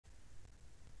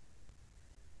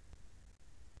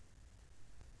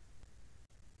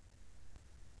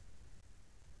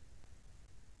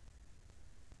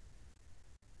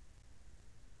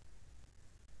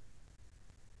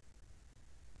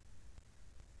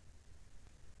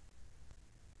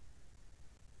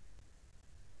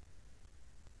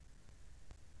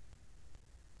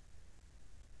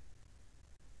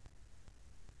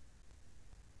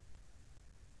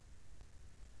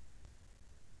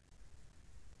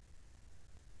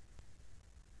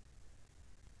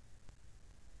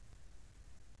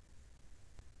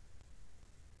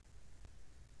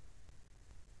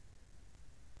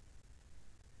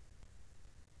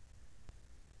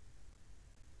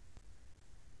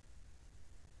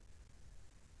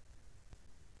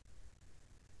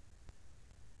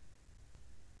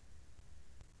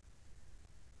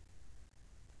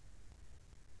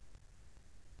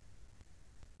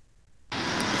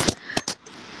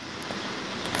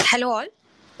Hello all.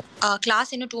 Class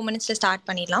in 2 minutes start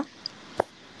பண்ணிடலாம்.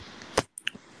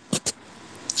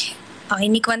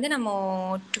 இன்னைக்கு வந்து நம்ம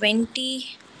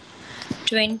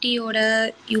 2020 ஓட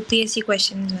UPSC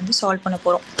questions வந்து சால்வ் பண்ண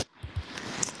போறோம்.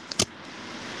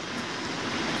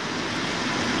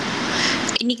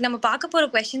 இன்னைக்கு நம்ம பார்க்க போற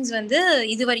questions வந்து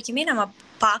இது வரைக்குமே நம்ம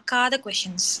பார்க்காத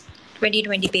questions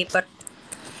 2020 பேப்பர்.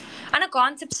 ஆனா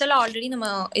கான்செப்ட்ஸ் எல்லாம் ஆல்ரெடி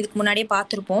நம்ம இதுக்கு முன்னாடியே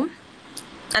பார்த்திருப்போம்.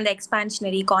 அந்த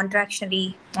எக்ஸ்பான்ஷனரி, கான்ட்ராக்ஷனரி,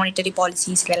 மானிட்டரி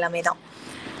பாலிசிஸ் எல்லாமே தான்.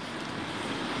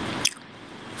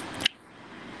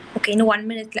 ஓகே, இன்னும் 1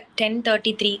 minute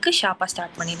 10:33க்கு ஷார்ப்பா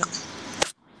ஸ்டார்ட் பண்ணிடலாம்.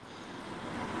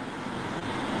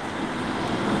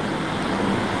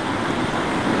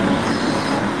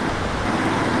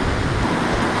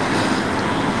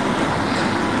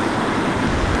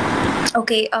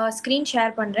 ஓகே, ஸ்க்ரீன்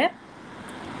ஷேர் பண்ணுறேன்.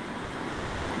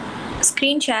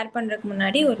 ஸ்க்ரீன் ஷேர் பண்ணுறதுக்கு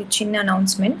முன்னாடி ஒரு சின்ன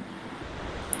அனௌன்ஸ்மெண்ட்.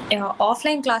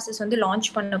 ஆஃப்லைன் கிளாஸஸ் வந்து லான்ச்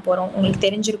பண்ண போகிறோம். உங்களுக்கு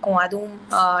தெரிஞ்சிருக்கும், அதுவும்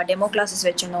டெமோ கிளாஸஸ்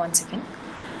வச்சுருந்தோம். 1 செகண்ட்.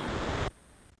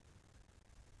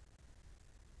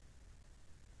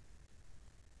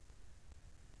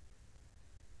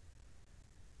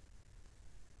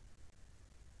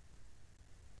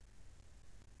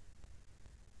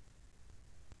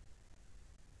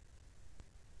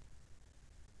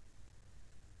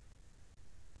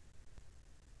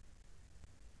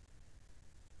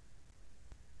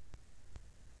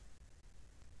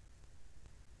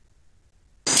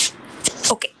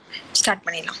 ஓகே, ஸ்டார்ட்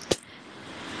பண்ணிடலாம்.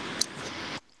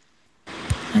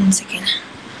 1 second.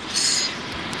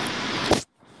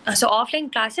 So offline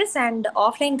classes and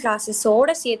offline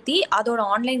கிளாஸஸோடு சேர்த்து அதோட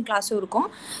ஆன்லைன் கிளாஸும் இருக்கும்.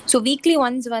 ஸோ வீக்லி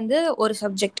ஒன்ஸ் வந்து ஒரு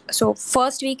subject. So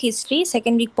first week history,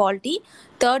 second week polity,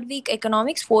 third week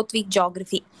economics, fourth week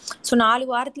geography. So 4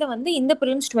 வாரத்தில் வந்து இந்த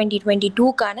Prelims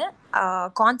 2022க்கான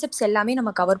கான்செப்ட்ஸ் எல்லாமே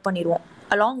நம்ம கவர் பண்ணிடுவோம்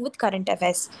along with current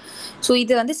affairs. So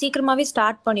இது வந்து சீக்கிரமாகவே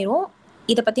ஸ்டார்ட் பண்ணிடுவோம்.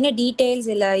 இதை பற்றின டீட்டெயில்ஸ்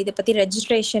இல்லை இதை பற்றி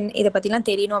ரெஜிஸ்ட்ரேஷன் இதை பற்றிலாம்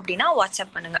தெரியணும் அப்படின்னா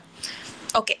வாட்ஸ்அப் பண்ணுங்கள்.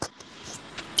 ஓகே,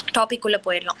 டாபிக் உள்ள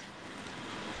போயிடலாம்.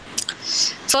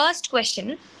 ஃபர்ஸ்ட்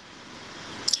கொஸ்டின்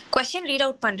ரீட்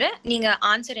அவுட் பண்ணுறேன். நீங்கள்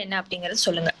ஆன்சர் என்ன அப்படிங்கிறது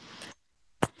சொல்லுங்கள்.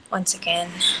 1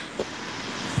 செகண்ட்.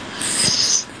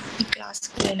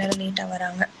 கிளாஸ்க்கு எல்லாரும் லேட்டாக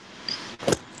வராங்க.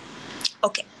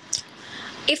 Okay.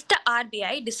 If the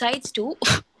RBI decides to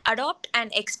adopt an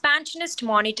expansionist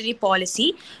monetary policy,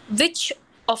 which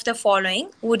of the following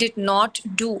would it not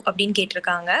do அப்படின்னு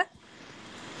கேட்டிருக்காங்க.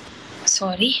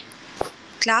 சாரி,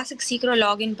 கிளாஸுக்கு சீக்கிரம்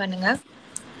லாகின் பண்ணுங்க.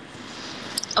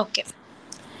 ஓகே,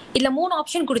 இதில் 3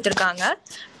 ஆப்ஷன் கொடுத்துருக்காங்க.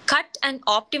 Cut and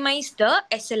optimize the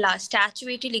SLR,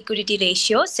 statutory liquidity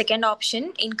ratio. Second option,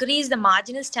 increase the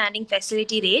marginal standing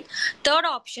facility rate. Third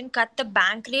option, cut the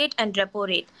bank rate and repo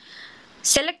rate.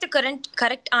 Select the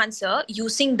correct answer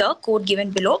using the code given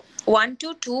below.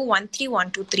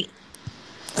 12213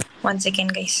 1 second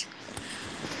guys.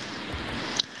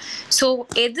 So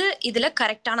எது இதில்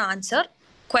கரெக்டான answer?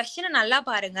 கொஸ்டினை நல்லா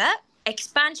பாருங்க.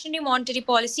 Expansionary monetary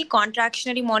policy,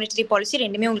 contractionary monetary policy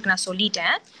ரெண்டுமே உங்களுக்கு நான்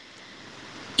சொல்லிட்டேன்.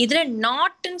 இதில்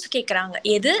நாட்னு கேட்குறாங்க.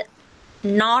 எது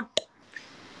நாட்,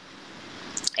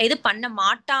 எது பண்ண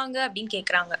மாட்டாங்க அப்படின்னு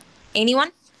கேட்குறாங்க.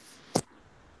 Anyone?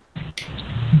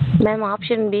 Ma'am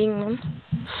option P ma'am.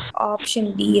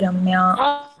 Option B Ramya.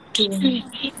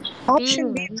 Option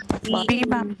P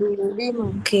ma'am.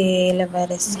 Okay,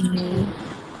 இளவரசி.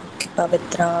 ஓகே,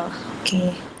 பவித்ரா. ஓகே,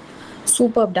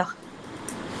 சூப்பர்டா.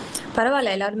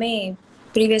 பரவாயில்ல, எல்லாருமே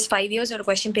ப்ரீவியஸ் 5 இயர்ஸோட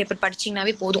கொஸ்டின் பேப்பர்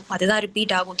படிச்சிங்கனாவே போதும். அதுதான்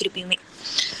ரிப்பீட் ஆகும் திருப்பியுமே.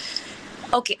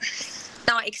 ஓகே,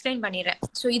 நான் எக்ஸ்பிளைன் பண்ணிடுறேன்.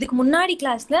 ஸோ இதுக்கு முன்னாடி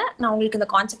கிளாஸில் நான் உங்களுக்கு இந்த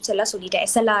கான்செப்ட்ஸ் எல்லாம் சொல்லிட்டேன்.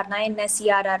 SLRனா என்ன,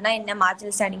 CRRனா என்ன,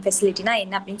 மார்ஜினல் ஸ்டாண்டிங் ஃபெசிலிட்டினா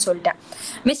என்ன அப்படின்னு சொல்லிட்டேன்.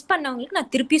 மிஸ் பண்ணவங்களுக்கு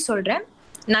நான் திருப்பி சொல்கிறேன்,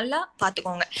 நல்லா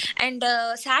பார்த்துக்கோங்க. அண்ட்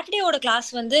சாட்டர்டேவோட கிளாஸ்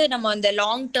வந்து நம்ம இந்த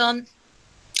லாங் டேர்ம்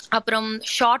அப்புறம்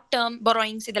ஷார்ட் டேர்ம்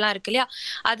borrowings இதெல்லாம் இருக்கு இல்லையா,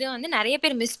 அது வந்து நிறைய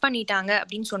பேர் மிஸ் பண்ணிட்டாங்க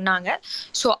அப்படின்னு சொன்னாங்க.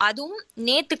 ஸோ அதுவும்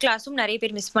நேற்று கிளாஸும் நிறைய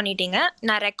பேர் மிஸ் பண்ணிட்டீங்க.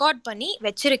 நான் ரெக்கார்ட் பண்ணி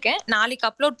வச்சிருக்கேன், நாளைக்கு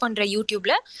அப்லோட் பண்ணுற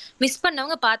யூடியூப்ல. மிஸ்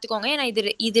பண்ணவங்க பார்த்துக்கோங்க. ஏன்னா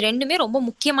இது ரெண்டுமே ரொம்ப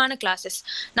முக்கியமான கிளாஸஸ்.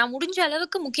 நான் முடிஞ்ச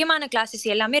அளவுக்கு முக்கியமான கிளாஸஸ்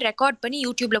எல்லாமே ரெக்கார்ட் பண்ணி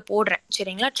யூடியூப்ல போடுறேன்.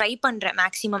 சரிங்களா, ட்ரை பண்ணுறேன்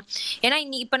மேக்ஸிமம். ஏன்னா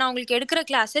இப்போ நான் உங்களுக்கு எடுக்கிற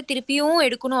கிளாஸை திருப்பியும்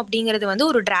எடுக்கணும் அப்படிங்கிறது வந்து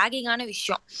ஒரு டிராகிங்கான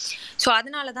விஷயம். ஸோ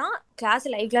அதனால தான்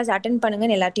லைவ் கிளாஸ் அட்டென்ட்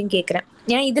பண்ணுங்கன்னு எல்லாத்தையும் கேட்குறேன்.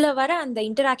 ஏன்னா இதில் வர அந்த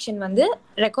இன்டராக்ஷன் வந்து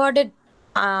ரெக்கார்டட்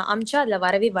அமிச்சா அதில்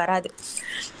வரவே வராது.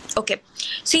 ஓகே,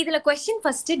 ஸோ இதில் கொஸ்டின்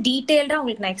ஃபர்ஸ்ட் டீட்டெயில்டாக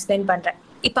உங்களுக்கு நான் எக்ஸ்பிளைன் பண்ணுறேன்.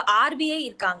 இப்போ RBI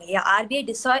இருக்காங்க இல்லையா, RBI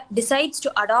decides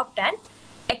to adapt and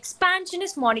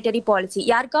expansionist monetary policy.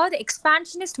 யாருக்காவது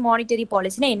எக்ஸ்பான்ஷனிஸ்ட் மானிட்டரி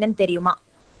பாலிசினா என்னன்னு தெரியுமா?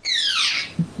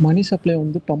 மணி சப்ளை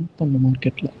வந்து பம்ப் பண்ணும்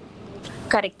மார்க்கெட்ல.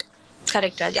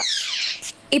 கரெக்ட் ராஜா.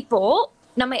 இப்போ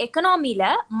நம்ம எக்கனாமில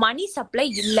மணி சப்ளை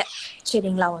இல்லை,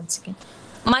 சரிங்களா? 1 செகண்ட்.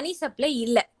 மணி சப்ளை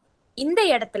இல்லை. இந்த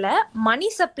இடத்துல மணி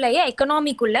சப்ளைய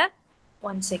எக்கனாமிக்குள்ள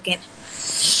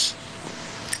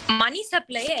மணி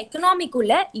சப்ளைய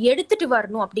எக்கனாமிக்குள்ள எடுத்துட்டு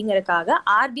வரணும் அப்படிங்கறதுக்காக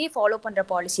ஆர்பிஐ ஃபாலோ பண்ற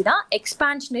பாலிசி தான்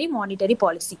எக்ஸ்பான்ஷனரி மானிட்டரி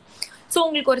பாலிசி. ஸோ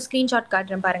உங்களுக்கு ஒரு ஸ்கிரீன்ஷாட்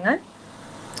காட்டுறேன் பாருங்க.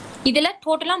 இதுல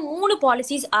டோட்டலா 3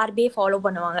 பாலிசிஸ் ஆர்பிஐ ஃபாலோ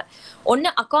பண்ணுவாங்க. ஒன்னு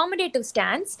அகாமடேட்டிவ்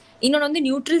ஸ்டான்ஸ், இன்னொன்னு வந்து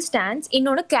நியூட்ரல் ஸ்டான்ஸ்,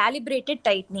 இன்னொன்னு கேலிப்ரேட்டட்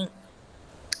டைட்னிங்.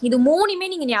 இது 3மே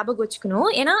நீங்க ஞாபகம் வச்சுக்கணும்.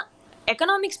 ஏன்னா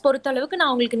எக்கனாமிக்ஸ் பொறுத்த அளவுக்கு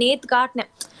நான் உங்களுக்கு நேத்து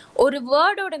காட்டினேன், ஒரு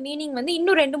வேர்டோட மீனிங் வந்து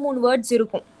இன்னும் 2-3 வேர்ட்ஸ்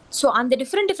இருக்கும். ஸோ அந்த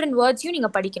டிஃப்ரெண்ட் வேர்ட்ஸையும் நீங்க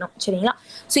படிக்கணும், சரிங்களா?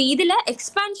 ஸோ இதுல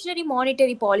எக்ஸ்பான்ஷனரி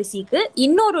மானிட்டரி பாலிசிக்கு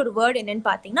இன்னொரு வேர்டு என்னன்னு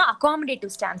பாத்தீங்கன்னா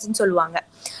அகாமடேட்டிவ் ஸ்டான்ஸ்ன்னு சொல்லுவாங்க.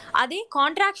 அதே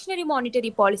கான்ட்ராக்ஷனரி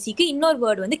மானிட்டரி பாலிசிக்கு இன்னொரு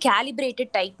வேர்டு வந்து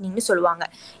கேலிப்ரேட்டட் டைட்னிங்னு சொல்லுவாங்க.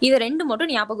 இதை 2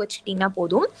 மட்டும் ஞாபகம் வச்சுக்கிட்டீங்கன்னா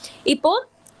போதும். இப்போ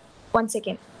 1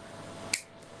 செகண்ட்.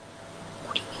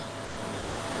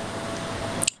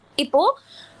 இப்போ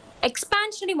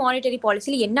எக்ஸ்பான்ஷனரி மானிட்டரி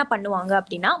பாலிசில என்ன பண்ணுவாங்க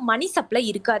அப்படின்னா மணி சப்ளை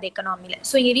இருக்காது எக்கனாமில.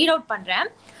 ஸோ இங்க ரீட் அவுட் பண்றேன்.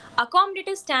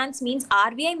 Accommodative stance means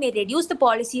RBI may reduce the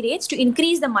policy rates to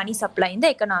increase the money supply in the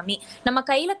economy. நம்ம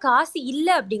கையில காசு இல்ல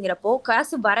அப்படிங்கிறப்போ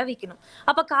காசு வர வைக்கணும்.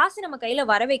 அப்ப காசு நம்ம கையில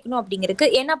வர வைக்கணும் அப்படிங்கிறதுக்கு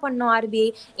என்ன பண்ணும் ஆர்பிஐ?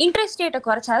 இன்ட்ரெஸ்ட் ரேட்டை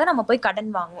குறைச்சாதான் நம்ம போய்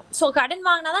கடன் வாங்குவோம். ஸோ கடன்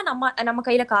வாங்கினாதான் நம்ம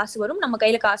கையில காசு வரும். நம்ம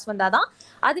கையில காசு வந்தாதான்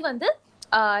அது வந்து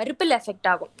ரிப்பிள் எஃபெக்ட்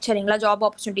ஆகும், சரிங்களா? ஜாப்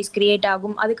ஆப்பர்ச்சுனிட்டிஸ் கிரியேட்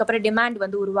ஆகும், அதுக்கப்புறம் டிமாண்ட்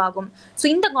வந்து உருவாகும். ஸோ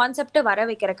இந்த கான்செப்டை வர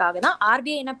வைக்கிறதுக்காக தான்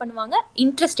ஆர்பிஐ என்ன பண்ணுவாங்க?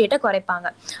 இன்ட்ரெஸ்ட் ரேட்டை குறைப்பாங்க.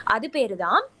 அது பேரு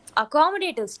தான்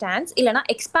அகாமடேட்டிவ் ஸ்டான்ஸ் இல்லைனா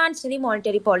எக்ஸ்பான்ஷனரி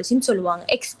மானிட்டரி பாலிசின்னு சொல்லுவாங்க.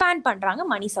 எக்ஸ்பேண்ட் பண்றாங்க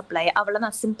மணி சப்ளை,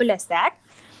 அவ்வளவுதான், சிம்பிள் அஸ் தட்.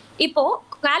 இப்போ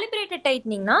கேலிப்ரேட்டட்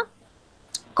டைட்னிங்னா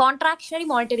கான்ட்ராக்ஷனரி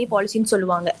மானிட்டரி பாலிசின்னு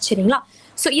சொல்லுவாங்க, சரிங்களா?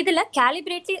 ஸோ இதுல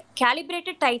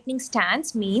calibrated tightening stance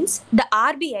means the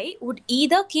RBI would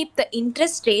either keep the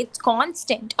interest rates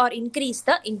constant or increase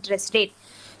the interest rate.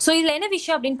 So இதுல என்ன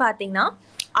விஷயம் அப்படின்னு பாத்தீங்கன்னா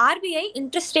ஆர்பிஐ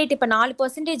இன்ட்ரெஸ்ட் ரேட் இப்போ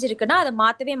 4% இருக்குன்னா அதை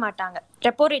மாற்றவே மாட்டாங்க.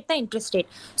 ரெப்போ ரேட் தான் இன்ட்ரெஸ்ட் ரேட்.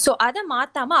 ஸோ அதை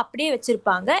மாற்றாம அப்படியே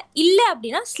வச்சிருப்பாங்க. இல்லை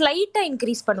அப்படின்னா ஸ்லைட்டாக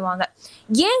இன்க்ரீஸ் பண்ணுவாங்க.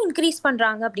 ஏன் இன்க்ரீஸ்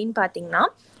பண்ணுறாங்க அப்படின்னு பார்த்தீங்கன்னா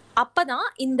அப்பதான்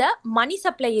இந்த மணி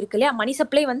சப்ளை இருக்கு இல்லையா, மணி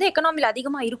சப்ளை வந்து எக்கனாமில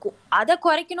அதிகமாக இருக்கும், அதை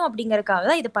குறைக்கணும் அப்படிங்கறதுக்காக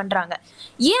தான் இது பண்றாங்க.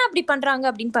 ஏன் அப்படி பண்றாங்க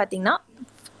அப்படின்னு பார்த்தீங்கன்னா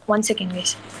 1 second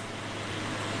guys.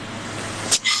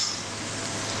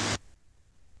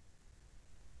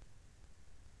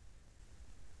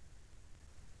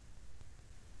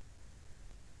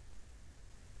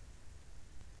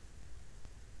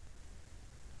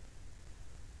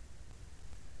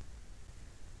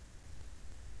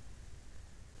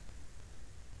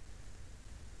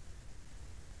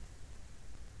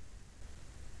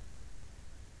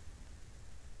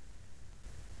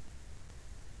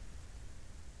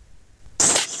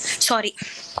 Sorry.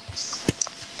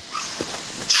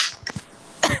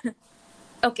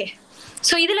 Okay,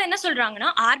 so இதுல என்ன சொல்றாங்கன்னா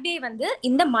ஆர்பிஐ வந்து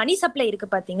இந்த மணி சப்ளை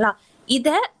இருக்கு பாத்தீங்களா,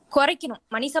 இதை குறைக்கணும்.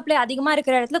 மணி சப்ளை அதிகமா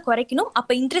இருக்கிற இடத்துல குறைக்கணும்.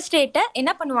 அப்ப இன்ட்ரெஸ்ட் ரேட்டை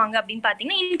என்ன பண்ணுவாங்க அப்படின்னு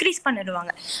பாத்தீங்கன்னா இன்க்ரீஸ்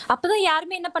பண்ணிடுவாங்க. அப்பதான்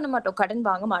யாருமே என்ன பண்ண மாட்டோம், கடன்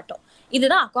வாங்க மாட்டோம்.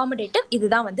 இதுதான் அகாமடேட்டிவ்,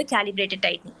 இதுதான் வந்து கேலிப்ரேட்டட்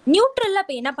டைட்னிங். நியூட்ரல்ல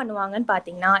இப்ப என்ன பண்ணுவாங்கன்னு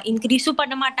பாத்தீங்கன்னா இன்க்ரீஸும்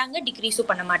பண்ண மாட்டாங்க, டிக்ரீஸும்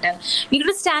பண்ண மாட்டாங்க.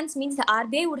 Neutral stance means the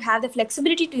RBI would have the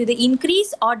flexibility to either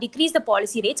increase or decrease the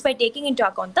policy rates by taking into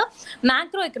account the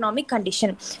macroeconomic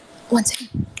condition. One second.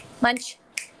 Munch.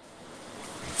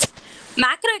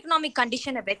 Macroeconomic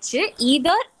condition வச்சு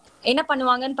either என்ன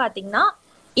பண்ணுவாங்கன்னு பாத்தீங்கன்னா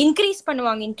இன்க்ரீஸ்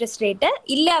பண்ணுவாங்க interest ரேட்டை,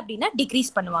 இல்ல அப்படின்னா degrees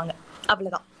பண்ணுவாங்க,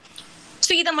 அவ்வளவுதான்.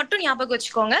 ஸோ இதை மட்டும் ஞாபகம்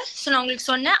வச்சுக்கோங்க. ஸோ நான் உங்களுக்கு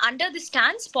சொன்னேன் under the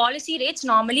stance policy rates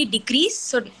normally degrees.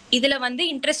 So இதுல வந்து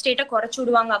இன்ட்ரெஸ்ட் ரேட்டை குறைச்சு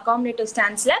விடுவாங்க accommodative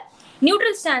ஸ்டான்ஸ்ல.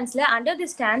 Neutral ஸ்டான்ஸ்ல under the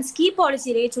stance key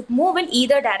policy rates would move in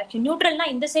either direction. நியூட்ரல்னா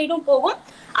இந்த சைடும் போகும்,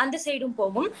 அந்த சைடும்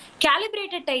போகும்.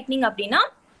 கேலிப்ரேட்டட் டைட்னிங் அப்படின்னா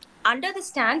under the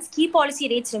stance key policy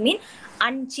rates remain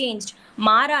அன்சேஞ்ச்ட்,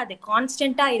 மாறாது,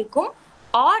 கான்ஸ்டன்டா இருக்கும்.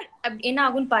 ஆர் என்ன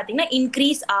ஆகும்னு பாத்தீங்கன்னா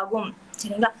இன்க்ரீஸ் ஆகும்,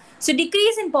 சரிங்களா? So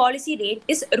decrease in policy rate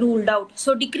is ruled out.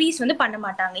 So degrees வந்து பண்ண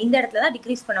மாட்டாங்க. இந்த இடத்துல தான்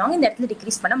டிக்ரீஸ் பண்ணுவாங்க, இந்த இடத்துல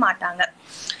டிக்ரீஸ் பண்ண மாட்டாங்க.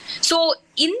 ஸோ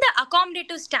இந்த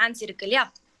அகாமடேட்டிவ் ஸ்டான்ஸ் இருக்கு இல்லையா,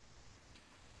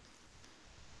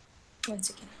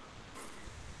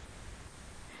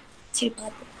 சரி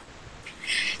பார்த்து.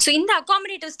 ஸோ இந்த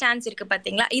அகாமடேட்டிவ் ஸ்டான்ஸ் இருக்கு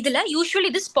பாத்தீங்களா, இதுல usually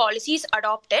this policy is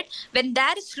adapted when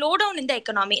there is slow down in the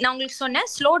economy. நான் உங்களுக்கு சொன்னேன்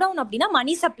ஸ்லோ டவுன் அப்படின்னா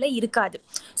மணி சப்ளை இருக்காது.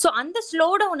 ஸோ அந்த ஸ்லோ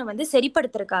டவுனை வந்து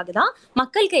சரிப்படுத்துறதுக்காக தான்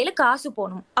மக்கள் கையில காசு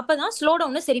போகணும், அப்பதான் ஸ்லோ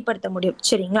டவுனை சரிப்படுத்த முடியும்,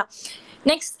 சரிங்களா?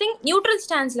 நெக்ஸ்ட் திங், நியூட்ரல்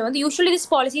ஸ்டான்ஸ்ல வந்து usually this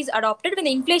policy is adapted when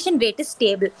the inflation rate is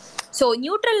stable. So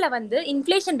நியூட்ரல்ல வந்து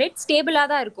இன்ஃப்ளேஷன் ரேட் ஸ்டேபிளா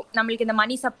தான் இருக்கும். நம்மளுக்கு இந்த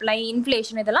மணி சப்ளை,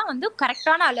 இன்ஃப்ளேஷன் இதெல்லாம் வந்து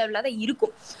கரெக்டான அளவில் தான்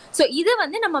இருக்கும். ஸோ இது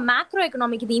வந்து நம்ம மேக்ரோ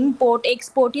எக்கனாமிக், இது இம்போர்ட்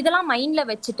எக்ஸ்போர்ட் இதெல்லாம் மைண்ட்ல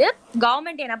வச்சுட்டு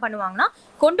கவர்மெண்ட் என்ன பண்ணுவாங்கன்னா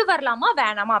கொண்டு வரலாமா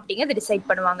வேணாமா அப்படிங்கிறத டிசைட்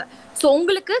பண்ணுவாங்க. ஸோ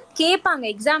உங்களுக்கு கேட்பாங்க,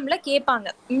 எக்ஸாம்ல கேட்பாங்க,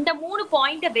 இந்த 3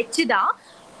 பாயிண்ட்டை வச்சுதான்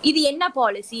இது என்ன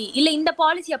பாலிசி, இல்ல இந்த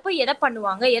பாலிசி அப்போ எதை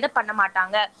பண்ணுவாங்க எதை பண்ண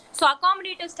மாட்டாங்க. ஸோ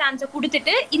அகாமடேட்டிவ் ஸ்டான்ஸை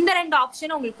கொடுத்துட்டு இந்த 2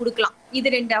 ஆப்ஷனை உங்களுக்கு கொடுக்கலாம், இது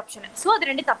 2 ஆப்ஷன். ஸோ அது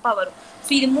 2 தப்பா வரும்.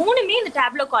 ஸோ இது 3மே இந்த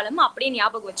டேப்லோ காலம் அப்படியே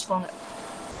ஞாபகம் வச்சுக்கோங்க.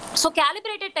 So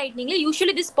calibrated tightening,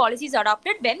 usually this policy is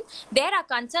adopted when there are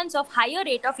concerns of higher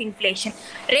rate of inflation.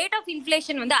 Rate of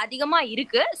inflation வந்து அதிகமா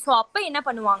இருக்கு. ஸோ அப்போ என்ன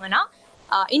பண்ணுவாங்கன்னா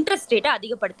இன்ட்ரெஸ்ட் ரேட்டை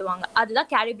அதிகப்படுத்துவாங்க. அதுதான்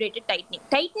கேலிப்ரேட்டட் டைட்னிங்.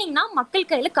 டைட்னிங்னா மக்கள்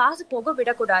கையில் காசு போக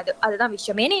விடக்கூடாது, அதுதான்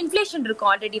விஷயம். ஏன்னா இன்ஃப்ளேஷன் இருக்கும்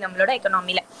ஆல்ரெடி நம்மளோட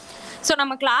எக்கனாமியில். ஸோ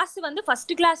நம்ம கிளாஸ் வந்து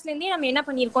ஃபர்ஸ்ட் கிளாஸ்லேருந்தே நம்ம என்ன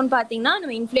பண்ணியிருக்கோம்னு பார்த்தீங்கன்னா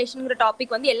நம்ம இன்ஃப்ளேஷனுங்கிற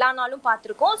டாபிக் வந்து எல்லா நாளும்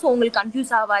பார்த்துருக்கோம். ஸோ உங்களுக்கு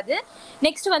கன்ஃபியூஸ் ஆகாது.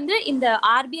 நெக்ஸ்ட் வந்து இந்த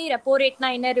ஆர்பிஐ ரெப்போ ரேட்னா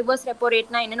என்ன, ரிவர்ஸ் ரெப்போ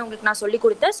ரேட்னா என்னன்னு உங்களுக்கு நான் சொல்லி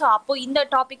கொடுத்தேன். ஸோ அப்போ இந்த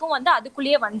டாப்பிக்கும் வந்து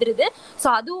அதுக்குள்ளேயே வந்துருது. ஸோ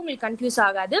அதுவும் உங்களுக்கு கன்ஃபியூஸ்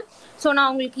ஆகாது. ஸோ நான்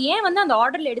உங்களுக்கு ஏன் வந்து அந்த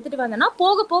ஆர்டரில் எடுத்துகிட்டு வந்தேன்னா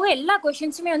போக போக எல்லா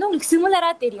கொஷின்ஸுமே வந்து உங்களுக்கு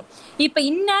சிமிலராக தெரியும். இப்போ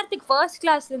இந்நேரத்துக்கு ஃபர்ஸ்ட்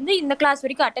கிளாஸ்லேருந்து இந்த கிளாஸ்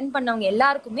வரைக்கும் அட்டென்ட் பண்ணவங்க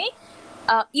எல்லாருக்குமே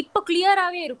இப்போ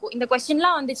கிளியராகவே இருக்கும். இந்த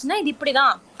கொஸ்டின்லாம் வந்துச்சுன்னா இது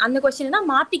இப்படிதான், அந்த கொஸ்டின் தான்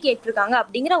மாற்றி கேட்டிருக்காங்க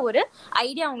அப்படிங்கிற ஒரு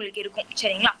ஐடியா உங்களுக்கு இருக்கும்.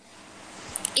 சரிங்களா?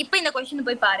 இப்போ இந்த கொஸ்டின்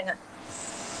போய் பாருங்க.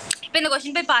 இப்போ இந்த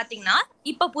கொஸ்டின் போய் பார்த்தீங்கன்னா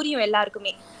இப்போ புரியும்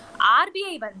எல்லாருக்குமே.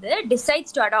 ஆர்பிஐ வந்து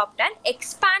decides to adapt and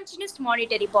expansionist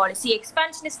monetary policy.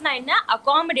 எக்ஸ்பான்ஷனிஸ்ட்னா என்ன?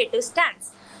 Accommodative stance.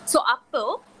 ஸோ அப்போ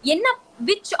என்ன,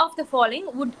 which of the following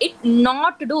would it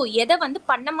not two, எதை வந்து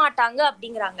பண்ண மாட்டாங்க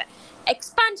அப்படிங்கிறாங்க.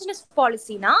 எக்ஸ்பான்ஷனிஸ்ட்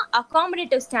பாலிசினா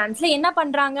அகாமடேட்டிவ் ஸ்டான்ஸ்ல என்ன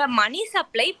பண்றாங்க, மணி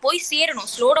சப்ளை போய் சேரணும்,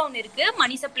 ஸ்லோ டவுன் இருக்கு,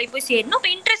 மணி சப்ளை போய் சேரணும்,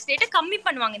 இப்போ இன்ட்ரெஸ்ட் ரேட்டை கம்மி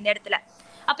பண்ணுவாங்க இந்த இடத்துல.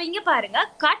 அப்ப இங்க பாருங்க,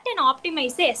 கட் அண்ட்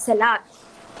ஆப்டிமைஸ் எஸ்எல்ஆர்.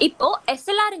 இப்போ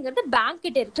எஸ்எல்ஆர்ங்கிறது பேங்க்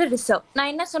கிட்ட இருக்கிற ரிசர்வ்.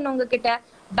 நான் என்ன சொன்னேன் உங்ககிட்ட,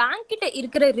 பேங்க் கிட்ட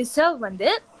இருக்கிற ரிசர்வ் வந்து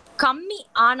கம்மி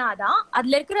ஆனாதான்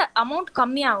அதுல இருக்கிற அமௌண்ட்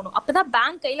கம்மி ஆகணும். அப்பதான்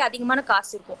பேங்க் கையில அதிகமான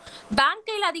காசு இருக்கும். பேங்க்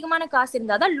கையில அதிகமான காசு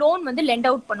இருந்தாதான் லோன் வந்து லெண்ட்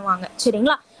அவுட் பண்ணுவாங்க.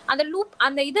 சரிங்களா? அந்த லூப்,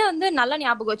 அந்த இதை வந்து நல்லா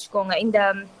ஞாபகம் வச்சுக்கோங்க. இந்த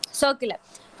சர்க்கிள்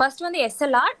ஃபர்ஸ்ட் வந்து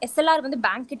எஸ்எல்ஆர் வந்து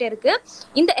பேங்க் கிட்ட இருக்கு.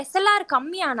 இந்த எஸ்எல்ஆர்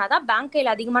கம்மி ஆனாதான் பேங்க்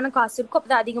கையில அதிகமான காசு இருக்கும்,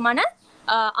 அப்பதான் அதிகமான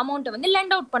அமௌண்ட்டை வந்து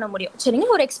லெண்ட் அவுட் பண்ண முடியும்.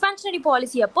 சரிங்களா? ஒரு எக்ஸ்பான்ஷனரி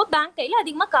பாலிசி அப்போ பேங்க் கையில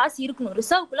அதிகமா காசு இருக்கணும்,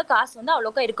 ரிசர்வ்க்குள்ள காசு வந்து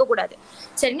அவ்வளோக்கா இருக்கக்கூடாது.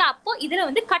 சரிங்களா? அப்போ இதுல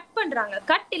வந்து கட் பண்றாங்க,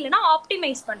 கட் இல்லைன்னா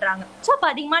ஆப்டிமைஸ் பண்றாங்க. ஸோ அப்போ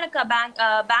அதிகமான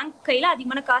பேங்க் கையில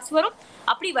அதிகமான காசு வரும்.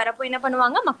 அப்படி வரப்போ என்ன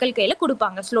பண்ணுவாங்க, மக்கள் கையில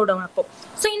கொடுப்பாங்க ஸ்லோ டவுன் அப்போ.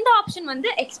 ஸோ இந்த ஆப்ஷன் வந்து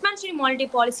எக்ஸ்பான்ஷனரி மானிட்டரி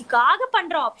பாலிசிக்காக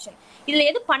பண்ற ஆப்ஷன். இதுல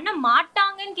எது பண்ண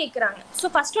மாட்டாங்கன்னு கேட்கறாங்க. ஸோ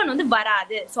ஃபர்ஸ்ட் ஒன் வந்து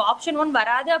வராது. ஸோ ஆப்ஷன் 1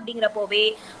 வராது அப்படிங்கிறப்போவே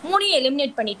 3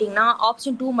 எலிமினேட் பண்ணிட்டீங்கன்னா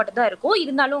ஆப்ஷன் 2 மட்டும் தான் இருக்கும்.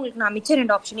 இருந்தாலும் உங்களுக்கு நான் மிச்ச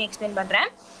 2 ஆப்ஷனையும் எக்ஸ்பிளைன் பண்றேன்.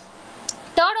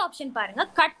 தேர்ட் ஆப்ஷன் பாருங்க,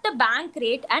 cut the bank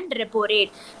rate and repo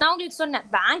rate. நான் உங்களுக்கு சொன்னேன்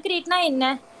பேங்க் ரேட்னா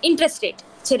என்ன, இன்ட்ரெஸ்ட் ரேட்.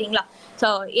 சரிங்களா?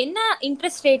 ஸோ என்ன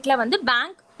இன்ட்ரெஸ்ட் ரேட்ல வந்து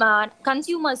பேங்க்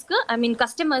கன்சியூமர்ஸ்க்கு, ஐ மீன்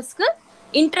கஸ்டமர்ஸ்க்கு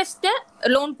இன்ட்ரெஸ்ட்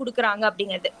லோன் கொடுக்குறாங்க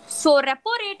அப்படிங்கிறது. ஸோ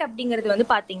ரெப்போ ரேட் அப்படிங்கிறது வந்து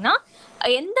பார்த்தீங்கன்னா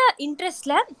எந்த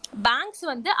இன்ட்ரெஸ்ட்ல பேங்க்ஸ்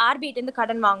வந்து ஆர்பிஐ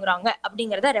கடன் வாங்குறாங்க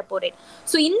அப்படிங்கிறத ரெப்போ ரேட்.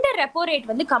 ஸோ இந்த ரெப்போ ரேட்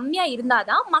வந்து கம்மியா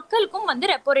இருந்தாதான் மக்களுக்கும் வந்து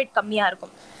ரெப்போ ரேட் கம்மியா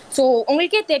இருக்கும். ஸோ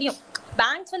உங்களுக்கே தெரியும்,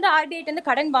 பேங்க்ஸ் வந்து ஆர்பிஐ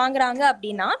கடன் வாங்குறாங்க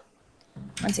அப்படின்னா,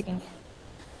 ஒன் செகண்ட்,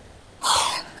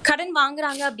 கடன்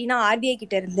வாங்குறாங்க அப்படின்னா ஆர்பிஐ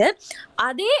கிட்ட இருந்து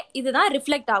அதே இதுதான்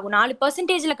ரிஃப்ளெக்ட் ஆகும்.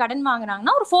 4% கடன்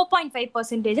வாங்குறாங்கன்னா ஒரு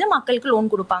 4.5% மக்களுக்கு லோன்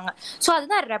கொடுப்பாங்க. ஸோ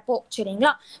அதுதான் ரெப்போ.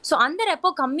 சரிங்களா? ஸோ அந்த ரெப்போ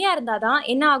கம்மியா இருந்தாதான்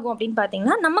என்ன ஆகும் அப்படின்னு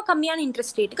பாத்தீங்கன்னா நம்ம கம்மியான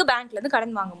இன்ட்ரெஸ்ட் ரேட்டுக்கு பேங்க்ல இருந்து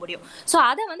கடன் வாங்க முடியும். ஸோ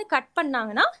அதை வந்து கட்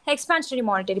பண்ணாங்கன்னா எக்ஸ்பான்ஷனரி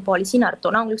மானிட்டரி பாலிசின்னு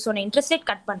அர்த்தம். நான் உங்களுக்கு சொன்ன இன்ட்ரெஸ்ட் ரேட்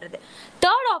கட் பண்றது.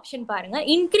 தேர்ட் ஆப்ஷன் பாருங்க,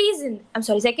 increase in,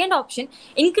 second option,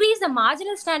 increase the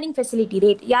marginal standing facility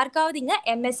rate. யாருக்காவது இங்க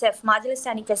எம்எஸ்எஃப் மார்ஜினல்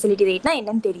ஸ்டாண்டிங் ஃபெசிலிட்டி ரேட்னா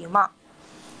என்னன்னு தெரியுமா?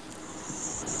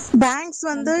 பேங்க்ஸ்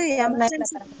வந்து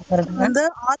வந்து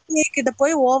ஆர்பிஐ கிட்ட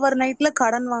போய் ஓவர் நைட்ல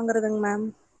கடன் வாங்குறதுங்க மேம்.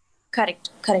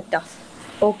 கரெக்டா?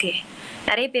 ஓகே,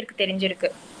 நிறைய பேருக்கு தெரிஞ்சிருக்கு,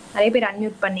 நிறைய பேர்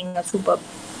அன்மியூட் பண்ணீங்க, சூப்பர்.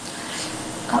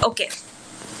 ஓகே,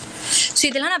 ஸோ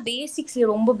இதெல்லாம் நான் பேசிக்ஸ்ல,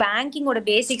 ரொம்ப பேங்கிங்கோட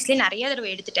பேசிக்ஸ்லேயே நிறைய தடவை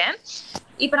எடுத்துட்டேன்.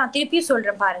 இப்போ நான் திருப்பியும்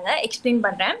சொல்றேன் பாருங்க, எக்ஸ்பிளைன்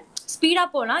பண்றேன், ஸ்பீடா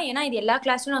போகலாம், ஏன்னா இது எல்லா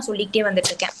கிளாஸ்லும் நான் சொல்லிக்கிட்டே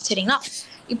வந்துட்டு இருக்கேன். சரிங்களா?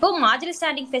 இப்போ marginal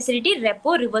standing facility,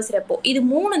 repo, reverse repo, இது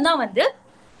 3 தான் வந்து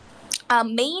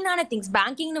மெயினான திங்ஸ்.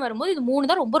 பேங்கிங்னு வரும்போது இது 3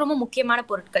 தான் ரொம்ப ரொம்ப முக்கியமான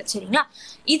பொருட்கள். சரிங்களா?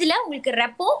 இதுல உங்களுக்கு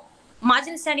repo,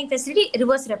 marginal standing facility,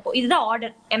 reverse repo, இதுதான்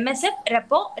order. MSF,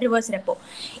 repo, reverse repo.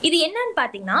 இது என்னன்னு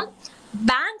பாத்தீங்கன்னா,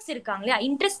 பேங்க்ஸ் இருக்காங்க இல்லையா,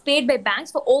 interest bad by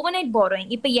banks for over night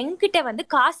borrowing. இப்போ என்கிட்ட வந்து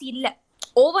காசு இல்லை,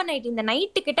 ஓவர் நைட், இந்த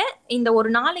நைட்டு கிட்ட, இந்த ஒரு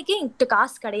நாளைக்கு என்கிட்ட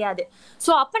காசு கிடையாது.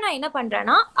 ஸோ அப்போ நான் என்ன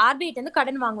பண்றேன்னா ஆர்பிஐ வந்து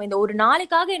கடன் வாங்குவேன். இந்த ஒரு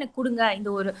நாளுக்காக எனக்கு கொடுங்க, இந்த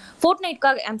ஒரு ஃபோர்ட்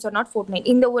நைட்காக, நாட் ஃபோர்ட் நைட்,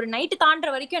 இந்த ஒரு நைட்டு தாண்டுற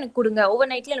வரைக்கும் எனக்கு கொடுங்க,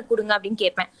 ஓவர் நைட்ல எனக்கு கொடுங்க அப்படின்னு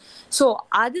கேட்பேன். ஸோ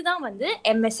அதுதான் வந்து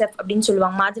எம்எஸ்எஃப் அப்படின்னு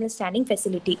சொல்லுவாங்க, மார்ஜினல் ஸ்டாண்டிங்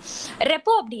ஃபெசிலிட்டி.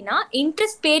 ரெப்போ அப்படின்னா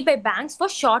interest bad by banks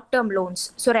for short term loans.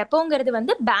 So ரெப்போங்கிறது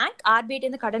வந்து பேங்க் ஆர்பிஐ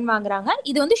வந்து கடன் வாங்குறாங்க,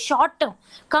 இது வந்து ஷார்ட் டேர்ம்,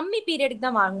 கம்மி பீரியடுக்கு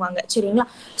தான் வாங்குவாங்க. சரிங்களா?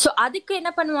 ஸோ அதுக்கு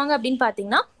என்ன பண்ணுவாங்க அப்படின்னு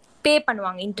பாத்தீங்கன்னா பே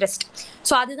பண்ணுவாங்க இன்ட்ரெஸ்ட்.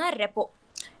 ஸோ அதுதான் ரெப்போ.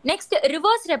 நெக்ஸ்ட்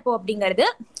ரிவர்ஸ் ரெப்போ அப்படிங்கிறது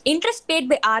interest bad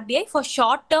by RBI for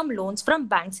short term loans from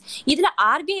banks. இதுல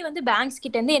ஆர்பிஐ வந்து பேங்க்ஸ்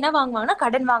கிட்ட இருந்து என்ன வாங்குவாங்கன்னா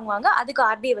கடன் வாங்குவாங்க, அதுக்கு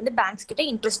ஆர்பிஐ வந்து பேங்க்ஸ் கிட்ட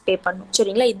இன்ட்ரெஸ்ட் பே பண்ணும்.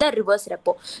 சரிங்களா, இதுதான் reverse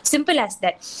repo. Simple as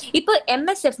that. இப்போ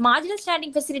எம்எஸ்எஃப் மார்ஜினல்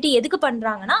ஸ்டாண்டிங் ஃபெசிலிட்டி எதுக்கு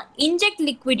பண்றாங்கன்னா இன்ஜெக்ட்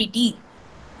லிக்விடிட்டி.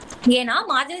 ஏன்னா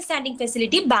மார்ஜினல் ஸ்டாண்டிங்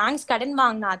ஃபெசிலிட்டி பேங்க்ஸ் கடன்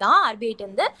வாங்கினாதான் ஆர்பிஐ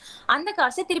வந்து அந்த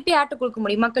காசை திருப்பி யார்கிட்ட கொடுக்க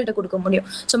முடியும், மக்கள்கிட்ட கொடுக்க முடியும்.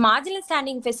 ஸோ மார்ஜினல்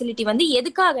ஸ்டாண்டிங் ஃபெசிலிட்டி வந்து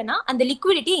எதுக்காகனா அந்த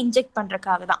லிக்விடிட்டியை இன்ஜெக்ட்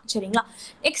பண்றதுக்காக தான். சரிங்களா,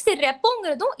 நெக்ஸ்ட்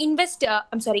ரெப்போங்கிறதும்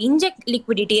இன்ஜெக்ட்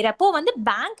லிக்விடிட்டி. ரெப்போ வந்து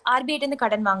பேங்க் ஆர்பிஐ இருந்து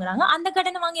கடன் வாங்குறாங்க, அந்த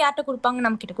கடனை வாங்கி யார்கிட்ட கொடுப்பாங்க,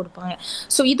 நம்ம கிட்ட கொடுப்பாங்க.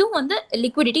 ஸோ இதுவும் வந்து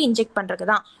லிக்விடிட்டி இன்ஜெக்ட்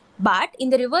பண்றதுக்கு தான். பட்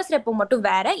இந்த ரிவர்ஸ் ரெப்போ மட்டும்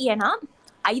வேற. ஏன்னா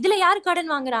இதுல யாரு கடன்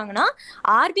வாங்குறாங்கன்னா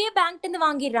ஆர்பிஐ பேங்க் இருந்து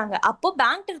வாங்கிடுறாங்க. அப்போ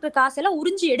பேங்க் இருக்கிற காசெல்லாம்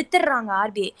உறிஞ்சி எடுத்துடுறாங்க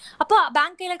ஆர்பிஐ. அப்போ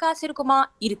பேங்க் கையில காசு இருக்குமா,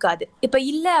 இருக்காது. இப்ப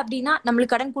இல்ல அப்படின்னா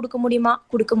நம்மளுக்கு கடன் கொடுக்க முடியுமா,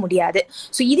 கொடுக்க முடியாது.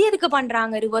 ஸோ இது எதுக்கு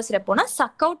பண்றாங்க reverse ரெப்போனா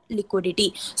chuck out liquidity.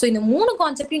 So இந்த 3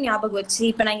 கான்செப்டையும் ஞாபகம் வச்சு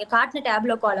இப்ப நான் இங்க காட்டின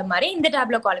டேப்லோ காலம் மாதிரி இந்த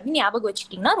டேப்லோ காலமையும் ஞாபகம்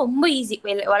வச்சுக்கிட்டீங்கன்னா ரொம்ப ஈஸி.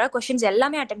 வர கொஸ்டின்ஸ்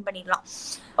எல்லாமே அட்டென்ட் பண்ணிடலாம்.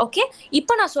 ஓகே,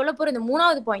 இப்போ நான் சொல்ல போற இந்த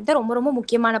 3வது பாயிண்ட் தான் ரொம்ப ரொம்ப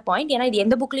முக்கியமான பாயிண்ட். ஏன்னா இது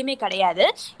எந்த புக்லயுமே கிடையாது.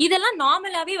 இதெல்லாம்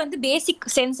நார்மலாவே வந்து பேசிக்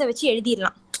சென்ஸை வச்சு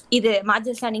எழுதிடலாம். இது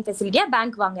மார்ஜினல் ஸ்டாண்டிங் ஃபெசிலிட்டியா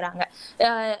பேங்க் வாங்குறாங்க,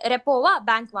 ரெப்போவா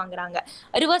பேங்க் வாங்குறாங்க,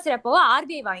 ரிவர்ஸ் ரெப்போவா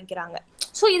ஆர்பிஐ வாங்கிக்கிறாங்க.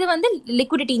 ஸோ இது வந்து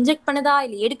லிக்விடிட்டி இன்ஜெக்ட் பண்ணுதா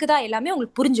இல்லை எடுக்குதா எல்லாமே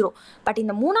உங்களுக்கு புரிஞ்சிடும். பட்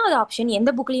இந்த 3வது ஆப்ஷன்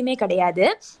எந்த புக்லயுமே கிடையாது.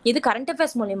 இது கரண்ட்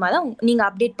அஃபேர்ஸ் மூலியமா தான் நீங்க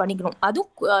அப்டேட் பண்ணிக்கணும்.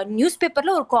 அதுவும் நியூஸ்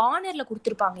பேப்பர்ல ஒரு கார்னர்ல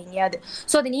கொடுத்துருப்பாங்க எங்கேயாவது.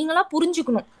 ஸோ அதை நீங்களா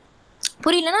புரிஞ்சுக்கணும்.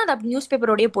 புரியலன்னா அது அப்படி நியூஸ்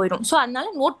பேப்பரோடய போயிடும். ஸோ அதனால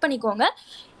நோட் பண்ணிக்கோங்க.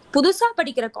 புதுசா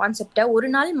படிக்கிற கான்செப்டை ஒரு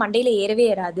நாள் மண்டையில ஏறவே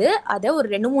ஏறாது. அதை ஒரு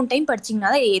 2-3 டைம் படிச்சிங்கன்னா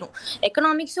தான் ஏறும்.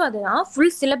 எக்கனாமிக்ஸும் அதுதான்.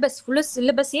 ஃபுல்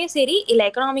சிலபஸே சரி, இல்லை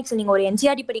எக்கனாமிக்ஸ் நீங்கள் ஒரு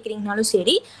என்சிஆர்டி படிக்கிறீங்கனாலும்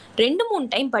சரி 2-3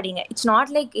 டைம் படிங்க. It's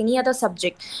not like any other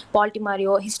subject. Polity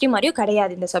மாதிரியோ ஹிஸ்ட்ரி மாதிரியோ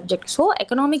கிடையாது இந்த சப்ஜெக்ட். ஸோ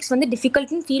எக்கனாமிக்ஸ் வந்து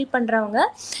டிஃபிகல்ட்டின்னு ஃபீல் பண்ணுறவங்க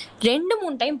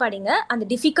 2-3 டைம் படிங்க. அந்த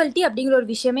டிஃபிகல்ட்டி அப்படிங்கிற ஒரு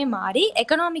விஷயமே மாறி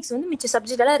எக்கனாமிக்ஸ் வந்து மிச்ச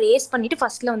சப்ஜெக்ட் எல்லாம் ரேஸ் பண்ணிட்டு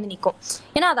ஃபர்ஸ்ட்ல வந்து நிற்கும்.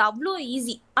 ஏன்னா அது அவ்வளோ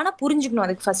ஈஸி. ஆனால் புரிஞ்சுக்கணும்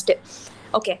அதுக்கு ஃபர்ஸ்ட்.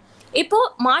 ஓகே, இப்போ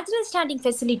மார்ஜினல் ஸ்டாண்டிங்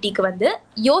ஃபெசிலிட்டிக்கு வந்து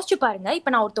யோசிச்சு பாருங்க. இப்போ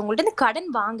நான் ஒருத்தவங்கள்ட்ட இருந்து கடன்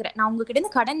வாங்குறேன், நான் உங்ககிட்ட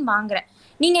இருந்து கடன் வாங்குறேன்.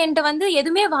 நீங்க என்கிட்ட வந்து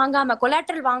எதுவுமே வாங்காம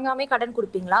கொலாட்ரல் வாங்காம கடன்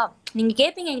கொடுப்பீங்களா? நீங்க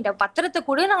கேட்பீங்க என்கிட்ட பத்திரத்தை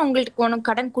கூட நான் உங்களுக்கு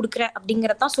கடன் கொடுக்குறேன்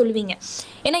அப்படிங்கறதான் சொல்லுவீங்க.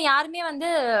 ஏன்னா யாருமே வந்து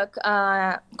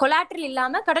கொலாட்ரல்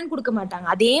இல்லாம கடன் கொடுக்க மாட்டாங்க.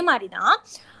 அதே மாதிரிதான்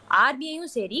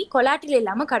ஆர்பிஐயும் சரி கொலாட்ரல்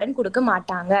இல்லாம கடன் கொடுக்க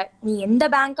மாட்டாங்க. நீ எந்த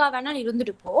பேங்கா வேணாலும்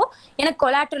இருந்துட்டு போ, எனக்கு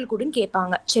கொலாட்ரல் கொடுன்னு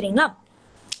கேட்பாங்க. சரிங்களா,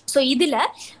 ஸோ இதுல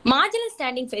மார்ஜினல்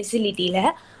ஸ்டாண்டிங் ஃபெசிலிட்டியில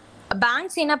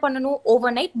பேங்க்ஸ் என்ன பண்ணணும்,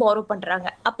 ஓவர் நைட் பாரோ பண்றாங்க.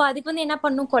 அப்ப அதுக்கு வந்து என்ன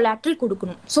பண்ணணும், கொலாட்ரல்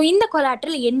கொடுக்கணும். ஸோ இந்த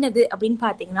கொலாட்ரல் என்னது அப்படின்னு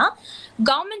பாத்தீங்கன்னா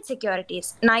கவர்மெண்ட் செக்யூரிட்டிஸ்.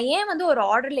 நான் ஏன் வந்து ஒரு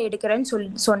ஆர்டர்ல எடுக்கிறேன்னு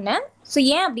சொன்னேன். ஸோ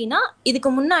ஏன் அப்படின்னா இதுக்கு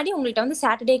முன்னாடி உங்கள்கிட்ட வந்து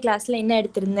சாட்டர்டே கிளாஸ்ல என்ன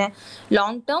எடுத்திருந்தேன்,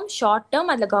 லாங் டேர்ம், ஷார்ட் டேர்ம்,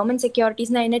 அதுல கவர்மெண்ட்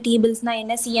செக்யூரிட்டிஸ்னா என்ன, டிபில்ஸ்னா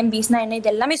என்ன, சிஎம்பிஸ்னா என்ன,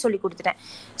 இது எல்லாமே சொல்லி கொடுத்துட்டேன்.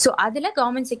 ஸோ அதுல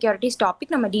கவர்மெண்ட் செக்யூரிட்டிஸ்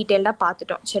டாபிக் நம்ம டீட்டெயிலாக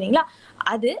பார்த்துட்டோம். சரிங்களா,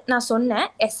 அது நான் சொன்னேன்.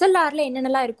 எஸ்எல்ஆர்ல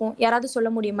என்னென்னலாம் இருக்கும், யாராவது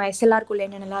சொல்ல முடியுமா எஸ்எல்ஆர்க்குள்ள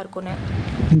என்னென்னலாம் இருக்கும்னு?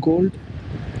 கோல்ட்,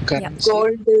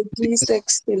 கோல்டு,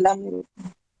 ஜிசெக்ஸ் எல்லாமே இருக்கு.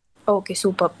 Okay,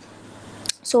 super.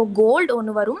 ஸோ கோல்டு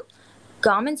ஒன்று வரும்,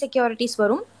 கவர்மெண்ட் செக்யூரிட்டிஸ்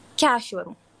வரும், கேஷ்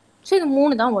வரும். ஸோ இது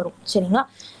 3 தான் வரும். சரிங்களா,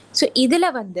 ஸோ இதுல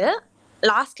வந்து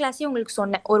லாஸ்ட் கிளாஸே உங்களுக்கு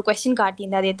சொன்னேன், ஒரு கொஸ்டின்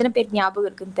காட்டியிருந்தேன். அது எத்தனை பேருக்கு ஞாபகம்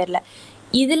இருக்குன்னு தெரியல.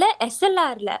 இதுல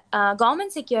எஸ்எல்ஆர்ல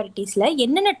கவர்மெண்ட் செக்யூரிட்டிஸ்ல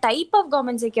என்னென்ன டைப் ஆஃப்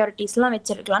கவர்மெண்ட் செக்யூரிட்டிஸ்லாம்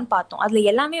வச்சிருக்கலாம்னு பார்த்தோம். அதுல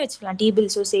எல்லாமே வச்சுக்கலாம்.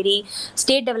 டிபில்ஸும் சரி,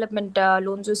 ஸ்டேட் டெவலப்மெண்ட்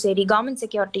லோன்ஸும் சரி, கவர்மெண்ட்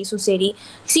செக்யூரிட்டிஸும் சரி,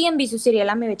 சிஎம்பிஸும் சரி,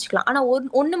 எல்லாமே வச்சுக்கலாம். ஆனா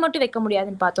ஒன்னு மட்டும் வைக்க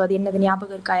முடியாதுன்னு பார்த்தோம். அது என்னது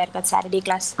ஞாபகம் இருக்கா யாருக்காவது? Saturday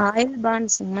class oil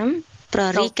bonds ma'am,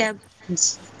 recap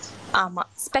bonds. ஆமா,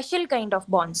 special kind of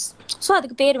bonds. So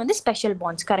அதுக்கு பேர் வந்து special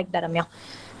bonds. Correct Ramya.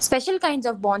 Special kinds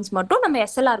of bonds மட்டும் நம்ம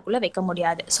எஸ்எல்ஆருக்குள்ள வைக்க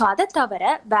முடியாது. ஸோ அதை தவிர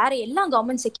வேற எல்லா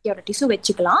கவர்மெண்ட் செக்யூரிட்டிஸும்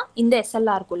வச்சுக்கலாம் இந்த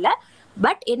எஸ்எல்ஆருக்குள்ள.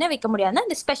 பட் என்ன வைக்க முடியாதுன்னா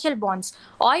இந்த ஸ்பெஷல் பாண்ட்ஸ்.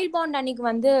 ஆயில் பாண்ட் அன்னைக்கு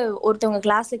வந்து ஒருத்தவங்க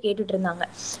கிளாஸ்ல கேட்டுட்டு இருந்தாங்க.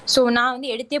 ஸோ நான் வந்து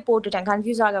எடுத்தே போட்டுட்டேன்,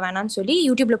 கன்ஃபியூஸ் ஆக வேணாம்னு சொல்லி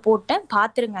யூடியூப்ல போட்டேன்,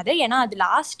 பாத்துருங்க அது. ஏன்னா அது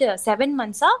லாஸ்ட் 7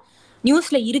 months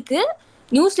நியூஸ்ல இருக்கு.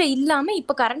 நியூஸ்ல இல்லாம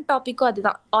இப்ப கரண்ட் டாபிக்கும்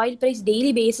அதுதான், ஆயில் பிரைஸ்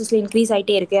டெய்லி பேசிஸ்ல இன்க்ரீஸ்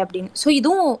ஆயிட்டே இருக்கு அப்படின்னு. ஸோ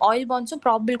இதுவும் ஆயில் பாண்ட்ஸும்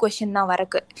ப்ராபபிள் கொஸ்டின் தான்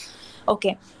வரக்கு.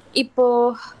 ஓகே, இப்போ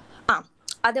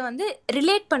அதை வந்து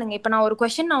ரிலேட் பண்ணுங்க. இப்போ நான் ஒரு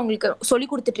கொஸ்டின் நான் உங்களுக்கு சொல்லி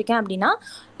கொடுத்துட்டு இருக்கேன் அப்படின்னா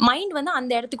மைண்ட் வந்து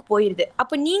அந்த இடத்துக்கு போயிடுது.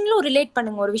 அப்போ நீங்களும் ரிலேட்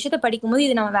பண்ணுங்க. ஒரு விஷயத்த படிக்கும்போது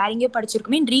இது நம்ம வேற எங்கேயோ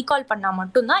படிச்சிருக்குமே ரீகால் பண்ணா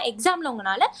மட்டும்தான் எக்ஸாம்ல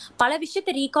உங்களால பல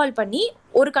விஷயத்த ரீகால் பண்ணி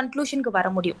ஒரு கன்க்ளூஷனுக்கு வர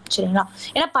முடியும். சரிங்களா,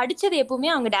 ஏன்னா படிச்சது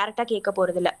எப்பவுமே அவங்க டைரக்டா கேட்க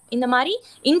போறது இல்லை, இந்த மாதிரி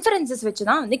இன்ஃபரன்சஸ்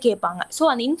வச்சுதான் வந்து கேட்பாங்க. ஸோ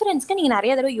அந்த இன்ஃபரன்ஸ்க்கு நீங்க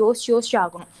நிறைய தடவை யோசிச்சு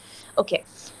ஆகணும். ஓகே,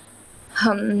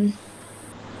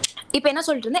 இப்போ என்ன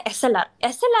சொல்லிட்டு இருந்தேன்,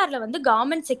 எஸ்எல்ஆர்ல வந்து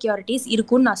கவர்மெண்ட் செக்யூரிட்டிஸ்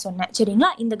இருக்குன்னு நான் சொன்னேன் சரிங்களா.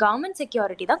 இந்த கவர்மெண்ட்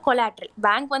செக்யூரிட்டி தான் கொலாட்ரல்.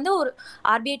 பேங்க் வந்து ஒரு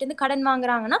ஆர்பிஐ வந்து கடன்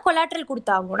வாங்குறாங்கன்னா கொலாட்ரல்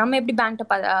கொடுத்தாகும். நம்ம எப்படி பேங்க்ட்ட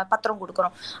பத்திரம்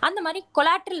கொடுக்குறோம், அந்த மாதிரி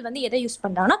கொலாட்ரல் வந்து எதை யூஸ்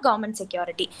பண்றாங்கன்னா கவர்மெண்ட்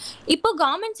செக்யூரிட்டி. இப்போ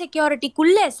கவர்மெண்ட்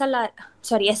செக்யூரிட்டிக்குள்ள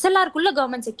எஸ்எல்ஆருக்குள்ள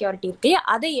கவர்மெண்ட் செக்யூரிட்டி இருக்கு,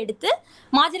 அதை எடுத்து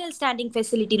மார்ஜினல் ஸ்டாண்டிங்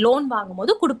ஃபெசிலிட்டி லோன்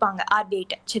வாங்கும்போது கொடுப்பாங்க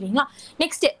ஆர்பிஐட்ட சரிங்களா.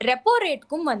 நெக்ஸ்ட் ரெப்போ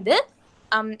ரேட்டுக்கும் வந்து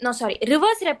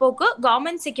ரிவர்ஸ் ரெப்போக்கு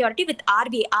கவர்மெண்ட் செக்யூரிட்டி வித்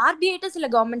ஆர்பிஐட்ட சில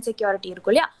கவர்மெண்ட் செக்யூரிட்டி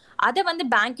இருக்கும் இல்லையா, அதை வந்து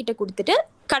பேங்க் கிட்ட கொடுத்துட்டு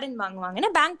கடன் வாங்குவாங்க.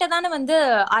 ஏன்னா பேங்க்ட தானே வந்து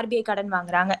ஆர்பிஐ கடன்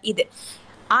வாங்குறாங்க இது.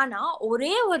 ஆனா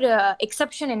ஒரே ஒரு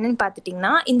எக்ஸப்ஷன் என்னன்னு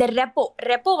பாத்துட்டீங்கன்னா, இந்த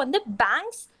ரெப்போ வந்து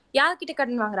பேங்க்ஸ் யார்கிட்ட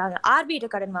கடன் வாங்குறாங்க, ஆர்பிஐட்ட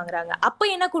கடன் வாங்குறாங்க. அப்ப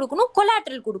என்ன கொடுக்கணும்,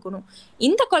 கொலாட்ரல் கொடுக்கணும்.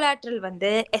 இந்த கொலாட்ரல் வந்து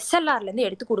எஸ்எல்ஆர்ல இருந்து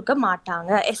எடுத்து கொடுக்க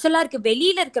மாட்டாங்க. எஸ்எல்ஆருக்கு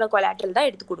வெளியில இருக்கிற கொலாட்ரல் தான்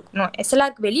எடுத்து கொடுக்கணும்.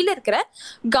 எஸ்எல்ஆருக்கு வெளியில இருக்கிற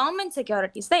கவர்மெண்ட்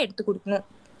செக்யூரிட்டிஸ் தான் எடுத்து கொடுக்கணும்.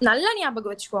 நல்லா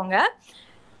ஞாபகம் வச்சுக்கோங்க.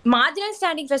 மார்ஜினல்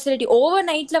ஸ்டாண்டிங் ஃபெசிலிட்டி ஓவர்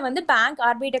நைட்ல வந்து பேங்க்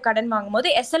ஆர்பிஐட்ட கடன் வாங்கும்போது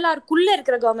எஸ்எல்ஆருக்குள்ள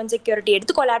இருக்கிற கவர்மெண்ட் செக்யூரிட்டி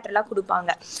எடுத்து கொலாட்ரலா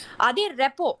கொடுப்பாங்க.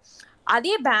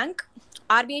 அதே பேங்க்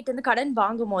ஆர்பிஐட்ட வந்து கடன்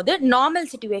வாங்கும் போது நார்மல்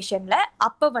சிச்சுவேஷன்ல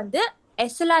அப்ப வந்து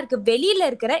எஸ்எல்ஆருக்கு வெளியில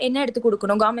இருக்கிற என்ன எடுத்து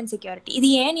கொடுக்கணும், கவர்மெண்ட் செக்யூரிட்டி. இது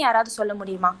ஏன் யாராவது சொல்ல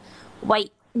முடியுமா? ஒய்.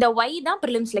 இந்த ஒய் தான்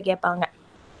பிரிலிம்ஸ்ல கேட்பாங்க.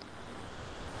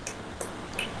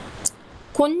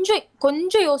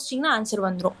 கொஞ்சம் யோசிச்சீங்கன்னா ஆன்சர்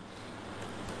வந்துடும்.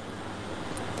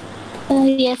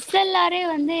 எஸ்எல்ஆரே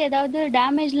வந்து ஏதாவது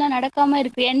டேமேஜ்லாம் நடக்காம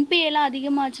இருக்கு, என்பிஏ எல்லாம்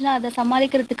அதிகமாச்சுன்னா அதை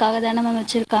சமாளிக்கிறதுக்காக தானே மேம்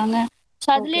வச்சிருக்காங்க. ஸோ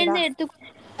அதுல இருந்து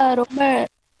எடுத்து ரொம்ப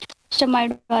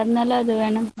கஷ்டமாயிடும், அதனால அது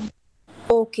வேணும்.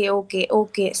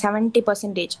 Okay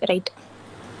 70% right.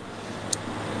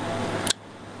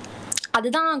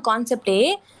 அதுதான் கான்செப்டே.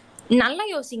 நல்லா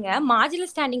யோசிங்க. மார்ஜினல்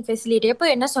ஸ்டாண்டிங் ஃபெசிலிட்டி அப்போ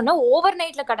என்ன சொன்னா ஓவர்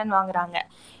நைட்ல கடன் வாங்குறாங்க.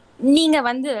 நீங்க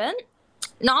வந்து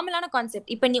நார்மலான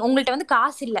கான்செப்ட். இப்போ உங்கள்ட்ட வந்து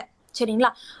காசு இல்லை சரிங்களா,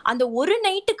 அந்த ஒரு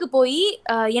நைட்டுக்கு போய்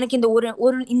எனக்கு இந்த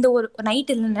ஒரு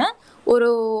நைட் இல்லைன்னு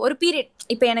ஒரு பீரியட்,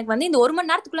 இப்போ எனக்கு வந்து இந்த 1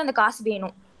 மணி நேரத்துக்குள்ள அந்த காசு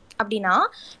வேணும் அப்படின்னா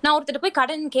நான் ஒருத்தர் போய்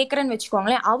கடன் கேட்கறேன்னு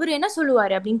வச்சுக்கோங்களேன். அவர் என்ன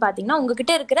சொல்லுவாரு அப்படின்னு பாத்தீங்கன்னா,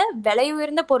 உங்ககிட்ட இருக்கிற விலை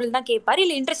உயர்ந்த பொருள் தான் கேட்பாரு,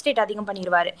 இல்ல இன்ட்ரெஸ்ட் ரேட் அதிகம்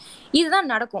பண்ணிடுவாரு.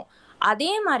 இதுதான் நடக்கும். அதே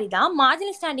மாதிரிதான்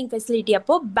மார்ஜினல் ஸ்டாண்டிங் ஃபெசிலிட்டி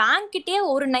அப்போ பேங்க் கிட்டே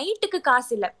ஒரு நைட்டுக்கு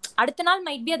காசு இல்லை, அடுத்த நாள்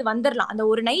மைட் பி அது வந்துடலாம். அந்த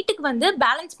ஒரு நைட்டுக்கு வந்து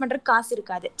பேலன்ஸ் பண்றதுக்கு காசு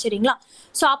இருக்காது சரிங்களா.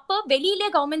 ஸோ அப்போ வெளியிலே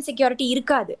கவர்மெண்ட் செக்யூரிட்டி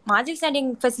இருக்காது. மார்ஜினல்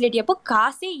ஸ்டாண்டிங் ஃபெசிலிட்டி அப்போ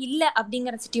காசே இல்லை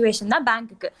அப்படிங்கிற சிச்சுவேஷன் தான்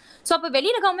பேங்க்குக்கு. ஸோ அப்போ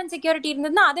வெளியில கவர்மெண்ட் செக்யூரிட்டி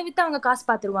இருந்ததுன்னா அதை வித்து அவங்க காசு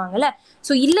பார்த்துருவாங்கல்ல.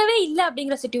 ஸோ இல்லவே இல்லை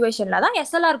அப்படிங்கிற சிச்சுவேஷன்ல தான்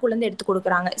எஸ்எல்ஆருக்குள்ள இருந்து எடுத்து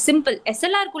கொடுக்குறாங்க. சிம்பிள்.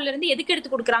 எஸ்எல்ஆருக்குள்ள இருந்து எதுக்கு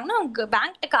எடுத்து கொடுக்குறாங்கன்னா, அவங்க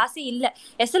பேங்க்ட்ட காசே இல்லை,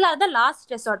 எஸ்எல்ஆர் தான்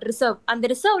லாஸ்ட் ரெசார்ட், ரிசர்வ். அந்த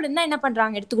ரிசர்வ்ல இருந்தா என்ன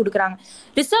பண்றாங்க, எடுத்து கொடுக்குறாங்க.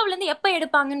 ரிசர்வ்ல இருந்து எப்ப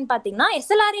எடுப்பாங்கன்னு பாத்தீங்கன்னா,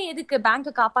 எஸ்எல்ஆரே எதுக்கு, பேங்க்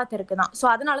காப்பாத்துறதுக்கு தான். சோ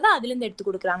அதனாலதான் அதுல இருந்து எடுத்து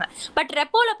கொடுக்குறாங்க. பட்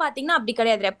ரெப்போல பாத்தீங்கன்னா அப்படி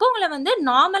கிடையாது. ரெப்போல வந்து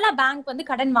நார்மலா பேங்க் வந்து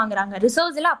கடன் வாங்குறாங்க,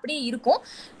 ரிசர்வ்ஸ் எல்லாம் அப்படியே இருக்கும்.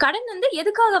 கடன் வந்து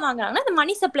எதுக்காக வாங்குறாங்கன்னா, இந்த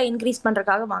மணி சப்ளை இன்க்ரீஸ்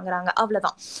பண்றதுக்காக வாங்குறாங்க,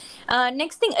 அவ்வளவுதான்.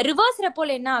 நெக்ஸ்ட் திங், ரிவர்ஸ்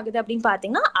ரெப்போல என்ன ஆகுது அப்படின்னு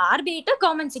பாத்தீங்கன்னா, ஆர்பிஐட்ட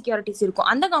கவர்மெண்ட் செக்யூரிட்டிஸ் இருக்கும்,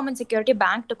 அந்த கவர்மெண்ட் செக்யூரிட்டி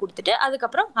பேங்க்ட்ட கொடுத்துட்டு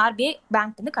அதுக்கப்புறம் ஆர்பிஐ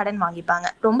பேங்க் வந்து கடன் வாங்கிப்பாங்க.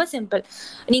 ரொம்ப சிம்பிள்.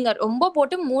 நீங்க ரொம்ப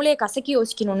போட்டு மூளையை கசக்கி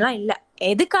யோசிக்கணும்லாம் இல்ல.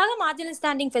 எதுக்காக மார்ஜினல்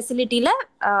ஸ்டாண்டிங் ஃபெசிலிட்டியில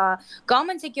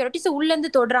கவர்மெண்ட் செக்யூரிட்டிஸ் உள்ள இருந்து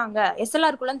தொடுறாங்க,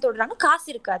 எஸ்எல்ஆருக்குள்ள இருந்து தொடுறாங்க, காசு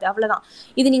இருக்காது, அவ்வளவுதான்.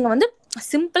 இது நீங்க வந்து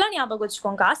சிம்பிளா ஞாபகம்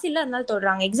வச்சுக்கோங்க. காசு இல்ல அதனால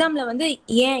தொடுறாங்க. எக்ஸாம்ல வந்து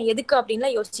ஏன் எதுக்கு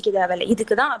அப்படின்லாம் யோசிக்க தேவையில்லை,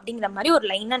 இதுக்குதான் அப்படிங்கிற மாதிரி ஒரு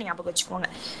லைனா ஞாபகம் வச்சுக்கோங்க.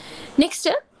 Next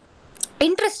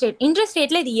interest rate. இன்ட்ரெஸ்ட்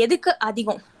ரேட்ல இது எதுக்கு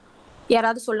அதிகம்,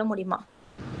 யாராவது சொல்ல முடியுமா?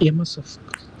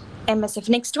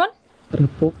 MSF. Next one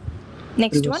repo.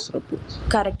 Next one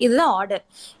correct. இதுதான் ஆர்டர்.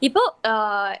 இப்போ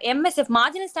எம்எஸ்எஃப்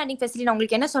மார்ஜினல் ஸ்டாண்டிங் ஃபெசிலிட்டி நான்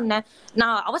உங்களுக்கு என்ன சொன்னேன்,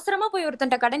 நான் அவசரமா போய்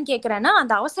ஒருத்தன்ட்ட கடன் கேட்கறேன்னா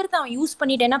அந்த அவசரத்தை அவன் யூஸ்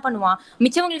பண்ணிட்டு என்ன பண்ணுவான்,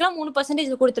 மிச்சவங்களுக்கு எல்லாம்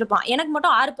 3% கொடுத்துருப்பான், எனக்கு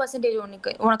மட்டும்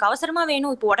 6% உனக்கு அவசரமா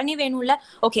வேணும், இப்போ உடனே வேணும்ல,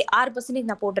 ஓகே 6%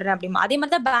 நான் போட்டுறேன் அப்படிமா. அதே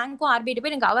மாதிரி தான் பேங்க்கும் ஆர்பிஐ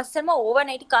போய் எனக்கு அவசரமா ஓவர்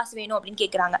நைட் காசு வேணும் அப்படின்னு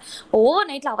கேட்கறாங்க. ஓவர்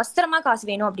நைட்ல அவசரமா காசு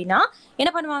வேணும் அப்படின்னா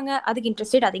என்ன பண்ணுவாங்க, அதுக்கு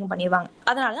இன்ட்ரெஸ்ட் ரேட் அதிகம் பண்ணிடுவாங்க.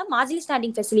 அதனாலதான் மார்ஜினல்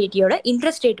ஸ்டாண்டிங் ஃபெசிலிட்டியோட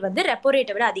இன்ட்ரெஸ்ட் ரேட் வந்து ரெப்போ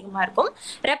ரேட்டை விட அதிகமா இருக்கும்.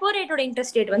 ரெப்போ ரேட்டோட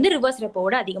இன்ட்ரெஸ்ட் ரேட் வந்து ரிவர்ஸ்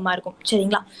ரெப்போவோட அதிகமா இருக்கும்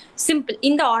சரிங்களா. சிம்பிள்.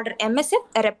 இந்த order MSF,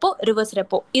 repo, reverse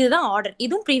repo, இதுதான் ஆர்டர்.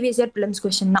 இதுவும் ப்ரீவியஸ் இயர் பிலிம்ஸ்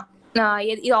क्वेश्चन தான்.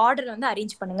 இது ஆர்டர் வந்து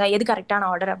அரேஞ்ச் பண்ணுங்க, எது கரெக்டான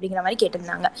ஆர்டர் அப்படிங்கிற மாதிரி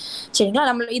கேட்டிருந்தாங்க சரிங்களா.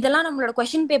 இதெல்லாம் நம்மளோட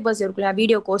क्वेश्चन பேப்பர்ஸ் இருக்குல்ல,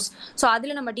 வீடியோ கோர்ஸ், ஸோ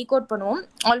அதுல நம்ம டீகோட் பண்ணுவோம்.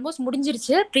 ஆல்மோஸ்ட்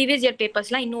முடிஞ்சிருச்சு. ப்ரீவியஸ் இயர்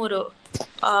பேப்பர்ஸ்லாம் இன்னும் ஒரு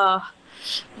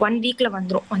 1 வீக்ல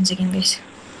வந்துடும். 1 செகண்ட் கைஸ்.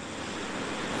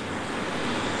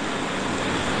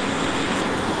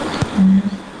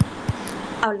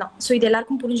 அவ்வளவுதான். ஸோ இது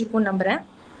எல்லாருக்கும் புரிஞ்சிருக்கும்னு நம்புறேன்.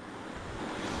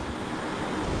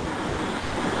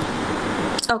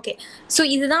 ஓகே. ஸோ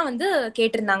இதுதான் வந்து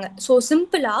கேட்டிருந்தாங்க. ஸோ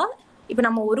சிம்பிளா இப்போ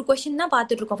நம்ம ஒரு கொஸ்டின் தான்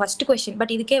பார்த்துட்டு இருக்கோம், ஃபர்ஸ்ட் கொஸ்டின்.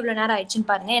 பட் இதுக்கே எவ்வளவு நேரம் ஆயிடுச்சுன்னு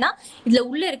பாருங்க. ஏன்னா இதுல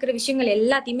உள்ள இருக்கிற விஷயங்கள்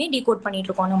எல்லாத்தையுமே டீகோட் பண்ணிட்டு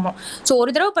இருக்கோம் நம்ம. ஸோ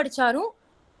ஒரு தடவை படிச்சாலும்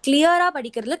கிளியரா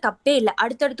படிக்கிறதுல தப்பே இல்லை.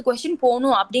 அடுத்தடுத்த கொஸ்டின்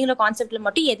போகணும் அப்படிங்கிற கான்செப்ட்ல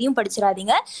மட்டும் எதையும்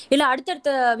படிச்சிடாதீங்க. இல்ல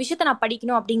அடுத்தடுத்த விஷயத்த நான்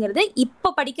படிக்கணும் அப்படிங்கிறது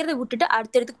இப்ப படிக்கிறத விட்டுட்டு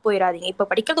அடுத்தடுத்துக்கு போயிடாதீங்க. இப்ப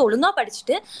படிக்கிறத ஒழுங்கா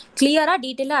படிச்சுட்டு கிளியரா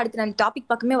டீட்டெயிலா அடுத்த அந்த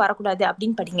டாபிக் பக்கமே வரக்கூடாது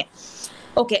அப்படின்னு படிங்க.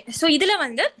 ஓகே, ஸோ இதுல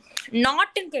வந்து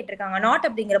நாட்னு கேட்டிருக்காங்க. நாட்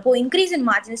அப்படிங்கிறப்போ increase in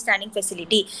marginal standing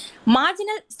facility.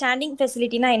 Marginal standing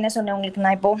ஃபெசிலிட்டினா என்ன சொன்னேன் உங்களுக்கு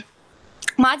நான் இப்போ?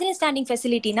 மார்ஜினல் ஸ்டாண்டிங்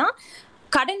ஃபெசிலிட்டினா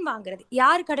கடன் வாங்குறது.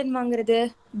 யார் கடன் வாங்குறது?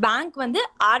 பேங்க் வந்து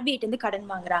ஆர்பிஐ இருந்து கடன்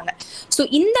வாங்குறாங்க. ஸோ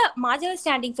இந்த marginal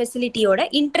standing ஃபெசிலிட்டியோட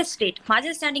interest rate,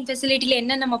 marginal standing ஃபெசிலிட்டியில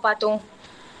என்ன நம்ம பார்த்தோம்?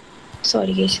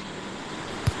 சாரி கேஸ்,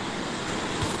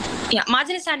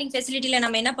 மார்ஜினல் ஸ்டாண்டிங் ஃபெசிலிட்டியில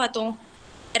நம்ம என்ன பார்த்தோம்?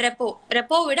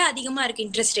 ரெப்போ விட அதிகமா இருக்கு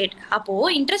இன்ட்ரெஸ்ட் ரேட். அப்போ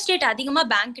இன்ட்ரெஸ்ட் ரேட் அதிகமா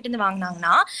பேங்க் கிட்ட இருந்து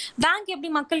வாங்கினாங்கன்னா பேங்க்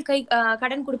எப்படி மக்கள்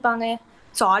கடன் கொடுப்பாங்க?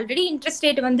 ஸோ ஆல்ரெடி இன்ட்ரெஸ்ட்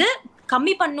ரேட் வந்து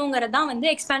கம்மி பண்ணுங்கிறது தான் வந்து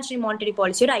எக்ஸ்பான்ஷனரி மானிட்டரி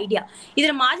பாலிசியோட ஐடியா.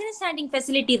 இதுல marginal standing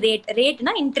facility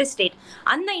ரேட்னா interest rate.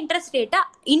 அந்த இன்ட்ரெஸ்ட் ரேட்டை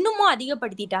இன்னமும்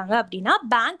அதிகப்படுத்திட்டாங்க அப்படின்னா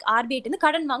பேங்க் ஆர்பிஐ இருந்து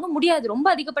கடன் வாங்க முடியாது. ரொம்ப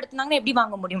அதிகப்படுத்தினாங்கன்னா எப்படி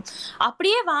வாங்க முடியும்?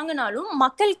 அப்படியே வாங்கினாலும்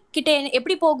மக்கள் கிட்ட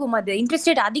எப்படி போகும்? அது இன்ட்ரெஸ்ட்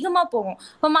ரேட் அதிகமா போகும்.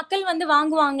 இப்போ மக்கள் வந்து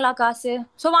வாங்குவாங்களா காசு?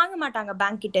 ஸோ வாங்க மாட்டாங்க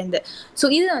பேங்க் கிட்ட இருந்து.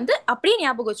 ஸோ இது வந்து அப்படியே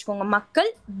ஞாபகம் வச்சுக்கோங்க.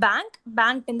 மக்கள்,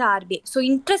 பேங்க் இருந்து RBI. So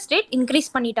interest rate increase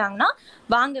பண்ணிட்டாங்கன்னா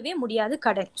வாங்கவே முடியாது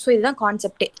கடன். ஸோ இதுதான்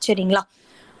கான்செப்டே. சரிங்களா?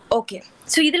 ஓகே,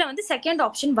 ஸோ இதுல வந்து செகண்ட்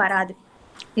ஆப்ஷன் வராது.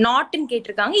 நாட்னு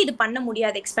கேட்டிருக்காங்க. இது பண்ண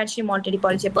முடியாது எக்ஸ்பான்ஷனரி மானிட்டரி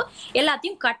பாலிசி. அப்போ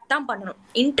எல்லாத்தையும் கட் தான் பண்ணணும்.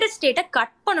 இன்ட்ரெஸ்ட் ரேட்டை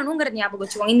கட் பண்ணணுங்கிறது ஞாபகம்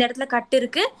வச்சுக்கோங்க. இந்த இடத்துல கட்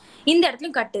இருக்கு, இந்த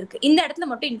இடத்துலயும் கட் இருக்கு, இந்த இடத்துல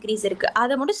மட்டும் இன்க்ரீஸ் இருக்கு.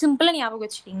 அதை மட்டும் சிம்பிளா ஞாபகம்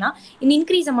வச்சுக்கிட்டீங்கன்னா இந்த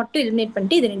இன்க்ரீஸை மட்டும் எலிமினேட்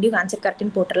பண்ணிட்டு இது ரெண்டும் ஆன்சர்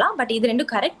கரெக்ட்னு போட்டுடலாம். பட் இது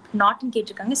ரெண்டும் கரெக்ட். நாட்னு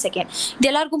கேட்டிருக்காங்க செகண்ட். இது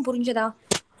எல்லாருக்கும் புரிஞ்சதா?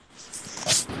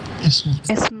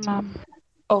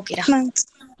 ஓகேடா,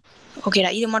 ஓகேடா.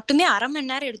 இது மட்டுமே அரை மணி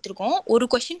நேரம் எடுத்திருக்கோம். ஒரு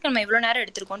கொஸ்டினுக்கு நம்ம எவ்வளவு நேரம்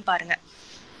எடுத்திருக்கோம்னு பாருங்க.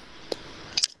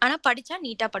 ஆனா படிச்சா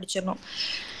நீட்டா படிச்சிடணும்.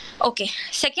 Okay,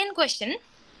 second question.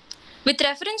 With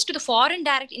reference to the foreign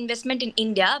direct investment in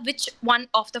India, which one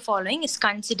of the following is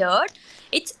considered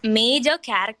its major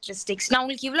characteristics? நான்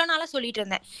உங்களுக்கு இவ்வளோ நாளாக சொல்லிட்டு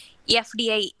இருந்தேன்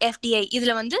எஃப்டிஐ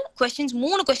இதுல வந்து கொஸ்டின்ஸ்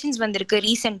 3 கொஸ்டின்ஸ் வந்திருக்கு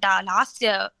ரீசெண்டா.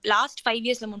 லாஸ்ட் 5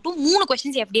 இயர்ஸ்ல மட்டும் 3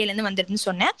 கொஸ்டின்ஸ் எஃப்டிஐல இருந்து வந்திருக்குன்னு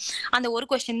சொன்னேன். அந்த ஒரு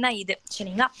கொஸ்டின் தான் இது.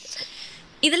 சரிங்களா?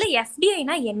 இதுல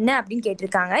எஃப்டிஐனா என்ன அப்படின்னு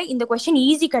கேட்டிருக்காங்க. இந்த கொஸ்டின்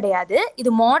ஈஸி கிடையாது. இது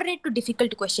மாடரேட் டு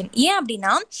டிஃபிகல்ட் கொஸ்டின். ஏன்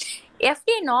அப்படின்னா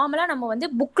எஃப்டிஐ நார்மலா நம்ம வந்து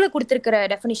புக்ல கொடுத்துருக்கிற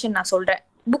டெஃபினிஷன் நான் சொல்றேன்.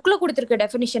 புக்ல கொடுத்துருக்க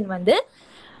டெஃபினிஷன் வந்து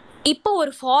இப்போ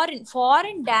ஒரு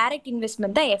ஃபாரின் டைரக்ட்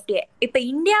இன்வெஸ்ட்மெண்ட் தான் எஃப்டிஐ. இப்போ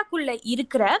இந்தியாக்குள்ள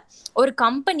இருக்கிற ஒரு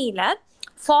கம்பெனில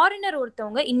ஃபாரினர்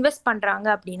ஒருத்தவங்க இன்வெஸ்ட் பண்றாங்க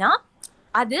அப்படின்னா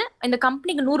அது இந்த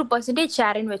கம்பெனிக்கு 100%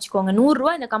 ஷேர்னு வச்சுக்கோங்க. 100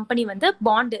 ரூபா இந்த கம்பெனி வந்து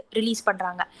பாண்ட் ரிலீஸ்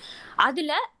பண்றாங்க.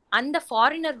 அதுல அந்த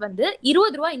ஃபாரினர் வந்து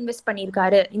 20 ரூபா இன்வெஸ்ட்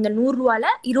பண்ணியிருக்காரு. இந்த 100 ரூபால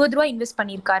 20 ரூபா இன்வெஸ்ட்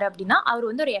பண்ணியிருக்காரு அப்படின்னா அவர்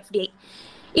வந்து ஒரு எஃப்டிஐ.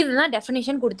 இதுதான்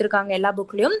டெஃபினேஷன் கொடுத்துருக்காங்க எல்லா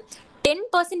புக்லயும்.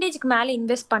 10% மேல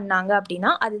இன்வெஸ்ட் பண்ணாங்க அப்படின்னா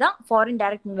அதுதான் ஃபாரின்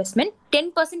டைரக்ட் இன்வெஸ்ட்மெண்ட்.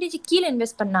 10% கீழே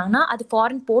இன்வெஸ்ட் பண்ணாங்கன்னா அது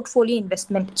ஃபாரின் போர்ட்ஃபோலியோ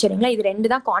இன்வெஸ்ட்மெண்ட். சரிங்களா? இது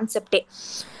ரெண்டு தான் கான்செப்டே.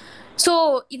 ஸோ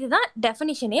இதுதான்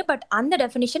டெஃபினிஷனே. பட் அந்த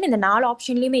டெஃபினிஷன் இந்த 4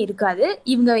 ஆப்ஷன்லயுமே இருக்காது.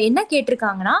 இவங்க என்ன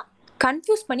கேட்டிருக்காங்கன்னா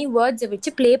கன்ஃபியூஸ் பண்ணி வேர்ட்ஸை வச்சு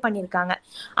பிளே பண்ணியிருக்காங்க.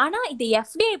 ஆனா இது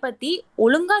எஃப்டிஐ பத்தி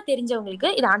ஒழுங்கா தெரிஞ்சவங்களுக்கு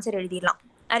இது ஆன்சர் எழுதிடலாம்.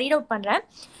 நான் ரீட் அவுட் பண்றேன்.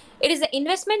 It is an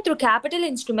investment through capital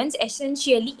instruments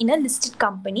essentially in a listed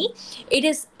company. It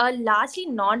is a largely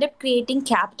non-debt creating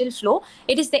capital flow.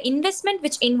 It is the investment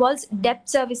which involves debt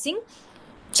servicing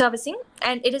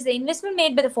and it is the investment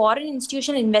made by the foreign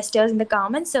institutional investors in the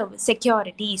common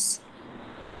securities.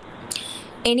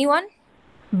 Anyone?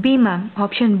 B ma'am,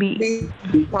 option B.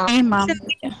 A ma'am.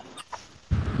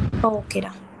 Okay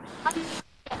da.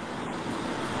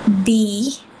 B.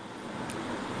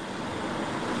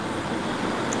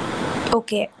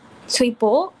 Okay, so இப்போ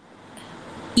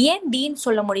ஏன் பின்னு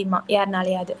சொல்ல முடியுமா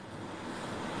யாருனாலையாவது?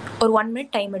 ஒரு 1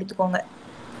 minute time எடுத்துக்கோங்க,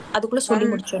 அதுக்குள்ள சொல்லி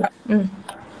முடிச்சிடும்.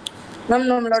 Ma'am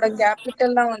நம்மளோட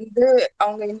கேபிட்டல்லாம் வந்து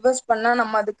அவங்க இன்வெஸ்ட் பண்ணா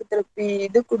நம்ம அதுக்கு திருப்பி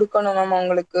இது கொடுக்கணும் மேம்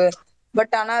அவங்களுக்கு.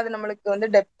 பட் ஆனா அது நம்மளுக்கு வந்து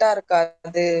டெப்டா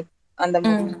இருக்காது. அந்த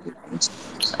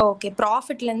ஓகே,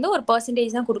 ப்ராஃபிட்ல இருந்து ஒரு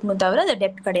பெர்சன்டேஜ் தான் கொடுக்கணும் தவிர அது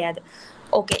டெப்ட் கிடையாது.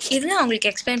 ஓகே, இது நான் உங்களுக்கு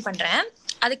எக்ஸ்பிளைன் பண்றேன்.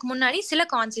 அதுக்கு முன்னாடி சில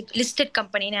கான்செப்ட், லிஸ்டட்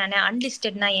கம்பெனினா என்ன,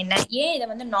 அன்லிஸ்டட்னா என்ன, ஏன் இதை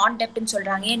வந்து நான் டெப்ட்னு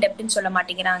சொல்றாங்க, ஏன் டெப்ட்னு சொல்ல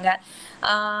மாட்டேங்கிறாங்க,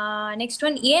 நெக்ஸ்ட்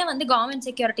ஒன் ஏன் வந்து கவர்மெண்ட்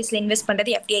செக்யூரிட்டிஸ்ல இன்வெஸ்ட்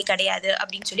பண்றது எஃப்டிஐ கிடையாது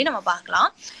அப்படின்னு சொல்லி நம்ம பார்க்கலாம்.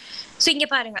 ஸோ இங்க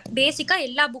பாருங்க, பேசிக்கா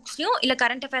எல்லா புக்ஸ்லயும் இல்ல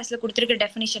கரண்ட் அஃபேர்ஸ்ல கொடுத்துருக்கிற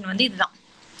டெஃபினிஷன் வந்து இதுதான்.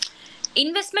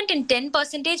 Investment in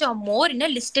 10% or more in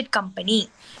a listed company.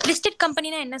 Listed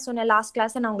கம்பெனினா என்ன சொன்னேன் லாஸ்ட்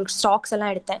கிளாஸ்? நான் உங்களுக்கு ஸ்டாக்ஸ்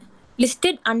எல்லாம் எடுத்தேன்.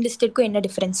 லிஸ்டட் அன்லிஸ்டட்க்கும் என்ன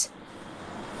டிஃபரன்ஸ்?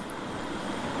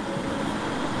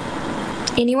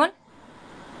 Anyone?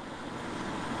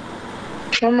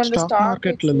 நம்ம ஸ்டாக்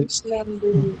மார்க்கெட்ல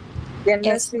வந்து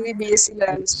NSE BSE ல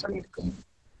லிஸ்ட் பண்ணிருக்கோம்.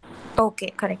 Okay,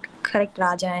 correct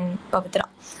Raja and Pavithra.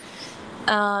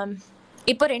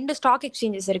 இப்போ 2 ஸ்டாக்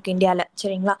எக்ஸ்சேஞ்சஸ் இருக்கு இந்தியாவில்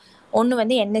சரிங்களா. ஒன்று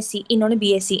வந்து NSE, இன்னொன்று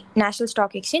BSE, national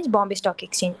stock exchange, Bombay stock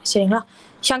exchange சரிங்களா.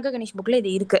 சங்கர் கணேஷ் புக்கில்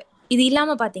இது இருக்கு. இது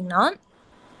இல்லாமல் பார்த்தீங்கன்னா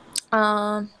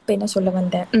இப்போ என்ன சொல்ல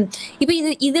வந்தேன், இப்போ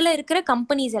இதில் இருக்கிற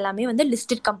கம்பெனிஸ் எல்லாமே வந்து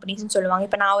லிஸ்டட் கம்பெனிஸ்ன்னு சொல்லுவாங்க.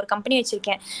 இப்போ நான் ஒரு கம்பெனி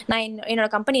வச்சிருக்கேன், நான் என்னோட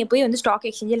கம்பெனியை போய் வந்து ஸ்டாக்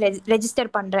எக்ஸ்சேஞ்சில் ரெஜிஸ்டர்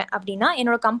பண்ணுறேன் அப்படின்னா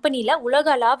என்னோட கம்பெனியில்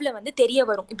உலக அளவில் வந்து தெரிய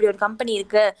வரும், இப்படி ஒரு கம்பெனி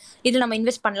இருக்கு, இதில் நம்ம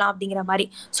இன்வெஸ்ட் பண்ணலாம் அப்படிங்கிற மாதிரி.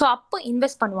 ஸோ அப்போ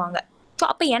இன்வெஸ்ட் பண்ணுவாங்க. ஸோ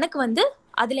அப்போ எனக்கு வந்து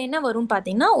அதில் என்ன வரும்னு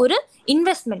பார்த்தீங்கன்னா ஒரு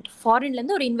இன்வெஸ்ட்மெண்ட்,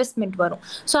 ஃபாரின்லேருந்து ஒரு இன்வெஸ்ட்மெண்ட் வரும்.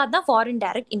 ஸோ அதுதான் ஃபாரின்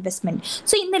டைரக்ட் இன்வெஸ்ட்மெண்ட்.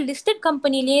 ஸோ இந்த லிஸ்டட்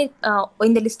கம்பெனிலேயே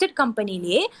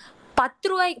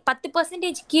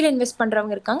 10% கீழே இன்வெஸ்ட்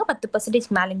பண்ணுறவங்க இருக்காங்க, 10%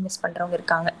 மேலே இன்வெஸ்ட் பண்ணுறவங்க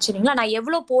இருக்காங்க சரிங்களா. நான்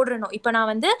எவ்வளோ போடுறேனோ, இப்போ நான்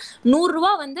வந்து 100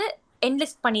 ரூபா வந்து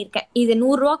இன்வெஸ்ட் பண்ணியிருக்கேன், இது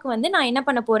 100 ரூபாய்க்கு வந்து நான் என்ன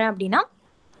பண்ண போகிறேன் அப்படின்னா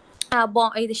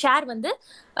இது ஷேர் வந்து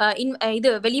இது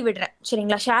வெளிவிடுறேன்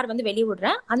சரிங்களா. ஷேர் வந்து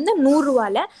வெளிவிடுறேன். அந்த 100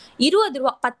 ரூபால 20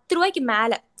 ரூபா, 10 ரூபாய்க்கு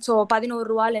மேலே, ஸோ 11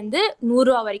 ரூபாலேருந்து 100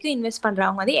 ரூபா வரைக்கும் இன்வெஸ்ட்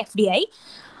பண்ணுறவங்க வந்து FDI.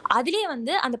 அதுலேயே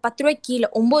வந்து அந்த 10 ரூபாய்க்கு கீழே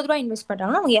 9 ரூபா இன்வெஸ்ட்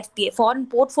பண்ணுறாங்கன்னா அவங்க FPA, ஃபாரின்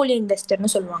போர்ட்ஃபோலியோ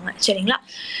இன்வெஸ்டர்னு சொல்லுவாங்க சரிங்களா.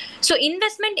 So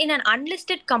investment in an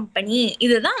unlisted company,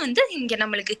 இதுதான் வந்து இங்கே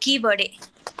நம்மளுக்கு கீவேர்டே.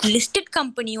 லிஸ்டட்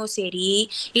கம்பெனியோ சரி,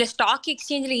 இல்லை ஸ்டாக்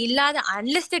எக்ஸ்சேஞ்சில் இல்லாத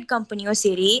அன்லிஸ்டட் கம்பெனியோ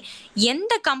சரி,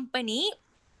 எந்த கம்பெனி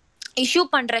இஷ்யூ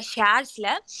பண்ணுற ஷேர்ஸில்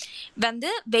வந்து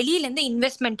வெளியிலேருந்து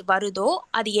இன்வெஸ்ட்மெண்ட் வருதோ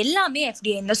அது எல்லாமே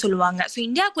FDIன்னு தான் சொல்லுவாங்க. ஸோ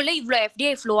இந்தியாவுக்குள்ளே இவ்வளோ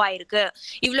FDI ஃப்ளோ ஆயிருக்கு,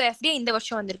 இவ்வளோ FDI இந்த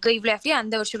வருஷம் வந்திருக்கு, இவ்வளோ FDI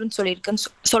அந்த வருஷம்னு சொல்லியிருக்குன்னு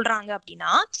சொல்கிறாங்க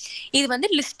அப்படின்னா இது வந்து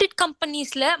லிஸ்டட்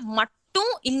கம்பெனிஸில்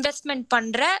மட்டும் இன்வெஸ்ட்மெண்ட்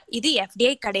பண்ணுற இது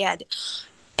FDI கிடையாது.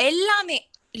 எல்லாமே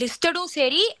லிஸ்டடும்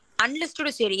சரி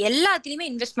அன்லிஸ்டடும் சரி எல்லாத்துலேயுமே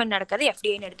இன்வெஸ்ட்மெண்ட் நடக்கிறது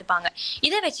FDIன்னு எடுத்துப்பாங்க.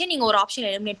 இதை வச்சு நீங்கள் ஒரு ஆப்ஷன்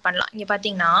எலிமினேட் பண்ணலாம். இங்கே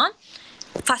பார்த்தீங்கன்னா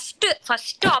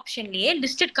ஃபர்ஸ்ட் ஆப்ஷன்லயே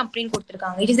லிஸ்டட் கம்பெனின்னு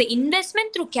கொடுத்துருக்காங்க. It is the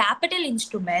investment through capital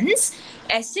instruments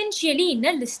essentially in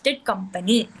a listed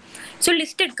company. So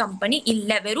listed company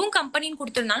இல்லை, வெறும் கம்பெனின்னு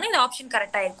கொடுத்துருந்தாங்கன்னா இந்த ஆப்ஷன்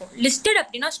கரெக்டாக இருக்கும். லிஸ்டட்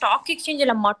அப்படின்னா ஸ்டாக்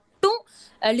எக்ஸ்சேஞ்சில் மட்டும்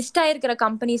லிஸ்ட் ஆயிருக்கிற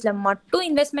கம்பெனிஸ்ல மட்டும்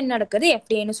இன்வெஸ்ட்மெண்ட் நடக்குது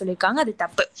FDIன்னு சொல்லியிருக்காங்க, அது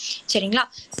தப்பு சரிங்களா.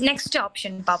 நெக்ஸ்ட்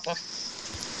ஆப்ஷன் பார்ப்போம்.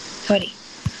 Sorry,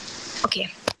 okay.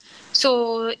 ஸோ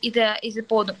இது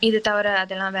போதும், இது தவிர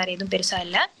அதெல்லாம் வேற எதுவும் பெருசா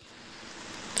இல்லை.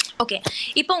 ஓகே,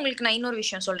 இப்போ உங்களுக்கு நான் இன்னொரு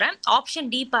விஷயம் சொல்றேன். ஆப்ஷன்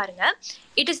டி பாருங்க.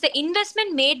 It is the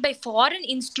investment made by foreign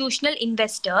institutional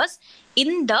investors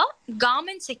in the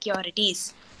government securities.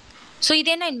 So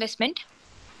இது என்ன investment?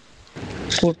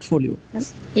 Portfolio.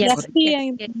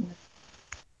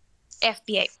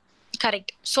 FPI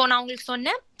correct. So நான் உங்களுக்கு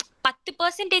சொன்னேன்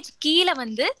 10% கீழே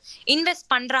வந்து இன்வெஸ்ட்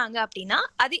பண்றாங்க அப்படின்னா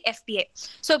அது FPI.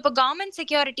 ஸோ இப்போ கவர்மெண்ட்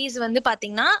செக்யூரிட்டிஸ் வந்து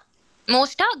பாத்தீங்கன்னா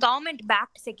மோஸ்டா கவர்மெண்ட்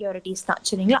பேக்ட் செக்யூரிட்டிஸ் தான்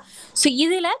சரிங்களா. ஸோ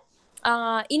இதுல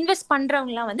இன்வெஸ்ட்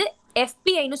பண்றவங்கலாம் வந்து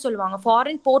FPIன்னு சொல்லுவாங்க,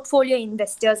 ஃபாரின் போர்ட்ஃபோலியோ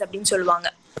இன்வெஸ்டர்ஸ் அப்படின்னு சொல்லுவாங்க.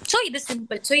 ஸோ இது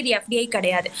சிம்பிள். ஸோ இது FDI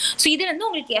கிடையாது. ஸோ இது வந்து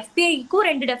உங்களுக்கு FPIக்கும்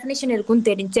 2 டெஃபினேஷன் இருக்கும்னு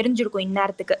தெரிஞ்சிருக்கும்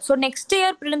இந்நேரத்துக்கு. ஸோ நெக்ஸ்ட்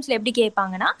இயர் ப்ரிலிம்ஸ்ல எப்படி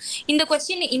கேட்பாங்கன்னா இந்த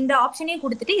கொஸ்டின் இந்த ஆப்ஷனே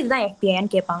கொடுத்துட்டு இதுதான்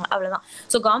FPIன்னு கேட்பாங்க, அவ்வளவுதான்.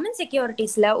 ஸோ கவர்மெண்ட்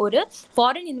செக்யூரிட்டிஸ்ல ஒரு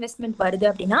ஃபாரின் இன்வெஸ்ட்மெண்ட் வருது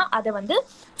அப்படின்னா அதை வந்து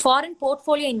ஃபாரின்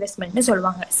போர்ட்ஃபோலியோ இன்வெஸ்ட்மெண்ட்னு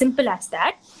சொல்லுவாங்க. Simple as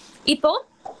that. இப்போ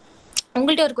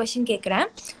உங்கள்கிட்ட ஒரு கொஸ்டின் கேட்குறேன்.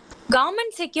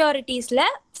 கவர்மெண்ட் செக்யூரிட்டிஸ்ல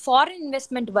ஃபாரின்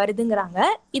இன்வெஸ்ட்மெண்ட் வருதுங்கிறாங்க,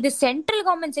 இது சென்ட்ரல்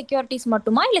கவர்மெண்ட் செக்யூரிட்டிஸ்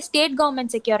மட்டுமா இல்லை ஸ்டேட்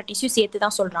கவர்மெண்ட் செக்யூரிட்டிஸும் சேர்த்து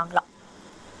தான் சொல்றாங்களா?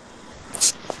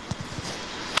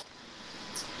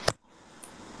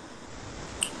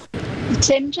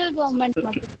 சென்ட்ரல் கவர்மெண்ட்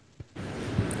மட்டும்.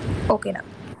 ஓகேண்ணா,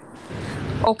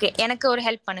 ஓகே. எனக்கு ஒரு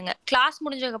ஹெல்ப் பண்ணுங்க. கிளாஸ்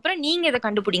முடிஞ்சதுக்கு அப்புறம் நீங்க இதை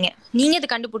கண்டுபிடிங்க. நீங்க இதை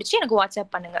கண்டுபிடிச்சி எனக்கு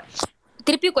வாட்ஸ்அப் பண்ணுங்க.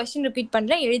 திருப்பி கொஸ்டின் ரிப்பீட்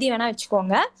பண்றேன், எழுதி வேணா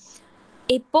வச்சுக்கோங்க.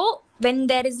 இப்போ when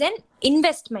there is an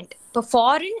investment, இப்போ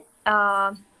ஃபாரின்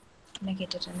என்ன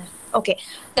கேட்டுருந்தேன், okay,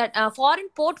 that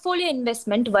foreign portfolio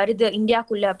investment வருது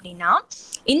இந்தியாக்குள்ள அப்படின்னா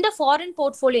இந்த foreign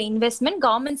portfolio investment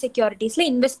government செக்யூரிட்டிஸ்ல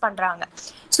invest பண்றாங்க.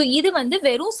 ஸோ இது வந்து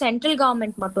வெறும் சென்ட்ரல்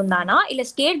கவர்மெண்ட் மட்டும் தானா இல்லை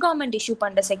ஸ்டேட் கவர்மெண்ட் இஷ்யூ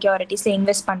பண்ற செக்யூரிட்டிஸ்ல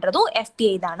இன்வெஸ்ட் பண்றதும்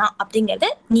FPI தானா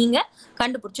அப்படிங்கறத நீங்க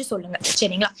கண்டுபிடிச்சு சொல்லுங்க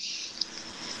சரிங்களா.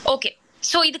 ஓகே,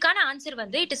 ஸோ இதுக்கான ஆன்சர்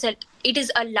வந்து இட்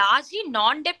இஸ் அ லார்ஜ்லி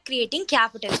நான் டெப்ட் கிரியேட்டிங்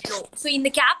கேபிட்டல் ஃப்ளோ. ஸோ இந்த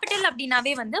கேபிட்டல்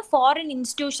அப்படின்னாவே வந்து ஃபாரின்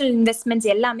இன்ஸ்டிடியூஷனல் இன்வெஸ்ட்மெண்ட்ஸ்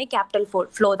எல்லாமே கேபிட்டல்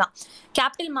ஃப்ளோ தான்,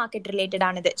 கேபிட்டல் மார்க்கெட்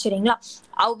ரிலேட்டடானது சரிங்களா.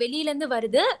 வெளியிலேருந்து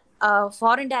வருது,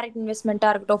 ஃபாரின் டைரக்ட்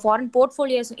இன்வெஸ்ட்மெண்ட்டாக இருக்கட்டும், ஃபாரின்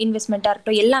போர்ட்ஃபோலியோஸ் இன்வெஸ்ட்மெண்ட்டாக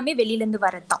இருக்கட்டும், எல்லாமே வெளியிலேருந்து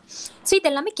வரது தான். ஸோ இது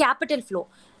எல்லாமே கேபிட்டல் ஃப்ளோ.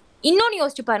 இன்னொன்று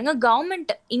யோசிச்சு பாருங்க,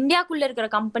 கவர்மெண்ட் இந்தியாக்குள்ள இருக்கிற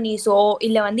கம்பெனிஸோ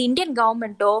இல்லை வந்து இந்தியன்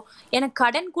கவர்மெண்ட்டோ எனக்கு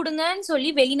கடன் கொடுங்கன்னு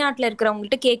சொல்லி வெளிநாட்டில்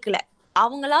இருக்கிறவங்கள்ட்ட கேட்கல,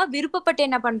 அவங்களா விருப்பப்பட்டு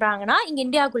என்ன பண்றாங்கன்னா இங்க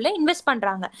இந்தியாவுக்குள்ள இன்வெஸ்ட்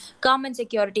பண்றாங்க கவர்மெண்ட்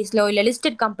செக்யூரிட்டிஸ்லயோ இல்ல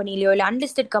லிஸ்டட் கம்பெனிலயோ இல்ல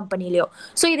அன்லிஸ்டட் கம்பெனிலயோ.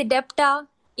 ஸோ இது டெப்டா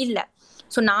இல்ல.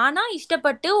 ஸோ நானா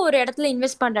இஷ்டப்பட்டு ஒரு இடத்துல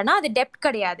இன்வெஸ்ட் பண்றேன்னா அது டெப்ட்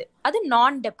கிடையாது, அது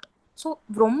நான் டெப்ட். ஸோ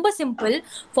ரொம்ப சிம்பிள்.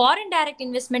 ஃபாரின் டைரக்ட்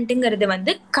இன்வெஸ்ட்மெண்ட்டுங்கிறது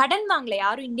வந்து கடன் வாங்கல,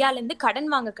 யாரும் இந்தியால இருந்து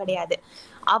கடன் வாங்க கிடையாது.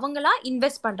 அவங்களா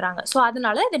இன்வெஸ்ட் பண்றாங்க. ஸோ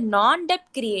அதனால இது நான்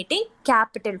டெப்ட் கிரியேட்டிங்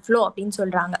கேபிட்டல் ஃப்ளோ அப்படின்னு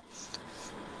சொல்றாங்க.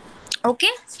 ஓகே,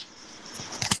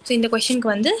 ஸோ இந்த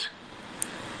கொஸ்டினுக்கு வந்து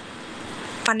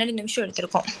 12 நிமிஷம்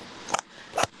எடுத்திருக்கோம்.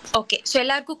 ஓகே, ஸோ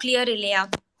எல்லாருக்கும் கிளியர் இல்லையா?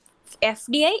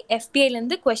 எஃப்டிஐ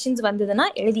எஃபிஐலேருந்து கொஸ்டின்ஸ் வந்ததுன்னா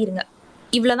எழுதிருங்க.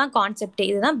 இவ்வளோதான் கான்செப்ட்,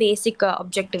 இதுதான் பேசிக்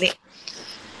ஆப்ஜெக்டிவே.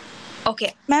 ஓகே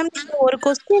மேம், ஒரு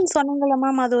क्वेश्चन சொன்னீங்கல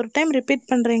மேம், அது ஒரு டைம் ரிப்பீட்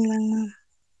பண்றீங்களா மேம்?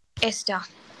 எஸ்டா.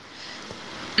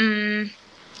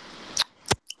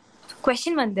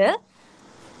 क्वेश्चन வந்து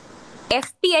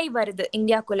எஃபிஐ வருது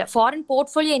இந்தியாக்குள்ள, ஃபாரின்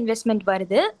போர்ட்ஃபோலியோ இன்வெஸ்ட்மெண்ட்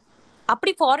வருது.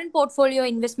 அப்படி ஃபாரின் போர்ட்ஃபோலியோ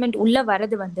இன்வெஸ்ட்மெண்ட் உள்ள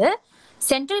வரது வந்து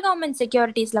சென்ட்ரல் கவர்மெண்ட்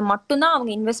செக்யூரிட்டிஸ்ல மட்டும்தான்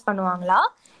அவங்க இன்வெஸ்ட் பண்ணுவாங்களா,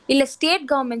 இல்ல ஸ்டேட்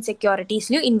கவர்மெண்ட்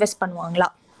செக்யூரிட்டிஸ்லயும் இன்வெஸ்ட் பண்ணுவாங்களா?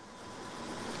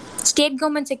 ஸ்டேட்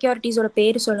கவர்மெண்ட் செக்யூரிட்டிஸோட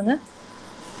பேரு சொல்லுங்க.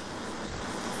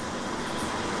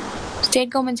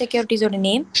 State government செக்யூரிட்டிஸோட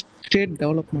name state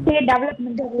development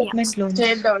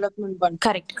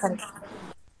fund.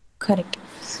 Correct.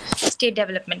 State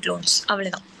development loans,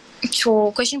 அவ்வளவுதான். ஸோ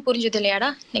கொஸ்டின் புரிஞ்சது இல்லையாடா?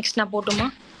 நெக்ஸ்ட் நான் போட்டுமா?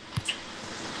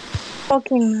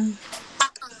 Okay ma'am.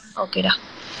 ஓகேடா.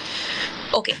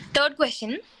 Okay, third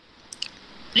question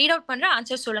read out பண்ற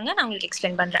ஆன்சர் சொல்லுங்க, நான் உங்களுக்கு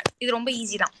எக்ஸ்பிளைன் பண்றேன். இது ரொம்ப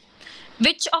ஈஸி தான்.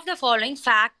 Which of the following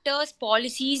factors,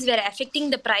 policies were affecting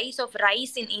the price of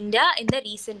rice in India in the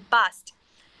recent past?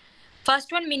 First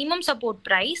one, minimum support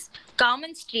price,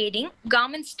 government's trading,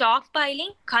 government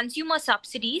stockpiling, consumer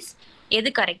subsidies. எது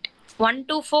correct?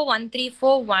 124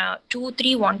 134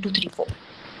 23 1234.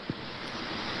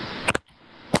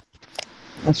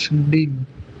 Option D.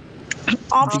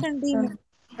 Option D.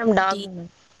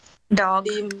 Dog.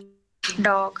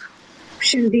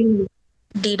 Option D.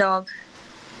 D dog.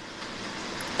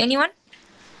 Anyone?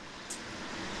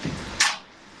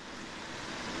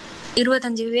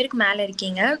 25 பேருக்கு மேல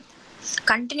இருக்கீங்க.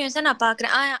 கண்டினியூஸா நான்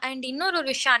பாக்குறேன். And இன்னொரு ஒரு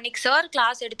விஷயம், அன்னைக்கு சார்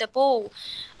கிளாஸ் எடுத்தப்போ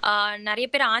நிறைய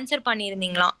பேர் ஆன்சர்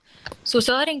பண்ணியிருந்தீங்களாம். ஸோ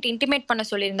சார் என்கிட்ட இன்டிமேட் பண்ண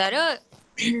சொல்லியிருந்தாரு,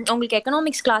 உங்களுக்கு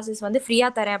எக்கனாமிக்ஸ் கிளாஸஸ் வந்து ஃப்ரீயா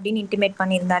தரேன் அப்படின்னு இன்டிமேட்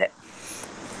பண்ணியிருந்தாரு.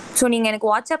 ஸோ நீங்க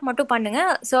எனக்கு வாட்ஸ்அப் மட்டும் பண்ணுங்க,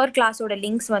 சார் கிளாஸோட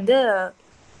லிங்க்ஸ் வந்து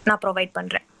நான் ப்ரொவைட்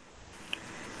பண்றேன்.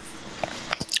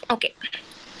 Okay,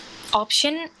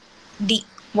 option D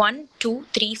 1 2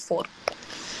 3 4.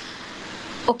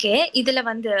 ஓகே, இதுல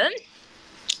வந்து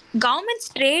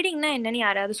கவர்மெண்ட்ஸ் ட்ரேடிங்னா என்னன்னு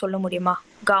யாராவது சொல்ல முடியுமா?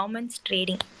 Governments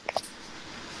trading.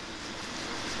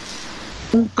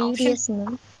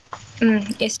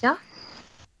 எஸ்டா.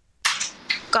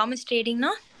 Governments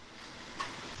ட்ரேடிங்னா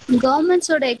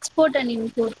கவர்மெண்ட்ஸோட export and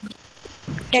import.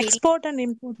 Export and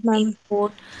import ma'am.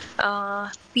 Import.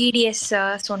 BDS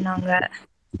சொன்னாங்க.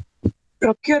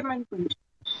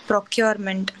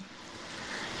 ப்ரொக்யூர்மெண்ட்.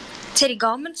 சரி,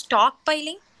 government stock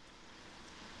boiling.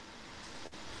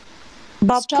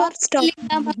 Buffer stock.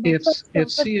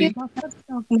 FCI.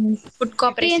 Food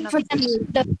corporation of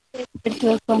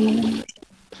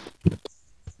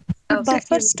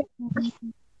buffer stock.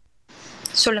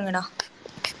 சொல்லுங்கடா.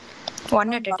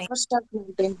 One at a time.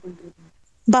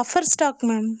 Buffer stock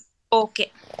ma'am. Okay,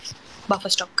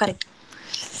 buffer stock correct.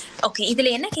 Okay, இதுல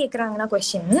என்ன கேக்குறாங்கன்னா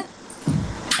question,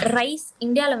 rice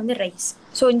இந்தியாவில் வந்து rice.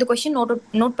 So இந்த question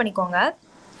note பண்ணிக்கோங்க.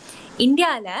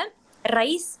 இந்தியாவில்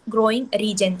ரைஸ் க்ரோயிங்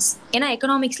ரீஜன்ஸ். ஏன்னா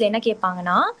எக்கனாமிக்ஸில் என்ன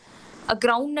கேட்பாங்கன்னா,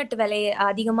 கிரவுண்ட் நட்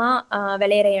அதிகமாக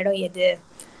விளையிற இடம் எது,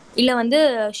 இல்லை வந்து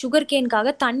சுகர் கேனுக்காக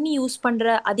தண்ணி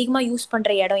அதிகமாக யூஸ்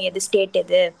பண்ணுற இடம் எது, ஸ்டேட்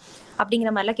எது அப்படிங்கிற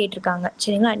மாதிரிலாம் கேட்டிருக்காங்க.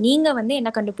 சரிங்களா? நீங்கள் வந்து என்ன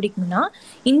கண்டுபிடிக்கணும்னா,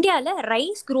 இந்தியாவில்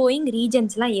ரைஸ் க்ரோயிங்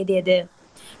ரீஜன்ஸ்லாம் எது எது.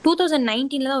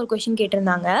 2019 தான் ஒரு கொஸ்டின்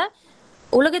கேட்டிருந்தாங்க,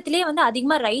 உலகத்திலே வந்து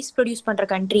அதிகமாக ரைஸ் ப்ரொடியூஸ் பண்ணுற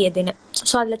கண்ட்ரி எதுன்னு.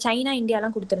 ஸோ அதில் சைனா,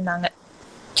 இந்தியாலாம் கொடுத்துருந்தாங்க.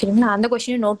 சரிங்களா? அந்த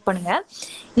கொஸ்டினை நோட் பண்ணுங்க.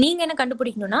 நீங்கள் என்ன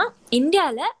கண்டுபிடிக்கணும்னா,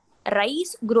 இந்தியாவில்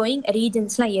ரைஸ் க்ரோயிங்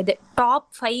ரீஜன்ஸ்லாம் எது, டாப்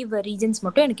 5 ரீஜன்ஸ்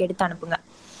மட்டும் எனக்கு எடுத்து அனுப்புங்க.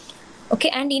 ஓகே,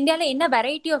 அண்ட் இந்தியாவில் என்ன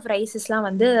வெரைட்டி ஆஃப் ரைஸஸ்லாம்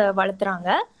வந்து வளர்த்துறாங்க,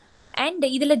 அண்ட்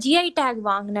இதில் ஜிஐ டேக்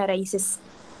வாங்கின ரைஸஸ்.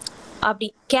 அப்படி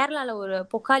கேரளாவில் ஒரு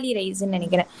பொக்காலி ரைஸ்ன்னு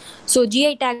நினைக்கிறேன். ஸோ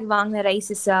ஜிஐ டேக் வாங்கின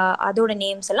ரைஸஸ் அதோட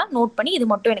நேம்ஸ் எல்லாம் நோட் பண்ணி இது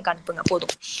மட்டும் எனக்கு அனுப்புங்க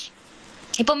போதும்.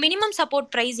 இப்போ மினிமம் சப்போர்ட்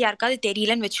ப்ரைஸ் யாருக்காவது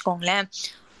தெரியலன்னு வச்சுக்கோங்களேன்,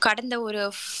 கடந்த ஒரு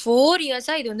 4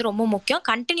 இயர்ஸாக இது வந்து ரொம்ப முக்கியம்.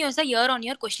 கண்டினியூஸாக இயர் ஆன்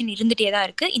இயர் கொஸ்டின் இருந்துகிட்டே தான்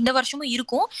இருக்குது. இந்த வருஷமும்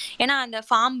இருக்கும். ஏன்னா அந்த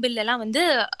ஃபார்ம் பில் எல்லாம் வந்து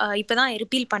இப்போ தான்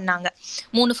ரிப்பீல் பண்ணாங்க.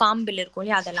 3 ஃபார்ம் பில் இருக்கும்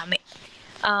இல்லையா, அதெல்லாமே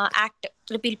ஆக்ட்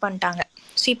ரிப்பீல் பண்ணிட்டாங்க.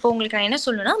 ஸோ இப்போ உங்களுக்கு நான் என்ன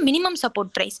சொல்லணும்னா, மினிமம்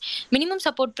சப்போர்ட்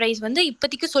ப்ரைஸ் வந்து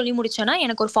இப்போதைக்கு சொல்லி முடிச்சோன்னா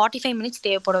எனக்கு ஒரு 45 மினிட்ஸ்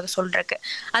தேவைப்படுது சொல்கிறதுக்கு.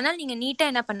 அதனால் நீங்கள்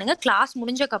நீட்டாக என்ன பண்ணுங்கள், கிளாஸ்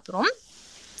முடிஞ்சக்கப்புறம்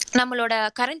நம்மளோட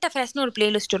கரண்ட் அஃபேர்ஸ்னு ஒரு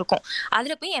பிளேலிஸ்ட் இருக்கும்,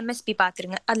 அதில் போய் எம்எஸ்பி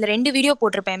பார்த்துருங்க. அதில் 2 வீடியோ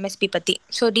போட்டிருப்பேன் எம்எஸ்பி பற்றி.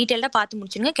 ஸோ டீட்டெயிலாக பார்த்து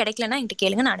முடிச்சுருங்க. கிடைக்கலன்னா என்கிட்ட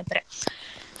கேளுங்க, நான் அனுப்புகிறேன்.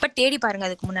 பட் தேடி பாருங்கள்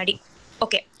அதுக்கு முன்னாடி.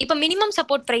 ஓகே, இப்போ மினிமம்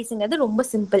சப்போர்ட் ப்ரைஸுங்கிறது ரொம்ப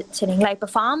சிம்பிள். சரிங்களா? இப்போ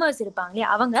ஃபார்மர்ஸ் இருப்பாங்களே,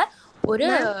 அவங்க ஒரு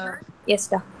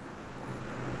எஸ்டா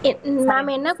மேம்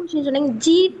என்ன क्वेश्चन சொன்னீங்க?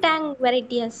 ஜி டேங்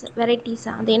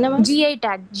வெரைட்டிஸா அது என்ன ma'am? GI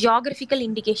tag, geographical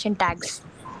indication tags.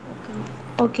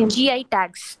 Okay. GI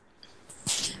tags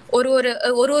ஒரு ஒரு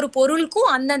ஒரு ஒரு பொருளுக்கும்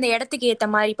அந்தந்த இடத்துக்கு ஏத்த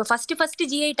மாதிரி. இப்போ ஃபர்ஸ்ட்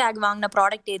GI tag வாங்கின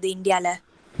ப்ராடக்ட் எது இந்தியால?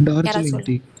 டார்ஜிலிங்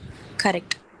டீ.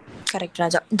 கரெக்ட்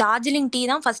ராஜா. டார்ஜிலிங் டீ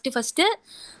தான் ஃபர்ஸ்ட்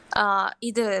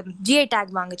இது GI tag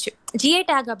வாங்குச்சு. GI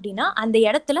tag அப்படின்னா அந்த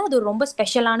இடத்துல அது ஒரு ரொம்ப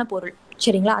ஸ்பெஷலான பொருள்,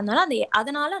 சரிங்களா?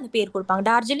 அதனால அந்த பேர் கொடுப்பாங்க.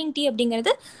 டார்ஜிலிங் டீ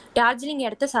அப்படிங்கிறது டார்ஜிலிங்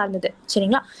இடத்த சார்ந்தது,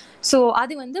 சரிங்களா? ஸோ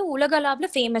அது வந்து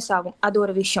உலகளவில் ஃபேமஸ் ஆகும், அது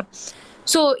ஒரு விஷயம்.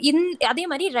 ஸோ அதே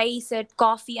மாதிரி ரைஸ்,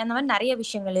 காஃபி, அந்த மாதிரி நிறைய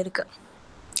விஷயங்கள் இருக்கு.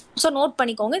 ஸோ நோட்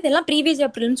பண்ணிக்கோங்க. இதெல்லாம் ப்ரீவியஸ்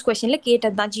இயர் ப்ரிலிம்ஸ் கொஸ்டின்ல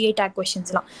கேட்டது தான் GI tag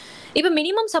கொஸ்டின்ஸ்லாம். இப்போ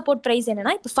மினிமம் சப்போர்ட் ப்ரைஸ்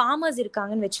என்னன்னா, இப்போ ஃபார்மர்ஸ்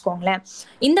இருக்காங்கன்னு வச்சுக்கோங்களேன்.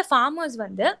 இந்த ஃபார்மர்ஸ்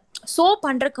வந்து சோ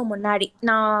பண்றதுக்கு முன்னாடி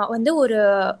நான் வந்து ஒரு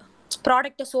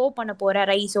ப்ராடக்டை சோ பண்ண போறேன்,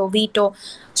 ரைஸோ வீட்டோ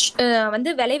வந்து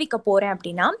விளைவிக்க போறேன்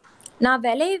அப்படின்னா, நான்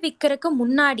விளைவிக்கிறதுக்கு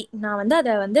முன்னாடி நான் வந்து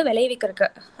அதை வந்து விளைவிக்கிறதுக்கு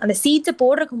அந்த சீட்ஸை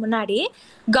போடுறதுக்கு முன்னாடியே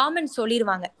கவர்மெண்ட்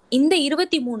சொல்லிடுவாங்க, இந்த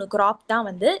 23 கிராப் தான்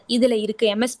வந்து இதுல இருக்கு,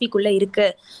 MSPக்குள்ள இருக்கு.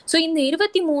 ஸோ இந்த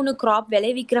 23 கிராப்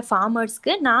விளைவிக்கிற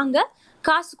ஃபார்மர்ஸ்க்கு நாங்க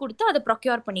காசு கொடுத்து அதை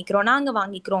ப்ரொக்யூர் பண்ணிக்கிறோம், நாங்க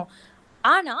வாங்கிக்கிறோம்.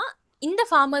 ஆனா இந்த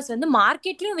ஃபார்மர்ஸ் வந்து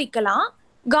மார்க்கெட்லயும் விற்கலாம்,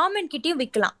 கவர்மெண்ட் கிட்டயும்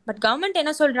விற்கலாம். பட் கவர்மெண்ட்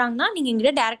என்ன சொல்றாங்கன்னா, நீங்க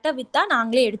எங்கிட்ட டைரக்டா வித்தா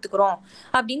நாங்களே எடுத்துக்கிறோம்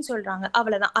அப்படின்னு சொல்றாங்க.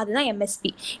 அவ்வளவுதான், அதுதான் MSP.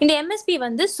 இந்த MSP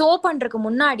வந்து சோ பண்றதுக்கு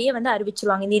முன்னாடியே வந்து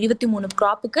அறிவிச்சிருவாங்க, இந்த 23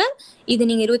 கிராப்புக்கு இது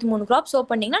நீங்க 23 கிராப் சோ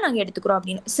பண்ணீங்கன்னா நாங்க எடுத்துக்கிறோம்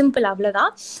அப்படின்னு. சிம்பிள்,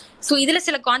 அவ்வளவுதான். ஸோ இதுல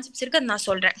சில கான்செப்ட்ஸ் இருக்கு, அது நான்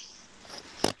சொல்றேன்.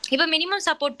 இப்போ மினிமம்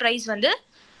சப்போர்ட் பிரைஸ் வந்து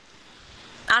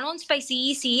announced by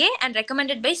CECA and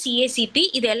recommended by CACP.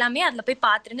 இது எல்லாமே அதில் போய்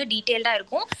பார்த்துருங்க, டீட்டெயில்டாக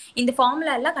இருக்கும். இந்த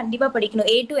ஃபார்முலா எல்லாம் கண்டிப்பாக படிக்கணும்.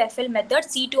 A to FL method,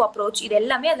 C to approach, இது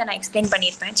எல்லாமே அதை நான் எக்ஸ்பிளைன்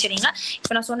பண்ணியிருப்பேன், சரிங்களா?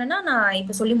 இப்போ நான் சொன்னேன்னா நான்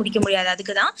இப்போ சொல்லி முடிக்க முடியாது,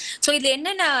 அதுக்கு தான். ஸோ இதில்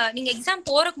என்னென்ன நீங்கள் எக்ஸாம்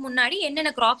போகிறதுக்கு முன்னாடி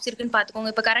என்னென்ன கிராப்ஸ் இருக்குன்னு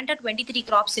பார்த்துக்கோங்க. இப்போ கரண்டாக 23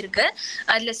 கிராப்ஸ் இருக்கு.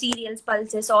 அதில் சீரியல்ஸ்,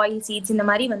 பல்சஸ், ஆயில் சீட்ஸ், இந்த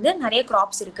மாதிரி வந்து நிறைய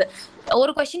கிராப்ஸ் இருக்கு.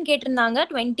 ஒரு கொஸ்டின் கேட்டிருந்தாங்க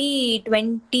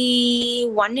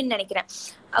 2021 நினைக்கிறேன்,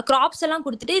 கிராப்ஸ் எல்லாம்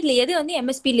கொடுத்துட்டு இதுல எது வந்து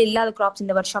MSPல இல்லாத கிராப்ஸ்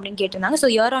இந்த வருஷம் அப்படின்னு கேட்டிருந்தாங்க. ஸோ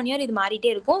இயர் ஆன் இயர் இது மாறிட்டே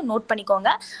இருக்கும், நோட் பண்ணிக்கோங்க.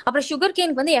 அப்புறம் சுகர்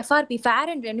கேனுக்கு வந்து FRP,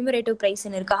 ஃபேர் அண்ட் ரெனுமரேட்டிவ்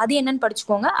பிரைஸ்ன்னு இருக்கு, அது என்னன்னு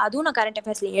படிச்சுக்கோங்க. அதுவும் நான் கரண்ட்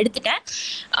அஃபேர்ஸ்ல எடுத்துட்டேன்,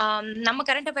 நம்ம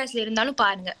கரண்ட் அஃபேர்ஸ்ல இருந்தாலும்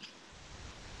பாருங்க.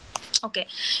 ஓகே,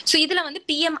 ஸோ இதுல வந்து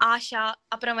PM ஆஷா,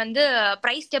 அப்புறம் வந்து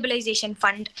பிரைஸ் ஸ்டெபிலைசேஷன்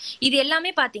ஃபண்ட், இது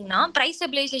எல்லாமே பாத்தீங்கன்னா பிரைஸ்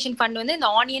ஸ்டெபிலைசேஷன் ஃபண்ட் வந்து இந்த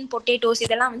ஆனியன், பொட்டேட்டோஸ்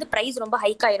இதெல்லாம் வந்து பிரைஸ் ரொம்ப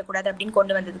ஹைக் ஆயிடக்கூடாது அப்படின்னு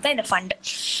கொண்டு வந்தது தான் இந்த fund.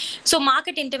 So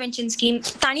market intervention scheme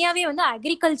தனியாவே வந்து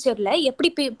அக்ரிகல்ச்சர்ல எப்படி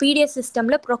PDS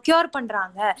சிஸ்டம்ல ப்ரொக்யூர்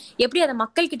பண்றாங்க, எப்படி அதை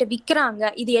மக்கள் கிட்ட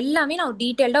விற்கிறாங்க, இது எல்லாமே நான்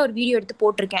டீட்டெயில்டா ஒரு வீடியோ எடுத்து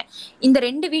போட்டிருக்கேன். இந்த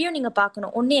 2 வீடியோ நீங்க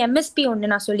பார்க்கணும். ஒன்னு MSP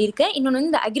ஒன்னு நான் சொல்லியிருக்கேன், இன்னொன்னு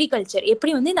இந்த அக்ரிகல்ச்சர்,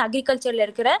 எப்படி வந்து இந்த அக்ரிகல்ச்சர்ல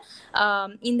இருக்கிற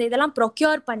இந்த இதெல்லாம்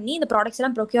ப்ரொக்யூர் பண்ணி, இந்த ப்ராடக்ட்ஸ்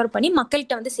எல்லாம் ப்ரொக்யூர் பண்ணி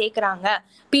மக்கள்கிட்ட வந்து சேர்க்கறாங்க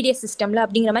PDS சிஸ்டம்ல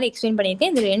அப்படிங்கிற மாதிரி எக்ஸ்பிளைன்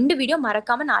பண்ணியிருக்கேன். இந்த 2 வீடியோ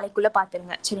மறக்காம நாளைக்குள்ள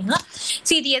பாத்துருங்க, சரிங்களா?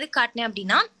 ஸோ இது எதுக்கு காட்டினேன்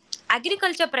அப்படின்னா,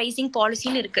 அக்ரிகல்ச்சர் பிரைசிங்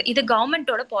பாலிசின்னு இருக்கு, இது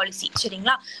கவர்மெண்டோட பாலிசி,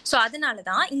 சரிங்களா? ஸோ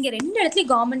அதனாலதான் இங்க 2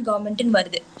 இடத்துலயும் கவர்மெண்ட்னு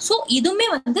வருது. ஸோ இதுவுமே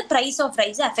வந்து பிரைஸ் ஆஃப்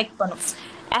ரைஸ் அஃபெக்ட் பண்ணும்.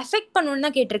 அஃபெக்ட் பண்ணணும்னு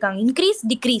தான் கேட்டிருக்காங்க. இன்க்ரீஸ்,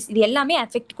 டிக்ரீஸ், இது எல்லாமே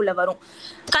அஃபெக்ட்குள்ள வரும்.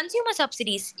 கன்சியூமர்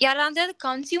சப்சிடிஸ், யாராவது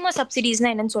கன்சியூமர்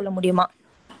சப்சிடிஸ்னா என்னன்னு சொல்ல முடியுமா?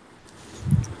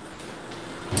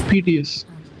 PDS.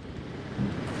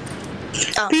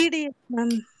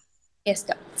 எஸ்,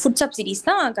 ஃபுட் சப்சிடிஸ்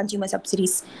தான் கன்சியூமர்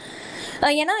சப்சிடிஸ்.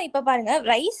 ஏன்னா இப்ப பாருங்க,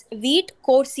 ரைஸ், வீட்,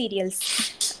 கோர்ஸ் சீரியல்ஸ்,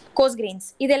 கோர்ஸ் கிரெயின்ஸ்,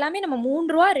 இது எல்லாமே நம்ம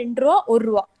 3 ரூபா, 2 ரூபா, 1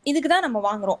 ரூபா இதுக்கு தான் நம்ம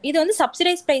வாங்குறோம். இது வந்து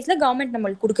சப்சிடைஸ் பிரைஸ்ல கவர்மெண்ட்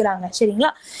நம்மளுக்கு கொடுக்குறாங்க, சரிங்களா?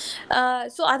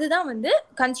 ஸோ அதுதான் வந்து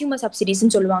கன்சியூமர்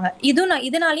சப்சிடிஸ்ன்னு சொல்லுவாங்க.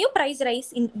 இதனாலையும் பிரைஸ் ரைஸ்,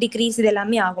 டிக்ரீஸ் இது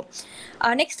எல்லாமே ஆகும்.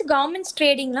 நெக்ஸ்ட் கவர்மெண்ட்ஸ்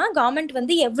ட்ரேடிங்லாம், கவர்மெண்ட்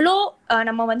வந்து எவ்வளோ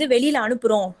நம்ம வந்து வெளியில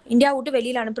அனுப்புறோம், இந்தியா விட்டு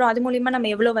வெளியில அனுப்புறோம், அது மூலியமா நம்ம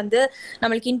எவ்வளோ வந்து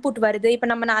நம்மளுக்கு இன்புட் வருது. இப்போ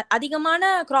நம்ம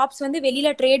அதிகமான கிராப்ஸ் வந்து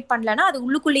வெளியில ட்ரேட் பண்ணலன்னா அது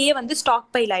உள்ளுக்குள்ளேயே வந்து ஸ்டாக்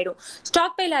பைல் ஆயிடும்.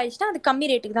 ஸ்டாக் பைல் ஆயிடுச்சுன்னா அது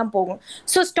கம்மி ரேட்டுக்கு தான் போகும்.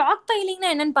 ஸோ ஸ்டாக் பைலிங்னா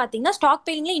என்னன்னு பாத்தீங்கன்னா, ஸ்டாக்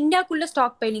பைலிங்ல இந்தியாக்குள்ள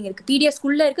ஸ்டாக் பைலிங் இருக்கு,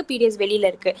 PDSக்குள்ள இருக்கு, PDS வெளியில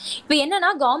இருக்கு. இப்போ என்னன்னா,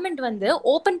 கவர்மெண்ட் வந்து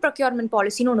ஓப்பன் ப்ரொக்யூர்மெண்ட்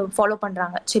பாலிசின்னு ஒன்று ஃபாலோ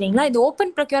பண்றாங்க, சரிங்களா? இந்த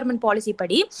ஓப்பன் ப்ரொக்யூர்மெண்ட் பாலிசி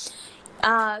படி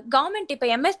கவர்மெண்ட் இப்ப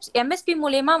MSP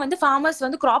மூலமா வந்து ஃபார்மர்ஸ்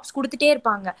வந்து கிராப்ஸ் கொடுத்துட்டே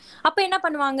இருப்பாங்க. அப்ப என்ன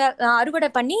பண்ணுவாங்க, அறுவடை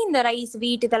பண்ணி இந்த ரைஸ்,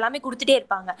 வீட் இதெல்லாமே கொடுத்துட்டே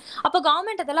இருப்பாங்க. அப்ப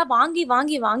கவர்மெண்ட் அதெல்லாம் வாங்கி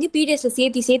வாங்கி வாங்கி PDSல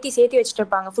சேர்த்தி வச்சுட்டு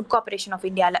இருப்பாங்க. ஃபுட் கார்பரேஷன் ஆஃப்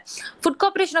இந்தியால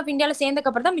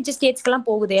சேர்ந்ததுக்கு அப்புறம் தான் மிச்ச ஸ்டேட்ஸ்க்கு எல்லாம்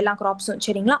போகுது எல்லா கிராப்ஸும்,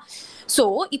 சரிங்களா? சோ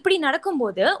இப்படி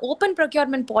நடக்கும்போது ஓப்பன்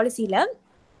ப்ரொக்யூர்மெண்ட் பாலிசில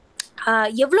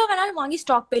எவ்வளவு வேணாலும் வாங்கி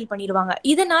ஸ்டாக் பைல் பண்ணிடுவாங்க.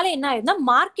 இதனால என்ன ஆயிருந்தா,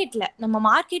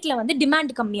 மார்க்கெட்ல வந்து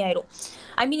டிமாண்ட் கம்மியாயிரும்.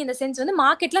 ஐ மீன் இந்த சென்ஸ் வந்து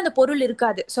மார்க்கெட்ல அந்த பொருள்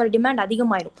இருக்காது, டிமாண்ட்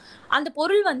அதிகமாயிரும். அந்த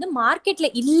பொருள் வந்து மார்க்கெட்ல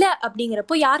இல்ல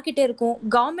அப்படிங்கிறப்போ யார்கிட்ட இருக்கும்,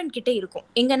 கவர்மெண்ட் கிட்ட இருக்கும்.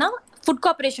 எங்கன்னா ஃபுட்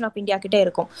கார்பரேஷன் ஆஃப் இந்தியா கிட்ட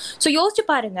இருக்கும். ஸோ யோசிச்சு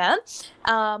பாருங்க,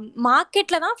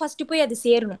 மார்க்கெட்ல தான் ஃபர்ஸ்ட் போய் அது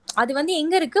சேரணும். அது வந்து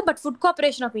எங்க இருக்கு? பட் ஃபுட்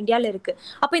கார்பரேஷன் ஆஃப் இந்தியால இருக்கு.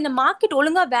 அப்போ இந்த மார்க்கெட்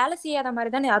ஒழுங்கா வேலை செய்யாத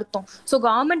மாதிரி தானே அர்த்தம். ஸோ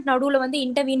கவர்மெண்ட் நடுவில் வந்து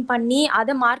இன்டர்வீன் பண்ணி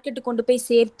அதை மார்க்கெட்டுக்கு கொண்டு போய்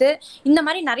சேர்த்து இந்த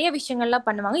மாதிரி நிறைய விஷயங்கள்லாம்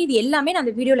பண்ணுவாங்க. இது எல்லாமே நான்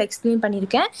அந்த வீடியோவில் எக்ஸ்பிளைன்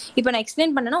பண்ணியிருக்கேன். இப்போ நான்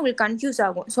எக்ஸ்பிளைன் பண்ணேன்னா உங்களுக்கு கன்ஃபியூஸ்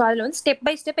ஆகும். ஸோ அதில் வந்து ஸ்டெப்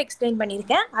பை ஸ்டெப் எக்ஸ்பிளைன்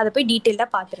பண்ணியிருக்கேன். அதை போய் டீட்டெயிலாக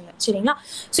பார்த்துருங்க, சரிங்களா?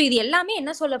 ஸோ இது எல்லாமே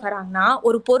என்ன சொல்ல வராங்கன்னா,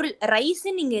 ஒரு பொருள்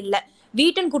ரைஸ்ன்னு நீங்கள் இல்லை,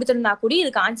 வீட்டுன்னு கொடுத்துருந்தா கூட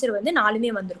இதுக்கு ஆன்சர் வந்து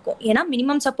 4மே வந்திருக்கும். ஏன்னா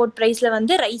மினிமம் சப்போர்ட் ப்ரைஸ்ல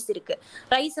வந்து ரைஸ் இருக்கு.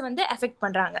 ரைஸை வந்து எஃபெக்ட்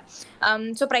பண்றாங்க.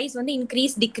 ஸோ ப்ரைஸ் வந்து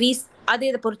இன்க்ரீஸ் டிக்ரீஸ் அது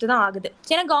இதை பொறுத்து தான் ஆகுது.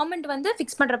 ஏன்னா கவர்மெண்ட் வந்து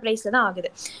ஃபிக்ஸ் பண்ற ப்ரைஸ்ல தான் ஆகுது.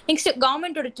 நெக்ஸ்ட்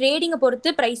கவர்மெண்டோட ட்ரேடிங்கை பொறுத்து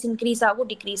ப்ரைஸ் இன்க்ரீஸ் ஆகும்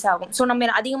டிக்ரீஸ் ஆகும். ஸோ நம்ம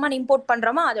அதிகமாக இம்போர்ட்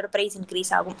பண்றோமோ அதோட ப்ரைஸ்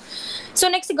இன்க்ரீஸ் ஆகும். So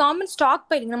next government stock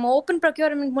boiling, நம்ம ஓப்பன்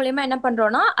ப்ரொக்யூர்மெண்ட் மூலமா என்ன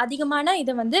பண்றோம்னா அதிகமான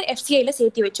இதை வந்து FCIல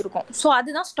சேர்த்து வச்சிருக்கோம். ஸோ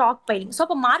அதுதான் ஸ்டாக் பைலிங். ஸோ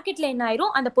அப்போ மார்க்கெட்ல என்ன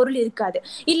ஆயிரும், அந்த பொருள் இருக்காது,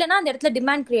 இல்லைன்னா அந்த இடத்துல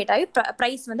டிமாண்ட் கிரியேட் ஆகி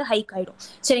ப்ரைஸ் வந்து ஹைக் ஆயிடும்,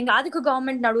 சரிங்களா? அதுக்கு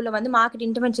கவர்மெண்ட் நடுவில் வந்து மார்க்கெட்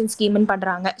இன்டர்வென்ஷன் ஸ்கீம்னு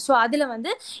பண்றாங்க. ஸோ அதுல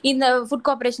வந்து இந்த ஃபுட்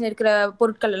கார்பரேஷன் இருக்கிற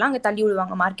பொருட்கள் எல்லாம் அங்கே தள்ளி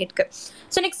விடுவாங்க மார்க்கெட்டுக்கு.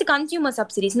 ஸோ நெக்ஸ்ட் கன்சியூமர்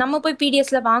சப்சிடிஸ், நம்ம போய்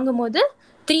PDSல வாங்கும் போது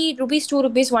 3 rupees 2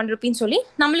 rupees 1 rupees சொல்லி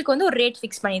நம்மளுக்கு வந்து ஒரு ரேட்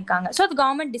ஃபிக்ஸ் பண்ணியிருக்காங்க. ஸோ அது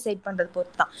கவர்மெண்ட் டிசைட் பண்றது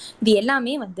பொறுத்து தான். இது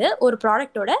எல்லாமே வந்து ஒரு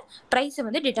ப்ராடக்டோட ப்ரைஸை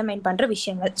வந்து டிட்டர்மைன் பண்ற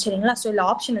விஷயங்கள், சரிங்களா? ஸோ இல்லை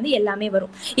ஆப்ஷன் வந்து எல்லாமே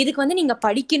வரும். இதுக்கு வந்து நீங்க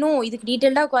படிக்கணும், இதுக்கு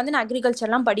டீட்டெயில்டாக உட்காந்து நான்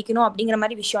அக்ரிகல்ச்சர்லாம் படிக்கணும் அப்படிங்கிற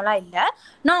மாதிரி விஷயம்லாம் இல்லை.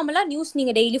 நார்மலா நியூஸ்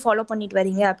நீங்க டெய்லி ஃபாலோ பண்ணிட்டு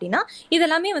வரீங்க அப்படின்னா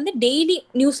இதெல்லாமே வந்து டெய்லி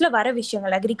நியூஸ்ல வர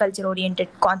விஷயங்கள், அக்ரிகல்ச்சர் ஓரியன்ட்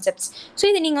கான்செப்ட்ஸ். ஸோ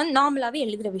இது நீங்க வந்து நார்மலாவே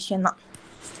எழுதுற விஷயம் தான்.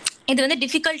 இது வந்து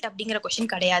டிஃபிகல்ட் அப்படிங்கிற கொஸ்டின்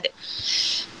கிடையாது.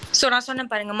 ஸோ நான் சொன்ன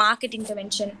பாருங்க, மார்க்கெட்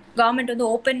இன்டர்வென்ஷன், கவர்மெண்ட் வந்து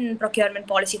ஓப்பன் ப்ரொக்யூர்மெண்ட்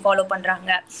பாலிசி ஃபாலோ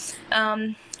பண்றாங்க.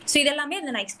 ஸோ இதெல்லாமே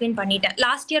அதை நான் எக்ஸ்பிளைன் பண்ணிட்டேன்.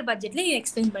 லாஸ்ட் இயர் பட்ஜெட்ல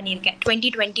எக்ஸ்பிளைன் பண்ணியிருக்கேன்.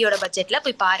 2020 பட்ஜெட்ல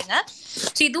போய் பாருங்க.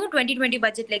 ஸோ இதுவும் 2020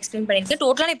 பட்ஜெட்ல எக்ஸ்பிளைன் பண்ணியிருக்கேன்.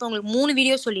 டோட்டலாக இப்போ உங்களுக்கு 3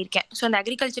 வீடியோ சொல்லியிருக்கேன். ஸோ அந்த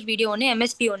அக்ரிகல்ச்சர் வீடியோ ஒன்று,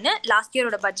 MSP ஒன்று, லாஸ்ட்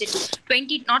இயரோட பட்ஜெட்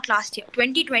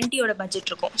 2020 பட்ஜெட்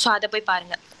இருக்கும். ஸோ அதை போய்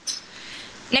பாருங்க.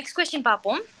 நெக்ஸ்ட் கொஸ்டின்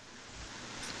பார்ப்போம்.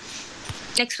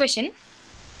 நெக்ஸ்ட் கொஸ்டின்,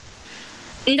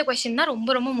 இந்த கொஸ்டின் தான் ரொம்ப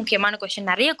ரொம்ப முக்கியமான கொஸ்டின்.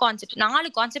 நிறைய கான்செப்ட், 4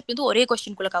 கான்செப்ட் வந்து ஒரே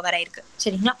கொஸ்டின்குள்ள கவர் ஆயிருக்கு,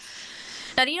 சரிங்களா?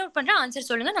 நான் ரீட் அவுட் பண்றேன், ஆன்சர்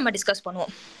சொல்லுங்க, நம்ம டிஸ்கஸ்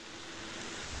பண்ணுவோம்.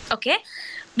 Okay.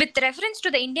 With reference to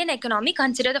the Indian economy,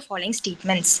 consider the following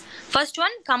statements. First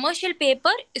one, commercial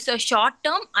paper is a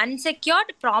short-term unsecured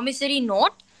promissory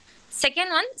note. Second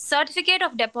one, certificate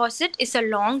of deposit is a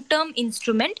long-term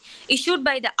instrument issued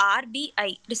by the RBI,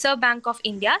 Reserve Bank of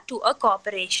India, to a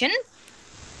corporation.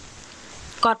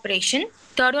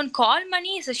 Third one, call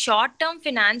money is a short-term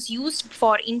finance used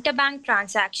for interbank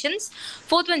transactions.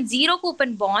 Fourth one, zero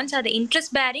coupon bonds are the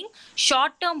interest-bearing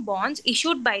short-term bonds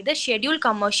issued by the scheduled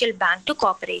commercial bank to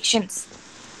corporations.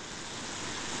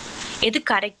 Is it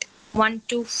correct? 1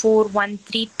 2 4 1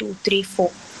 3 2 3 4.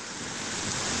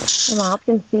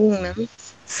 Option C, ma'am.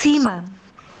 C, ma'am.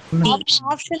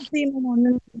 Option C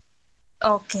ma'am.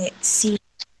 Okay, C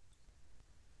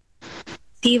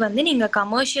வந்து நீங்க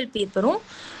commercial பேப்பரும்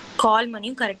கால்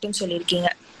மணியும் கரெக்ட்னு சொல்லியிருக்கீங்க.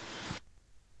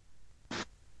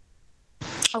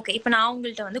 Okay, இப்போ நான்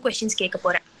உங்கள்கிட்ட வந்து questions கேட்க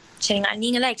போறேன், சரிங்களா?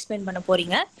 நீங்க தான் எக்ஸ்பிளைன் பண்ண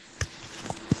போறீங்க.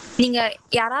 நீங்க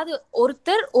யாராவது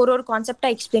ஒருத்தர் ஒரு கான்செப்டா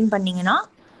எக்ஸ்பிளைன் பண்ணீங்கன்னா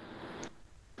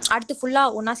அடுத்து ஃபுல்லா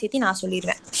ஒன்னா சேர்த்து நான்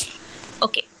சொல்லிடுவேன்.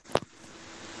 ஓகே,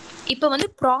 இப்போ வந்து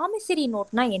ப்ராமிசரி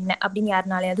நோட்னா என்ன அப்படின்னு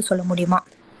யாருனாலையாவது சொல்ல முடியுமா?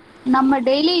 நம்ம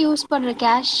டெய்லி யூஸ் பண்ற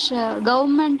cash,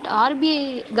 government RBI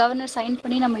governor sign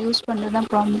பண்ணி நம்ம யூஸ் பண்றது தான்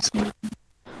ப்ராமிஸ்.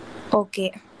 ஓகே,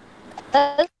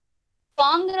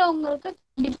 வாங்குறவங்களுக்கு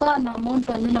கண்டிப்பா அந்த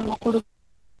அமௌண்ட் வந்து நம்ம கொடுக்கணும்.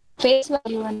 ஃபேஸ்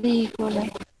வேல்யூ வந்து ஈக்குவல்.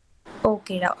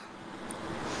 ஓகேடா.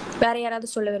 வேற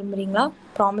யாராவது சொல்ல விரும்புறீங்களா?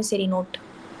 Promissory note.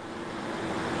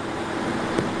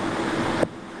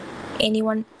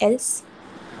 Anyone else?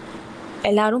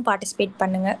 எல்லாரும் பார்ட்டிசிபேட்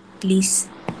பண்ணுங்க ப்ளீஸ்.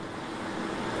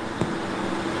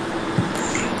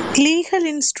 Legal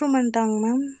இன்ஸ்ட்ருமெண்டாங்க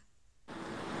ma'am?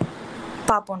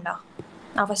 பாப்போம்டா.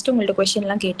 நான் ஃபர்ஸ்ட் உங்கள்ட்ட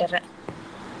கொஸ்டின்லாம் கேட்டுறேன்.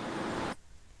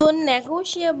 ஒரு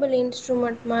நெகோஷியபிள்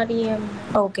இன்ஸ்ட்ருமெண்ட் மாதிரி.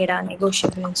 ஓகேடா,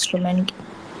 நெகோஷியபிள் இன்ஸ்ட்ருமெண்ட்.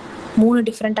 3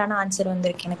 டிஃப்ரெண்டான ஆன்சர்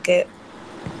வந்திருக்கு எனக்கு.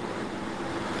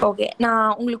 ஓகே,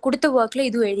 நான் உங்களுக்கு கொடுத்த ஒர்க்ல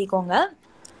இதுவும் எழுதிக்கோங்க.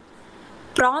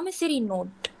 ப்ராமிசரி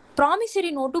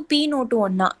நோட்டும் P நோட்டும்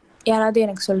ஒன்னா? யாராவது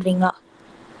எனக்கு சொல்றீங்களா?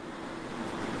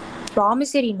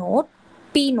 Promissory note,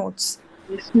 P notes.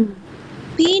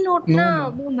 P நோட்னா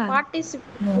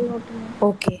participate note.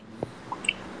 Okay,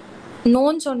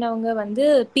 known சொன்னவங்க வந்து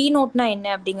P நோட்னா என்ன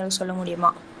அப்படிங்கறது சொல்ல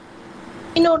முடியுமா?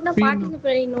 P நோட்னா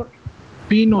participatory note.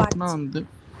 P நோட்னா வந்து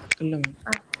இல்லங்க,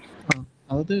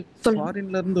 அதாவது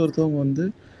ஃபாரின்ல இருந்து ஒருத்தவங்க வந்து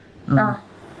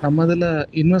நம்ம இதுல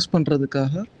இன்வெஸ்ட்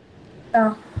பண்றதுக்காக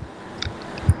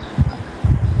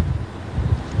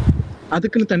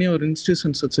அதுக்குன்னு தனியா ஒரு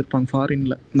இன்ஸ்டிடியூஷன்ஸ் வச்சிருப்பாங்க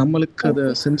ஃபாரின்ல, நம்மளுக்கு அதை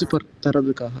செஞ்சு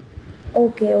தரதுக்காக.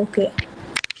 ஓகே ஓகே,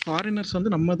 ஃபாரினர்ஸ் வந்து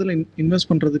நம்ம இதில் இன்வெஸ்ட்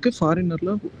பண்ணுறதுக்கு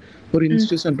ஃபாரினரில் ஒரு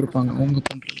இன்ஸ்டியூஷன் இருப்பாங்க அவங்க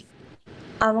பண்ணுறது.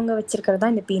 அவங்க வச்சிருக்கிறது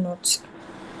தான் இந்த பி நோட்ஸ்.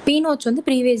 பி நோட்ஸ் வந்து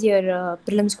ப்ரீவியஸ் இயர்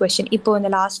ப்ரிலிம்ஸ் கொஸ்டின், இப்போ இந்த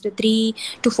லாஸ்ட் 3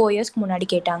 to 4 இயர்ஸ்க்கு முன்னாடி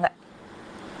கேட்டாங்க.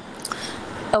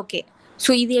 ஓகே,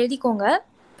 ஸோ இது எழுதிக்கோங்க.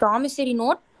 ப்ராமிசரி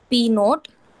நோட், பி நோட்,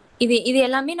 இது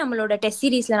எல்லாமே நம்மளோட டெஸ்ட்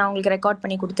சீரீஸில் நான் உங்களுக்கு ரெக்கார்ட்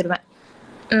பண்ணி கொடுத்துருவேன்.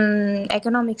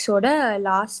 எக்கனாமிக்ஸோட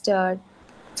லாஸ்ட்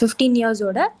 15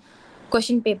 இயர்ஸோட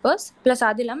கொஷின் பேப்பர்ஸ் ப்ளஸ்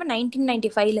அது இல்லாமல்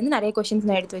 1995லேருந்து நிறைய கொஷின்ஸ்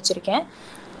நான் எடுத்து வச்சுருக்கேன்.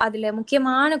 அதில்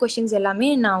முக்கியமான கொஷின்ஸ் எல்லாமே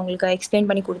நான் உங்களுக்கு எக்ஸ்பிளைன்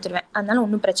பண்ணி கொடுத்துருவேன், அதனால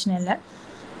ஒன்றும் பிரச்சனை இல்லை.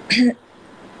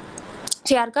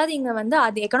 ஸோ யாருக்காவது இங்கே வந்து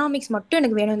அது எக்கனாமிக்ஸ் மட்டும்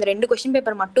எனக்கு வேணும், இந்த 2 கொஷின்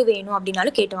பேப்பர் மட்டும் வேணும்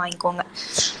அப்படின்னாலும் கேட்டு வாங்கிக்கோங்க.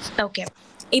 ஓகே,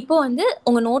 இப்போ வந்து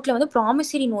உங்கள் நோட்டில் வந்து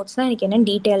ப்ராமிசரி நோட்ஸ் தான் எனக்கு என்ன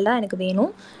டீட்டெயில்டாக எனக்கு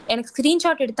வேணும். எனக்கு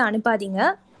ஸ்க்ரீன்ஷாட் எடுத்து அனுப்பாதீங்க.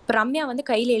 இப்போ ரம்யா வந்து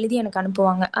கையில் எழுதி எனக்கு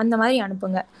அனுப்புவாங்க, அந்த மாதிரி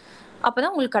அனுப்புங்க. அப்போ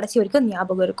தான் உங்களுக்கு கடைசி வரைக்கும்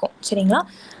ஞாபகம் இருக்கும். சரிங்களா?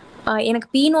 எனக்கு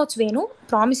பி நோட்ஸ் வேணும்,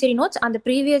 ப்ராமிசரி நோட்ஸ், அந்த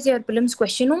ப்ரீவியஸ் இயர் ப்ரிலிம்ஸ்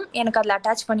கொஸ்டினும் எனக்கு அதில்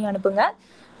அட்டாச் பண்ணி அனுப்புங்க.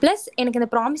 ப்ளஸ் எனக்கு இந்த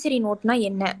ப்ராமிசரி நோட்னா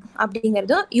என்ன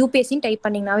அப்படிங்கிறதும் யூபிஎஸ்சின்னு டைப்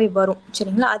பண்ணிங்கனாவே வரும்.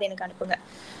 சரிங்களா? அது எனக்கு அனுப்புங்க.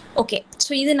 ஓகே,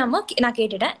 ஸோ இது நான்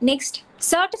கேட்டுட்டேன். நெக்ஸ்ட்,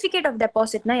 சர்டிஃபிகேட் ஆஃப்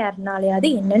டெபாசிட்னா யாருனாலையாவது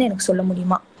என்னன்னு எனக்கு சொல்ல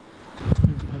முடியுமா?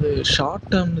 அது ஷார்ட்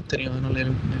டேர்ம்னு தெரியும், அதனால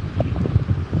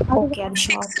ஓகே, அது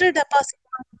ஃபிக்ஸ்டு டெபாசிட்.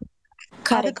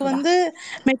 அதுக்கு வந்து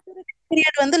மெச்சூரிட்டி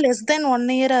பீரியட் வந்து லெஸ் தென்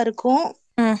 1 இயரா இருக்கும்.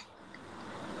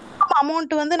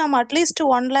 அமௌண்ட் வந்து நம்ம அட்லீஸ்ட்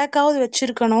 1 lakh ஆவது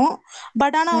வச்சிருக்கணும்.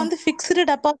 பட் ஆனா வந்து ஃபிக்ஸ்டு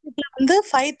டெபாசிட்ல வந்து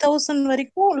 5000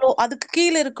 வரைக்கும் அதுக்கு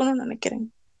கீழ இருக்கணும்னு நினைக்கிறேன்.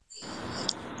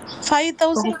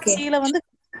 5000 கீழ வந்து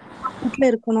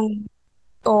இருக்கணும்.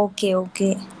 ஓகே ஓகே,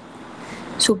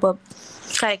 சூப்பர்,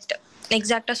 கரெக்ட்,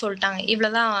 எக்ஸாக்டாக சொல்லிட்டாங்க.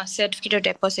 இவ்வளோதான் சர்டிஃபிகேட் ஆஃப்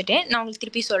டெபாசிட்டு. நான் உங்களுக்கு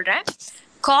திருப்பி சொல்கிறேன்.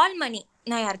 கால் மணி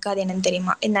நான் யாருக்காவது என்னன்னு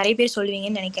தெரியுமா? இது நிறைய பேர்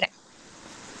சொல்லுவீங்கன்னு நினைக்கிறேன்.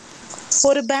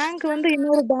 ஒரு பேங்க் வந்து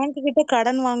இன்னொரு பேங்க் கிட்ட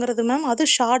கடன் வாங்குறது மேம், அது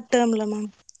short டேர்ம்ல ma'am.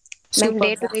 Day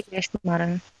to day cash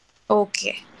Maran.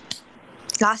 Okay,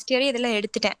 last இயரே இதெல்லாம்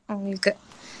எடுத்துட்டேன் உங்களுக்கு.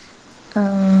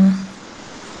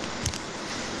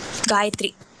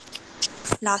 காயத்ரி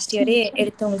லாஸ்ட் இயரே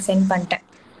எடுத்து உங்களுக்கு சென்ட் பண்ணிட்டேன்.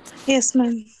 Yes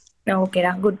ma'am.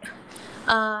 ஓகேடா, குட்.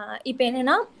 இப்போ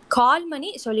என்னன்னா கால் மணி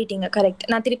சொல்லிட்டீங்க, கரெக்ட்.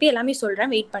 நான் திருப்பி எல்லாமே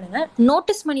சொல்றேன், வெயிட் பண்ணுங்க.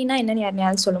 நோட்டீஸ் மணினா என்னன்னு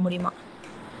யாருனாலும் சொல்ல முடியுமா?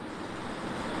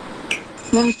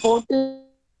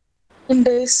 14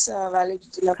 days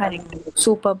validity. Correct,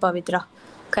 super Pavithra,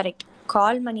 correct.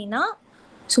 கால் மணினா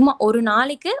சும்மா ஒரு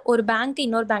நாளைக்கு ஒரு பேங்க்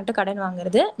இன்னொரு பேங்க்ட்ட கடன்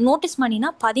வாங்குறது. நோட்டீஸ்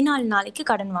மணினா 14 நாளைக்கு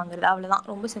கடன் வாங்குறது, அவ்வளவுதான்,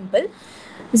 ரொம்ப சிம்பிள்.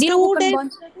 0 கூப்பன்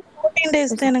பாண்ட்ஸ் 14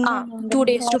 days தானங்க. 2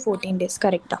 days to 14 days,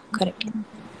 கரெக்டா, கரெக்ட்,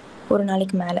 ஒரு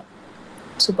நாளைக்கு மேல.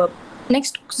 Super.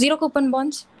 Next, 0 coupon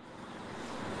bonds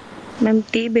ma'am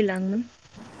T பிலாங்க.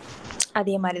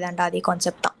 அதே மாதிரி தான்டா, அதே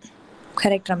கான்செப்ட் தான்.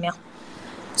 Correct Ramya,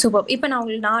 super. இப்போ நான்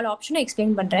உங்களுக்கு 4 ஆப்ஷனும்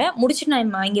எக்ஸ்பிளைன் பண்ணுறேன், முடிச்சுட்டு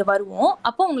நான் இங்கே வருவோம்,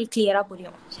 அப்போ உங்களுக்கு கிளியராக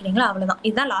புரியும். சரிங்களா? அவ்வளோதான்,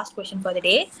 இதுதான் லாஸ்ட் கொஸ்டின் ஃபார் த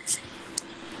டே.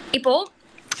 இப்போது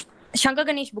சங்கர்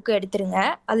கணேஷ் புக்கு எடுத்துருங்க.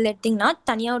 அதில் எடுத்திங்கன்னா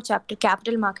தனியாக ஒரு சாப்டர்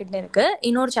கேபிட்டல் மார்க்கெட்னு இருக்குது,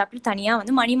 இன்னொரு சாப்டர் தனியாக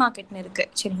வந்து மணி மார்க்கெட்னு இருக்குது.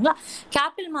 சரிங்களா?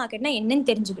 கேபிட்டல் மார்க்கெட்னா என்னன்னு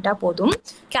தெரிஞ்சுக்கிட்டா போதும்.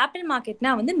 கேபிட்டல்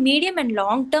மார்க்கெட்னா வந்து medium and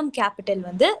long term capital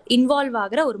வந்து இன்வால்வ்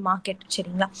ஆகிற ஒரு மார்க்கெட்.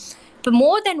 சரிங்களா? இப்போ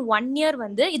மோர் தென் 1 year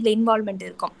வந்து இதில் இன்வால்மெண்ட்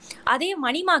இருக்கும். அதே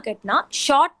மணி மார்க்கெட்னா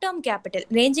short term capital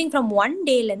ranging from 1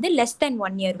 dayலேருந்து less than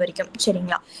 1 year வரைக்கும்.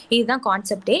 சரிங்களா? இதுதான்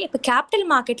கான்செப்டே. இப்போ கேபிட்டல்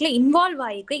மார்க்கெட்டில் இன்வால்வ்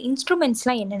ஆகிருக்க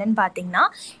இன்ஸ்ட்ருமெண்ட்ஸ்லாம் என்னென்னு பார்த்தீங்கன்னா,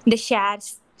 இந்த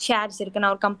ஷேர்ஸ் இருக்குது,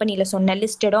 நான் ஒரு கம்பெனியில் சொன்னேன்,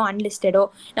 லிஸ்டடோ அன்லிஸ்டடோ,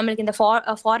 நம்மளுக்கு இந்த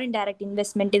ஃபாரின் டைரக்ட்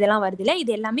இன்வெஸ்ட்மெண்ட் இதெல்லாம் வருது இல்லை,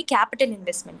 இது எல்லாமே கேபிட்டல்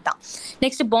இன்வெஸ்ட்மெண்ட் தான்.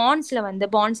 நெக்ஸ்ட்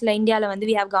பாண்ட்ஸில் இந்தியாவில் வந்து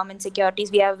we have government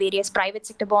securities, we have various private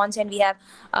sector bonds and we have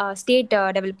state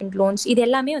development loans. இது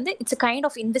எல்லாமே வந்து it's a kind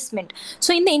of investment.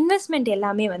 So இந்த இன்வெஸ்ட்மெண்ட்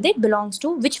எல்லாமே வந்து it belongs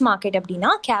to which market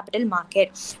அப்படின்னா கேபிட்டல்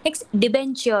மார்க்கெட். Next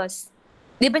debentures.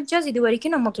 இது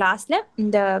வரைக்கும் நம்ம கிளாஸில்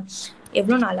இந்த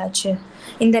எவ்வளோ நாளாச்சு,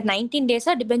 இந்த 19 days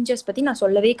டிபென்ச்சர்ஸ் பற்றி நான்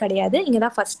சொல்லவே கிடையாது, இங்கே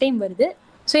தான் ஃபர்ஸ்ட் டைம் வருது.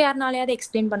 ஸோ யாருனாலையாவது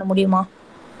எக்ஸ்பிளைன் பண்ண முடியுமா?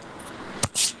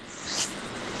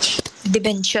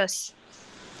 டிபென்ச்சர்ஸ்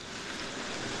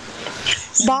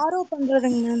பாரோ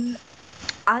பண்றதுங்க ma'am.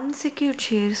 Unsecured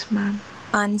shares ma'am.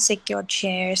 Unsecured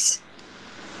shares.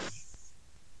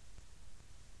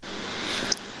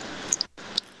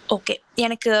 Okay,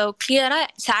 எனக்கு கிளியராக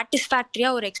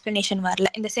சாட்டிஸ்ஃபேக்டரியாக ஒரு எக்ஸ்பிளனேஷன் வரல.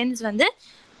 இந்த சென்ஸ் வந்து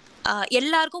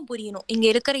எல்லாருக்கும் புரியணும், இங்கே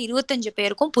இருக்கிற 25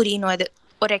 பேருக்கும் புரியணும். அது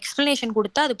ஒரு எக்ஸ்பிளனேஷன்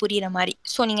கொடுத்தா அது புரியுற மாதிரி.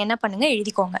 ஸோ நீங்கள் என்ன பண்ணுங்கள்,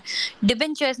 எழுதிக்கோங்க.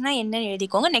 டிபென்ச்சர்ஸ்னால் என்னன்னு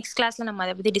எழுதிக்கோங்க. நெக்ஸ்ட் கிளாஸில் நம்ம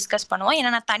அதை பற்றி டிஸ்கஸ் பண்ணுவோம்.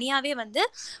 ஏன்னா நான் தனியாகவே வந்து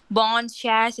பாண்ட்ஸ்,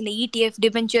 ஷேர்ஸ், இல்லை ETF,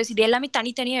 டிபென்ச்சர்ஸ் இது எல்லாமே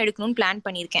தனித்தனியாக எடுக்கணும்னு பிளான்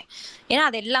பண்ணியிருக்கேன். ஏன்னா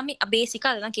அது எல்லாமே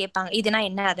பேசிக்காக அதுதான் கேட்பாங்க, இதுனா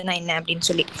என்ன அதுனா என்ன அப்படின்னு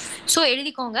சொல்லி. ஸோ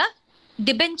எழுதிக்கோங்க.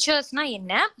 டிபென்ச்சர்ஸ்னா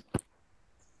என்ன,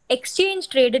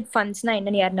 எக்ஸ்சேஞ்ச் ட்ரேடட் ஃபண்ட்ஸ்னா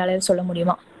என்னன்னு யாருனாலும் சொல்ல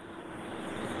முடியுமா?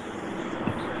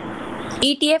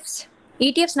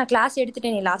 ETFs நான் கிளாஸ்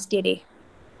எடுத்துட்டேனே லாஸ்ட் இயரே.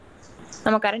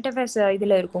 நம்ம கரண்ட் அஃபேர்ஸ்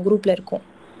இதில் இருக்கும், குரூப்பில் இருக்கும்.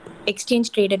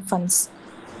 எக்ஸ்சேஞ்ச் ட்ரேடட் ஃபண்ட்ஸ்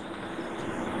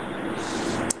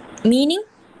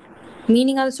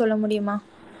மீனிங்காவது சொல்ல முடியுமா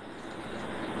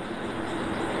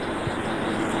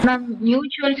மேம்?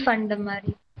 மியூச்சுவல் ஃபண்ட்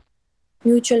மாதிரி.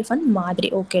 மியூச்சுவல் ஃபண்ட் மாதிரி.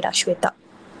 ஓகேடா Shweta.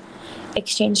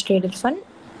 Exchange traded fund,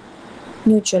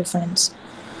 mutual funds.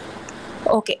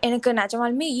 Okay, எனக்கு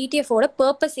நிஜமாலுமே இடிஎஃபோட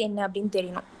பர்பஸ் என்ன அப்படின்னு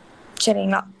தெரியணும்.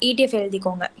 சரிங்களா, இடிஎஃப்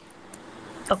எழுதிக்கோங்க.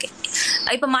 ஓகே,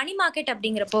 இப்போ மணி மார்க்கெட்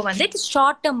அப்படிங்கிறப்போ வந்து இட்ஸ்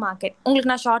ஷார்ட் டேர்ம் மார்க்கெட்.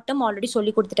 உங்களுக்கு நான் ஷார்ட் டேர்ம் ஆல்ரெடி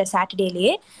சொல்லி கொடுத்துட்டேன்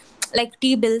சாட்டர்டேலேயே. Like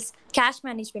D bills, cash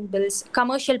management bills,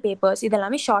 commercial papers,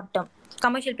 இதெல்லாமே ஷார்ட் டேர்ம்.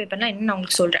 கமர்ஷியல் பேப்பர்னா என்ன நான்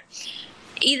உங்களுக்கு சொல்கிறேன்.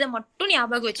 இதை மட்டும்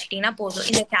ஞாபகம் வச்சுக்கிட்டீங்கன்னா போதும்.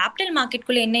 இந்த கேபிட்டல்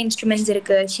மார்க்கெட்டுக்குள்ள என்ன இன்ஸ்ட்ருமெண்ட்ஸ்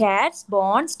இருக்கு? ஷேர்ஸ்,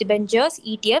 பாண்ட்ஸ், டிபெஞ்சர்ஸ்,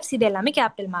 இடிஎஃப்ஸ், இது எல்லாமே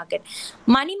கேபிட்டல் மார்க்கெட்.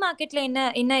 மணி மார்க்கெட்ல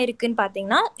என்ன இருக்குன்னு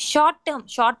பார்த்தீங்கன்னா ஷார்ட்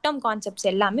டேர்ம் கான்செப்ட்ஸ்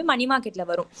எல்லாமே மணி மார்க்கெட்ல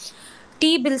வரும்.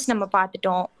 டி பில்ஸ் நம்ம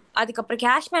பார்த்துட்டோம், அதுக்கப்புறம்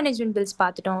கேஷ் மேனேஜ்மெண்ட் பில்ஸ்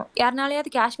பார்த்துட்டோம்.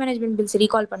 யாருனாலையாவது கேஷ் மேனேஜ்மெண்ட் பில்ஸ்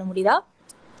ரீகால் பண்ண முடியுதா?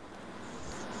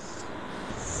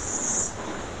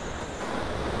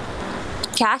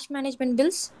 Cash management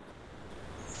bills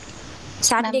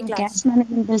Saturday class. Cash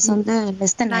management bills வந்து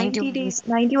less than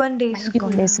 91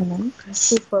 days. Ma'am.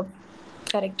 Super,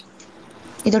 correct.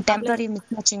 இது டெம்பரரி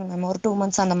மிஸ்மேட்சிங் மேம், ஒரு 2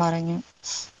 months அந்த மாதிரிங்க.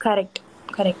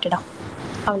 கரெக்டா,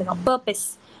 அவ்வளோதான். பர்பஸ்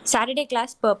சாட்டர்டே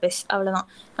கிளாஸ் பர்பஸ், அவ்வளோதான்.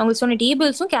 அவங்களுக்கு சொன்ன டி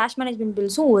பில்ஸும் கேஷ் மேனேஜ்மெண்ட்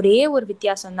பில்ஸும் ஒரே ஒரு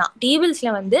வித்தியாசம் தான். டி பில்ஸில்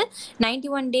வந்து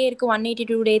 91 டே இருக்குது,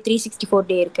 182 டே, 364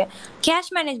 டே இருக்குது. கேஷ்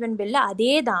மேனேஜ்மெண்ட் பில்ல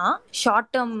அதே தான், ஷார்ட்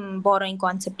டேர்ம் பாரோயிங்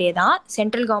கான்செப்டே தான்,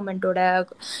 சென்ட்ரல் கவர்மெண்ட்டோட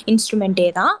இன்ஸ்ட்ருமெண்ட்டே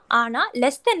தான். ஆனால்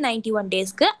லெஸ் தென் 91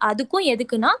 டேஸ்க்கு, அதுக்கும்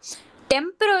எதுக்குன்னா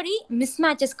டெம்பரரி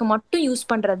மிஸ்மேட்சஸ்க்கு மட்டும் யூஸ்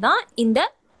பண்ணுறது தான் இந்த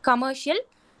commercial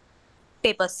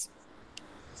papers.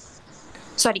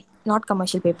 Sorry, not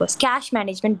commercial papers, cash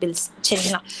management bills.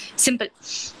 சரிங்களா, சிம்பிள்.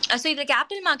 ஸோ இதில்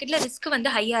கேபிட்டல் மார்க்கெட்டில் ரிஸ்க் வந்து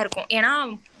ஹையாக இருக்கும். ஏன்னா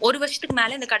 1 வருஷத்துக்கு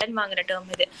மேலே இந்த கடன் வாங்குற டேர்ம்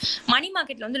இது. மணி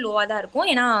மார்க்கெட்டில் வந்து லோவாக தான் இருக்கும்.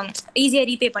 ஏன்னா ஈஸியாக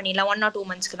ரீபே பண்ணிடலாம் 1 or 2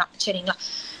 monthsக்கு தான். சரிங்களா,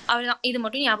 அவ்வளோதான். இது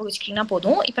மட்டும் ஞாபகம் வச்சுக்கிட்டிங்கன்னா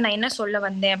போதும். இப்போ நான் என்ன சொல்ல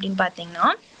வந்தேன் அப்படின்னு பார்த்தீங்கன்னா,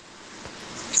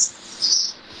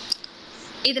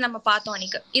 இது நம்ம பார்த்தோம்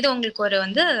அன்னைக்கு. இது உங்களுக்கு ஒரு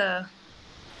வந்து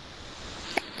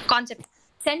concept.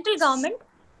 Central government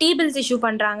D bills issue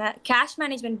பண்றாங்க, கேஷ்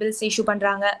மேனேஜ்மெண்ட் பில்ஸ் இஷ்யூ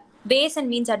பண்றாங்க, பேஸ் அண்ட்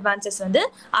மீன்ஸ் அட்வான்சஸ் வந்து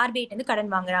ஆர்பிஐ வந்து கடன்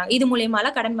வாங்குறாங்க. இது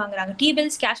மூலியமாலாம் கடன் வாங்குறாங்க. டி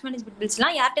பில்ஸ், கேஷ் மேனேஜ்மெண்ட்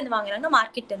பில்ஸ்லாம் யார்கிட்ட வாங்குறாங்க?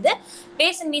 மார்க்கெட் வந்து.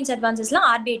 பேஸ் அண்ட் மீன்ஸ் அட்வான்சஸ்லாம்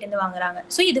ஆர்பிஐ வாங்குறாங்க.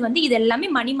 ஸோ இது எல்லாமே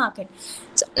மணி மார்க்கெட்.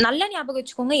 நல்லா ஞாபகம்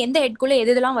வச்சுக்கோங்க, எந்த ஹெட்குள்ள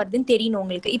எது இதெல்லாம் வருதுன்னு தெரியணும்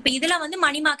உங்களுக்கு. இப்போ இதெல்லாம் வந்து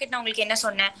மணி மார்க்கெட். நான் உங்களுக்கு என்ன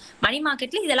சொன்னேன்? மணி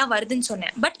மார்க்கெட்ல இதெல்லாம் வருதுன்னு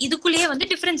சொன்னேன். பட் இதுக்குள்ளேயே வந்து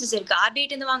டிஃபரன்சஸ் இருக்கு.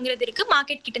 ஆர்பிஐ வாங்குறது இருக்கு,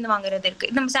 மார்க்கெட் கிட்ட இருந்து வாங்குறது இருக்கு.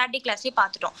 நம்ம சாட்டர்டே கிளாஸ்லயே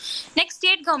பார்த்துட்டோம். நெக்ஸ்ட்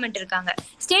ஸ்டேட் கவர்மெண்ட் இருக்காங்க.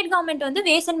 ஸ்டேட் கவர்மெண்ட் வந்து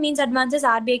base and means advances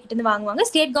RBI கிட்ட இருந்து வாங்குவாங்க.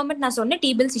 ஸ்டேட் கவர்மெண்ட் நான் சொன்ன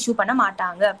டி பில்ஸ் இஷ்யூ பண்ண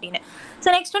மாட்டாங்க அப்படின்னு. So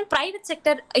next one, private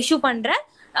sector issue பண்ற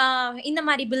இந்த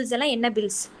மாதிரி பில்ஸ் எல்லாம் என்ன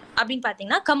பில்ஸ் அப்படின்னு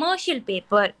பார்த்தீங்கன்னா கமர்ஷியல்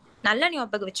பேப்பர். நல்லா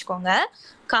ஞாபகம் வச்சுக்கோங்க,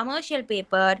 commercial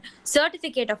paper,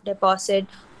 certificate of deposit,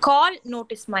 call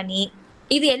notice மணி,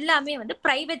 இது எல்லாமே வந்து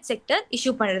பிரைவேட் செக்டர்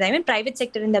இஷ்யூ பண்றது. ஐ மீன் பிரைவேட்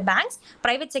செக்டர் இந்த பேங்க்ஸ்.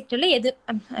 பிரைவேட் செக்டர்ல எது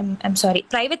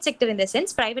பிரைவேட் செக்டர் இந்த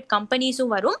சென்ஸ் பிரைவேட்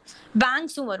கம்பெனிஸும் வரும்,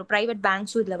 பேங்க்ஸும் வரும், பிரைவேட்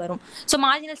பேங்க்ஸும் இதுல வரும். So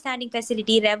marginal standing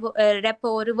facility,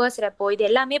 repo, reverse repo, இது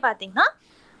எல்லாமே பாத்தீங்கன்னா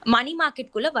மணி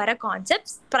மார்க்கெட்குள்ள வர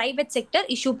கான்செப்ட்ஸ், பிரைவேட் செக்டர்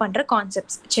இஷ்யூ பண்ற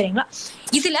கான்செப்ட்ஸ். சரிங்களா,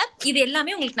 இது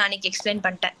எல்லாமே உங்களுக்கு நான் இன்னைக்கு எக்ஸ்பிளைன்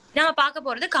பண்ணிட்டேன். நம்ம பார்க்க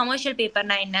போறது கமர்ஷியல்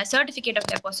பேப்பர்னா என்ன, சர்டிஃபிகேட் ஆஃப்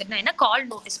டெபாசிட்னா என்ன, கால்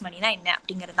நோட்டீஸ் மணினா என்ன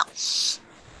அப்படிங்கிறது தான்.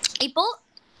 இப்போ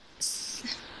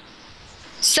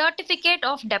சர்டிஃபிகேட்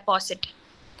ஆஃப் டெபாசிட்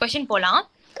கொஸ்டின் போலாம்.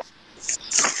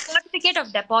 Certificate of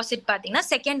deposit பாத்தீங்கன்னா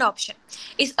second option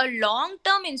is a long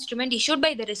term instrument issued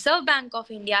by the Reserve Bank of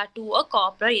India to a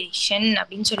corporation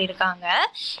அப்படின்னு சொல்லியிருக்காங்க.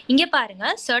 இங்க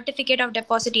பாருங்க, certificate of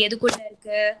deposit எதுக்குள்ள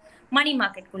இருக்கு? மணி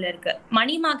மார்க்கெட் குள்ள இருக்கு.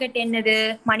 மணி மார்க்கெட் என்னது?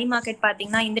 மணி மார்க்கெட்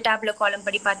பாத்தீங்கன்னா இந்த டேப்ல காலம்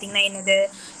படி பாத்தீங்கன்னா என்னது?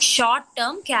 Short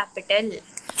term capital.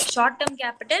 Short term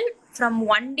capital from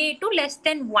 1 day to less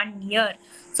than 1 year.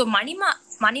 So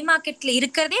மணி மார்க்கெட்ல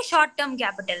இருக்கிறதே ஷார்ட் டேர்ம்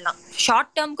கேபிட்டல் தான்.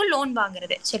 ஷார்ட் டேர்ம்க்கு லோன்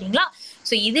வாங்குறது. சரிங்களா,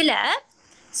 ஸோ இதுல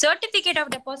சர்டிஃபிகேட் ஆஃப்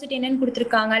டெபாசிட் என்னன்னு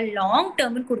கொடுத்துருக்காங்க? லாங்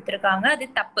டேர்ம்னு கொடுத்துருக்காங்க. அது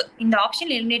தப்பு. இந்த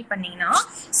ஆப்ஷன் எலிமினேட் பண்ணீங்கன்னா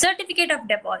certificate of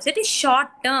deposit is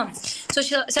short term. So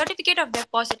certificate of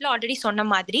டெபாசிட்ல already சொன்ன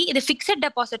மாதிரி இது ஃபிக்ஸட்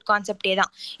டெபாசிட் கான்செப்டே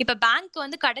தான். இப்போ பேங்க்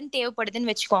வந்து கடன்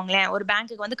தேவைப்படுதுன்னு வச்சுக்கோங்களேன், ஒரு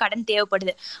பேங்க்குக்கு வந்து கடன்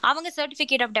தேவைப்படுது, அவங்க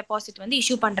சர்டிஃபிகேட் ஆஃப் டெபாசிட் வந்து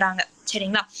இஷ்யூ பண்றாங்க.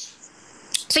 சரிங்களா,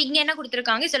 ஸோ இங்க என்ன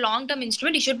கொடுத்துருக்காங்க? It's long term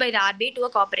instrument issued by the RBI to a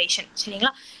corporation.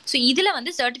 சரிங்களா, ஸோ இதுல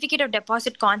வந்து சர்டிஃபிகேட் ஆஃப்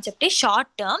டெபாசிட் கான்செப்டே ஷார்ட்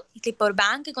டேர்ம். இப்போ ஒரு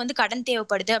பேங்க்குக்கு வந்து கடன்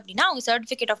தேவைப்படுது அப்படின்னா அவங்க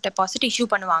சர்டிஃபிகேட் ஆஃப் டெபாசிட் இஷ்யூ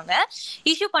பண்ணுவாங்க.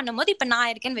 இஷ்யூ பண்ணும்போது இப்போ நான்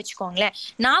இருக்கேன்னு வச்சுக்கோங்களேன்,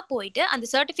 நான் போயிட்டு அந்த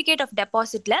சர்டிஃபிகேட் ஆஃப்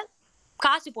டெபாசிட்ல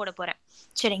காசு போட போறேன்.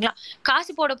 சரிங்களா,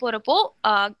 காசு போட போறப்போ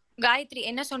காயத்ரி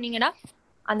என்ன சொன்னீங்கடா?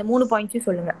 அந்த 3 பாயிண்ட்ஸையும்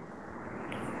சொல்லுங்க.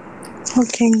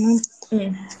 ஓகேங்க.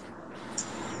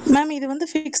 மேம் இது வந்து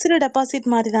ஃபிக்ஸ்டு டெபாசிட்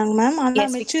மாதிரி தாங்க மேம். ஆனா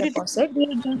Yes, fixed deposit.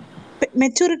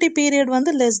 Maturity period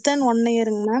வந்து less than 1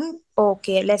 இயருங்க ma'am.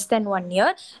 Okay, less than 1 year.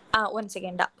 One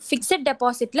செகண்டா, fixed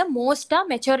டெபாசிட்ல மோஸ்டா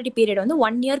மெச்சூரிட்டி பீரியட் வந்து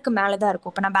 1 இயர்க்கு மேல தான்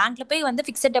இருக்கும். இப்போ நான் பேங்க்ல போய் வந்து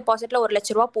ஃபிக்ஸட் டெபாசிட்ல 1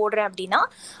 லட்ச ரூபா போடுறேன் அப்படின்னா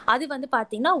அது வந்து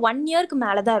பாத்தீங்கன்னா 1 இயர்க்கு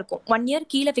மேல தான் இருக்கும். 1 இயர்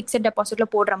கீழே ஃபிக்ஸட் டெபாசிட்ல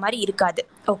போடுற மாதிரி இருக்காது.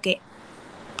 Okay,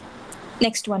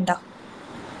 next ஒன்டா.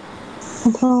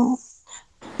 அப்புறம்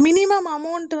மினிமம்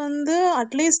அமௌண்ட் வந்து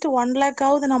அட்லீஸ்ட் 1 lakh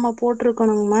ஆவது நம்ம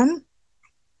போட்டிருக்கணுங்க மேம்.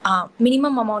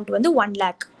 மினிமம் அமௌண்ட் வந்து 1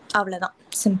 lakh, அவ்வளோதான்,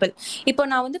 சிம்பிள். இப்போ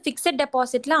நான் வந்து ஃபிக்ஸட்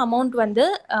டெபாசிட்ல அமௌண்ட் வந்து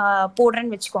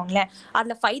போடுறேன்னு வச்சுக்கோங்களேன்,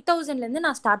 அதில் 5,000லேருந்து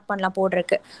நான் ஸ்டார்ட் பண்ணலாம்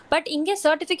போடுறதுக்கு. பட் இங்கே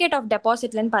சர்டிஃபிகேட் ஆஃப்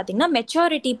டெபாசிட்லன்னு பார்த்தீங்கன்னா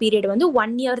மெச்சூரிட்டி பீரியட் வந்து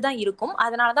 1 இயர் தான் இருக்கும்.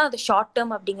 அதனால தான் அது ஷார்ட்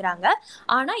டேர்ம் அப்படிங்கிறாங்க.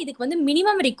 ஆனால் இதுக்கு வந்து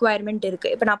மினிமம் ரிக்குவயர்மெண்ட்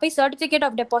இருக்குது. இப்போ நான் போய் சர்டிஃபிகேட்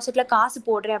ஆஃப் டெபாசிட்ல காசு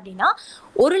போடுறேன் அப்படின்னா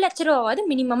 1 லட்ச ரூபாவது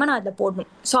மினிமமாக நான் அதில் போடணும்.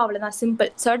 ஸோ அவ்வளோதான்,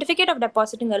 சிம்பிள். சர்டிஃபிகேட் ஆஃப்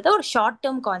டெபாசிட்டுங்கிறது ஒரு short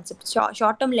term concept,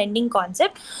 short term landing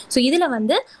concept. So இதில்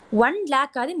வந்து 1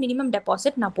 lakh ஆவது மினிமம்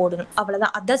டெபாசிட் நான் போடணும், அவ்வளோதான்.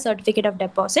 அதான் சர்டிஃபிகேட் ஆஃப்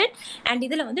டெபாசிட். அண்ட்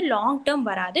இதில் வந்து லாங் டேர்ம்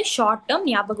வராது, ஷார்ட் டேர்ம்.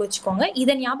 ஞாபகம் வச்சுக்கோங்க,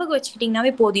 இதை ஞாபகம்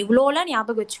வச்சுக்கிட்டிங்கனாவே போதும். இவ்வளோலாம்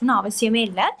ஞாபகம் வச்சுக்கணும்னு அவசியமே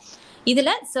இல்லை.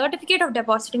 இதில் சர்டிஃபிகேட் ஆஃப்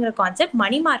டெபாசிட்ங்கிற கான்செப்ட்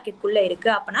மணி மார்க்கெட்டுக்குள்ளே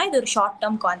இருக்குது. அப்போனா இது ஒரு short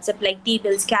term concept, like D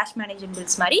bills, cash management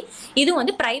bills மாதிரி. இது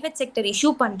வந்து ப்ரைவேட் செக்டர்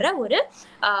இஷ்யூ பண்ணுற ஒரு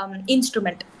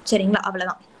இன்ஸ்ட்ருமெண்ட், சரிங்களா?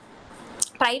 அவ்வளோதான்,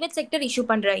 ப்ரைவேட் செக்டர் இஷ்யூ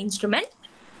பண்ணுற இன்ஸ்ட்ருமெண்ட்,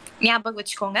 ஞாபகம்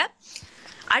வச்சுக்கோங்க.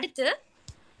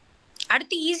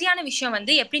 அடுத்து ஈஸியான விஷயம்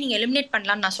வந்து எப்படி நீங்க எலிமினேட்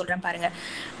பண்ணலாம்னு நான் சொல்றேன் பாருங்க.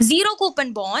 Zero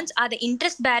coupon bonds R the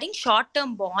interest bearing short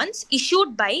term bonds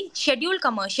issued by schedule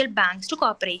commercial banks to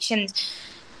corporations.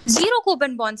 Zero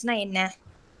coupon பாண்ட்ஸ்னா என்ன?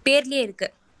 பேர்லயே இருக்கு.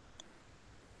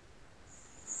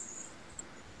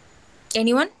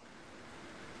 எனிவன்?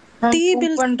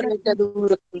 கூப்பன் ரேட் அது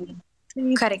இருக்கு.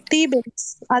 கரெக்ட். டி பில்ஸ்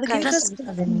அதுக்கு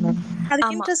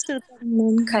இன்ட்ரெஸ்ட்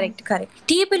கரெக்ட்.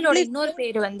 டி பில்லோட இன்னொரு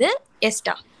பேர் வந்து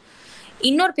எஸ்டா,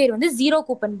 இன்னொரு பேர் வந்து ஜீரோ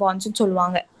கூப்பன் பாண்ட்ஸ்னு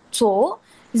சொல்லுவாங்க. So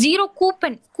zero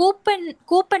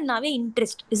கூப்பன்னாவே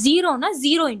interest, ஜீரோனா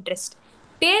zero interest,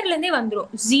 பேர்லேருந்தே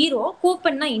வந்துடும். ஜீரோ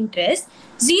கூப்பன்னா இன்ட்ரெஸ்ட்,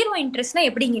 ஜீரோ இன்ட்ரெஸ்ட்னா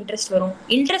எப்படி இன்ட்ரெஸ்ட் வரும்?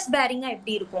 இன்ட்ரெஸ்ட் பேரிங்காக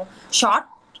எப்படி இருக்கும்?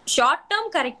 ஷார்ட் டேர்ம்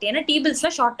கரெக்ட், ஏன்னா டி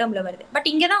பில்ஸ்லாம் ஷார்ட் டேர்ம்ல வருது. பட்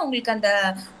இங்கே தான் உங்களுக்கு அந்த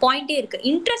பாயிண்டே இருக்கு,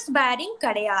 இன்ட்ரெஸ்ட் பேரிங்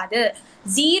கிடையாது.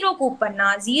 Zero கூப்பன்னா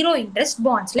zero interest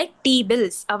bonds like D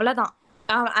bills, அவ்வளோதான்.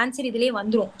 ஆன்சர் இதுலயே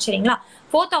வந்துரும், சரிங்களா?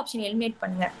 4th ஆப்ஷன் எலிமினேட்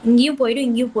பண்ணுங்க, இங்கேயும் போயிடும்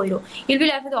இங்கேயும் போயிடும். It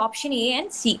will have the option A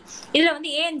and C. இதுல வந்து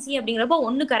ஏ அண்ட் சி அப்படிங்கிறப்ப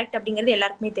ஒன்னு கரெக்ட் அப்படிங்கிறது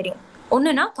எல்லாருக்குமே தெரியும்.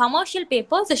 ஒன்னுனா commercial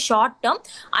papers short term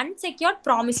unsecured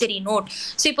promissory note.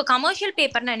 So இப்போ கமர்ஷியல்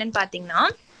பேப்பர்னா என்னன்னு பாத்தீங்கன்னா,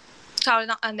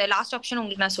 அவ்வளவுதான், அந்த லாஸ்ட் ஆப்ஷன்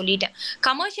உங்களுக்கு நான் சொல்லிட்டேன்.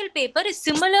 Commercial paper is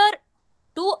similar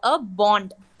to a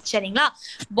bond, சரிங்களா?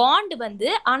 பாண்ட் வந்து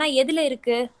ஆனா எதுல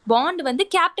இருக்கு? பாண்ட் வந்து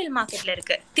கேபிட்டல் மார்க்கெட்ல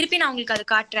இருக்கு. திருப்பி நான் உங்களுக்கு அது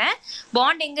காட்டுறேன்.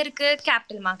 பாண்ட் எங்க இருக்கு?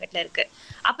 கேபிட்டல் மார்க்கெட்ல இருக்கு.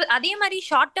 அப்ப அதே மாதிரி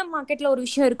ஷார்ட் டேர்ம் மார்க்கெட்ல ஒரு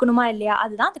விஷயம் இருக்கணுமா இல்லையா?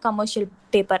 அதுதான் அந்த கமர்ஷியல்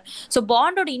பேப்பர். ஸோ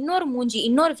பாண்டோட இன்னொரு மூஞ்சி,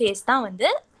 இன்னொரு ஃபேஸ் தான் வந்து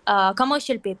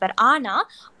கமர்ஷியல் பேப்பர். ஆனா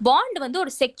பாண்ட் வந்து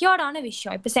ஒரு செக்யூர்டான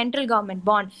விஷயம். இப்போ central government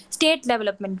bond, state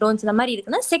development loans இந்த மாதிரி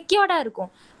இருக்குன்னா செக்யூர்டா இருக்கும்.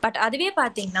 பட் அதுவே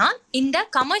பாத்தீங்கன்னா இந்த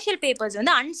கமர்ஷியல் பேப்பர்ஸ்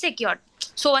வந்து அன்செக்யூர்ட்.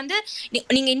 ஸோ வந்து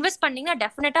நீங்க இன்வெஸ்ட் பண்ணீங்கன்னா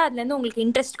டெஃபினட்டா அதுல இருந்து உங்களுக்கு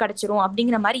இன்ட்ரெஸ்ட் கிடைச்சிரும்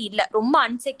அப்படிங்கிற மாதிரி இல்ல, ரொம்ப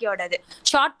அன்செக்யூர்ட். அது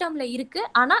ஷார்ட் டேர்ம்ல இருக்கு,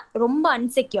 ஆனா ரொம்ப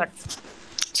அன்செக்யூர்ட்.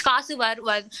 காசு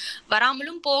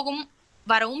வராமலும் போகும்,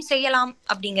 வரவும் செய்யலாம்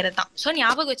அப்படிங்கிறது தான். ஸோ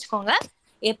ஞாபகம் வச்சுக்கோங்க,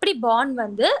 எப்படி பாண்ட்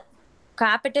வந்து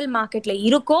கேபிட்டல் மார்க்கெட்ல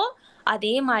இருக்கோ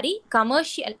அதே மாதிரி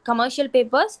கமர்ஷியல்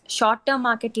பேப்பர்ஸ் ஷார்ட் டேர்ம்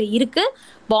மார்க்கெட்ல இருக்கு.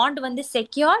 பாண்ட் வந்து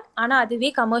செக்யூர்ட், ஆனா அதுவே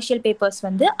கமர்ஷியல் பேப்பர்ஸ்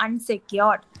வந்து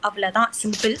அன்செக்யூர்ட், அவ்வளவுதான்,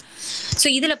 சிம்பிள். ஸோ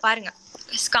இதுல பாருங்க,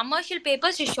 commercial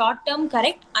papers short term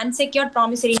correct, unsecured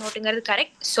promissory நோட்டுங்கிறது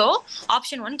correct. So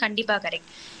option 1 கண்டிப்பா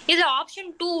கரெக்ட். இதுல ஆப்ஷன்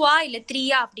 2வா இல்ல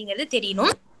 3யா அப்படிங்கிறது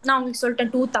தெரியணும். நான் உங்களுக்கு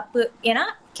சொல்லிட்டேன் 2 தப்பு, ஏன்னா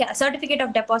சர்டிஃபிகேட்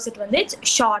ஆஃப் டெபாசிட் வந்து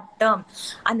ஷார்ட் டேர்ம்.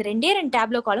 அந்த 2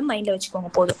 டேப்லோ காலம் மைண்ட்ல வச்சுக்கோங்க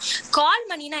போதும். கால்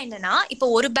மணினா என்னன்னா, இப்போ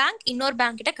ஒரு பேங்க் இன்னொரு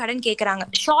பேங்க் கிட்ட கடன் கேட்கறாங்க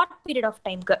ஷார்ட் பீரியட் ஆஃப்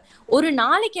டைம்க்கு, ஒரு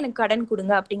நாளைக்கு எனக்கு கடன்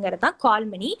கொடுங்க அப்படிங்கிறது தான் கால்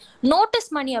மணி. நோட்டீஸ்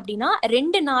மணி அப்படின்னா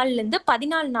 2 நாள்ல இருந்து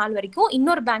 14 நாள் வரைக்கும்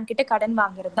இன்னொரு பேங்க் கிட்ட கடன்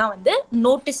வாங்குறது தான் வந்து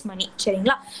நோட்டீஸ் மணி,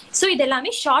 சரிங்களா? ஸோ இது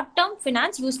எல்லாமே short term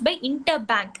finance use by inter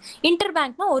bank. Inter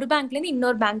பேங்க்னா ஒரு பேங்க்ல இருந்து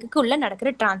இன்னொரு பேங்க்குக்கு உள்ள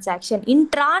நடக்கிற டிரான்சாக்ஷன்.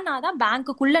 இன்ட்ரானா தான்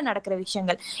பேங்க்குக்குள்ள நடக்கிற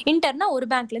விஷயங்கள். இன்டர்னா ஒரு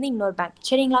பேங்க்ல இருந்து இன்னொரு பேங்க்,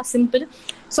 சரிங்களா? சிம்பிள்.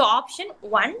 ஸோ ஆப்ஷன்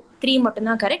 1, 3 மட்டும்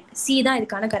தான் கரெக்ட். சி தான்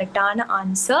இதுக்கான கரெக்டான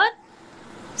ஆன்சர்.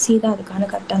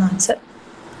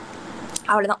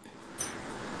 அவ்வளவுதான்.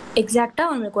 எக்ஸாக்டா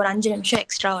உங்களுக்கு ஒரு 5 நிமிஷம்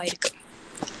எக்ஸ்ட்ரா ஆயிருக்கு,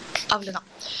 அவ்வளவுதான்.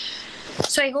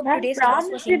 So I hope today's class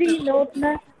was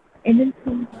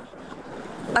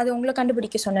அது உங்களை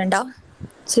கண்டுபிடிக்க சொன்னேன்டா,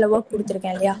 சில ஒர்க்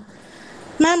கொடுத்துருக்கேன் இல்லையா?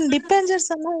 மேம் டிபெஞ்சர்ஸ்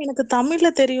எல்லாம் எனக்கு தமிழ்ல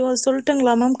தெரியும்,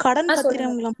 சொல்லட்டுங்களா மேம்? கடன்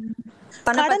பத்திரங்களா?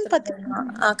 கடன்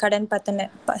கடன்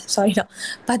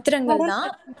பத்திரங்கள்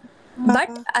தான்.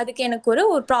 பட் அதுக்கு எனக்கு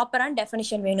ஒரு ப்ராப்பரான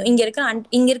டெஃபினிஷன் வேணும். இங்க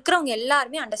இருக்கிறவங்க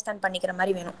எல்லாருமே அண்டர்ஸ்டாண்ட் பண்ணிக்கிற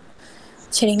மாதிரி வேணும்.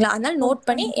 சரிங்களா? அதனால நோட்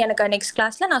பண்ணி எனக்கு நெக்ஸ்ட்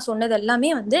கிளாஸ்ல நான் சொன்னது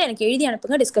எல்லாமே வந்து எனக்கு எழுதி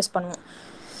அனுப்புங்க, டிஸ்கஸ் பண்ணுவோம்.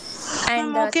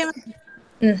 அண்ட் ஓகே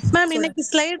மேம், இன்னைக்கு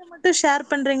ஸ்லைடு மட்டும் ஷேர்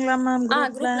பண்றீங்களா மேம்?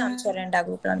 குரூப்ல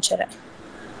அனுப்பிச்சறேன்.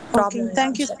 ப்ராப்ளம் இல்ல.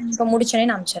 Thank you. சோ முடிச்சனே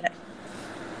நான் அனுப்பிச்சறேன்.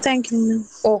 Thank you ma'am.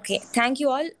 Okay, thank you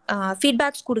all.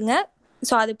 Feedbacks கொடுங்க.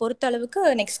 ஸோ அது பொறுத்த அளவுக்கு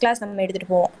நெக்ஸ்ட் கிளாஸ் நம்ம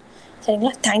எடுத்துட்டு போவோம்.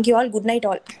 சரிங்களா? Thank you all. Good night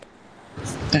all.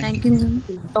 Thank you ma'am.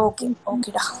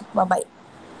 ஓகேடா, பாய்.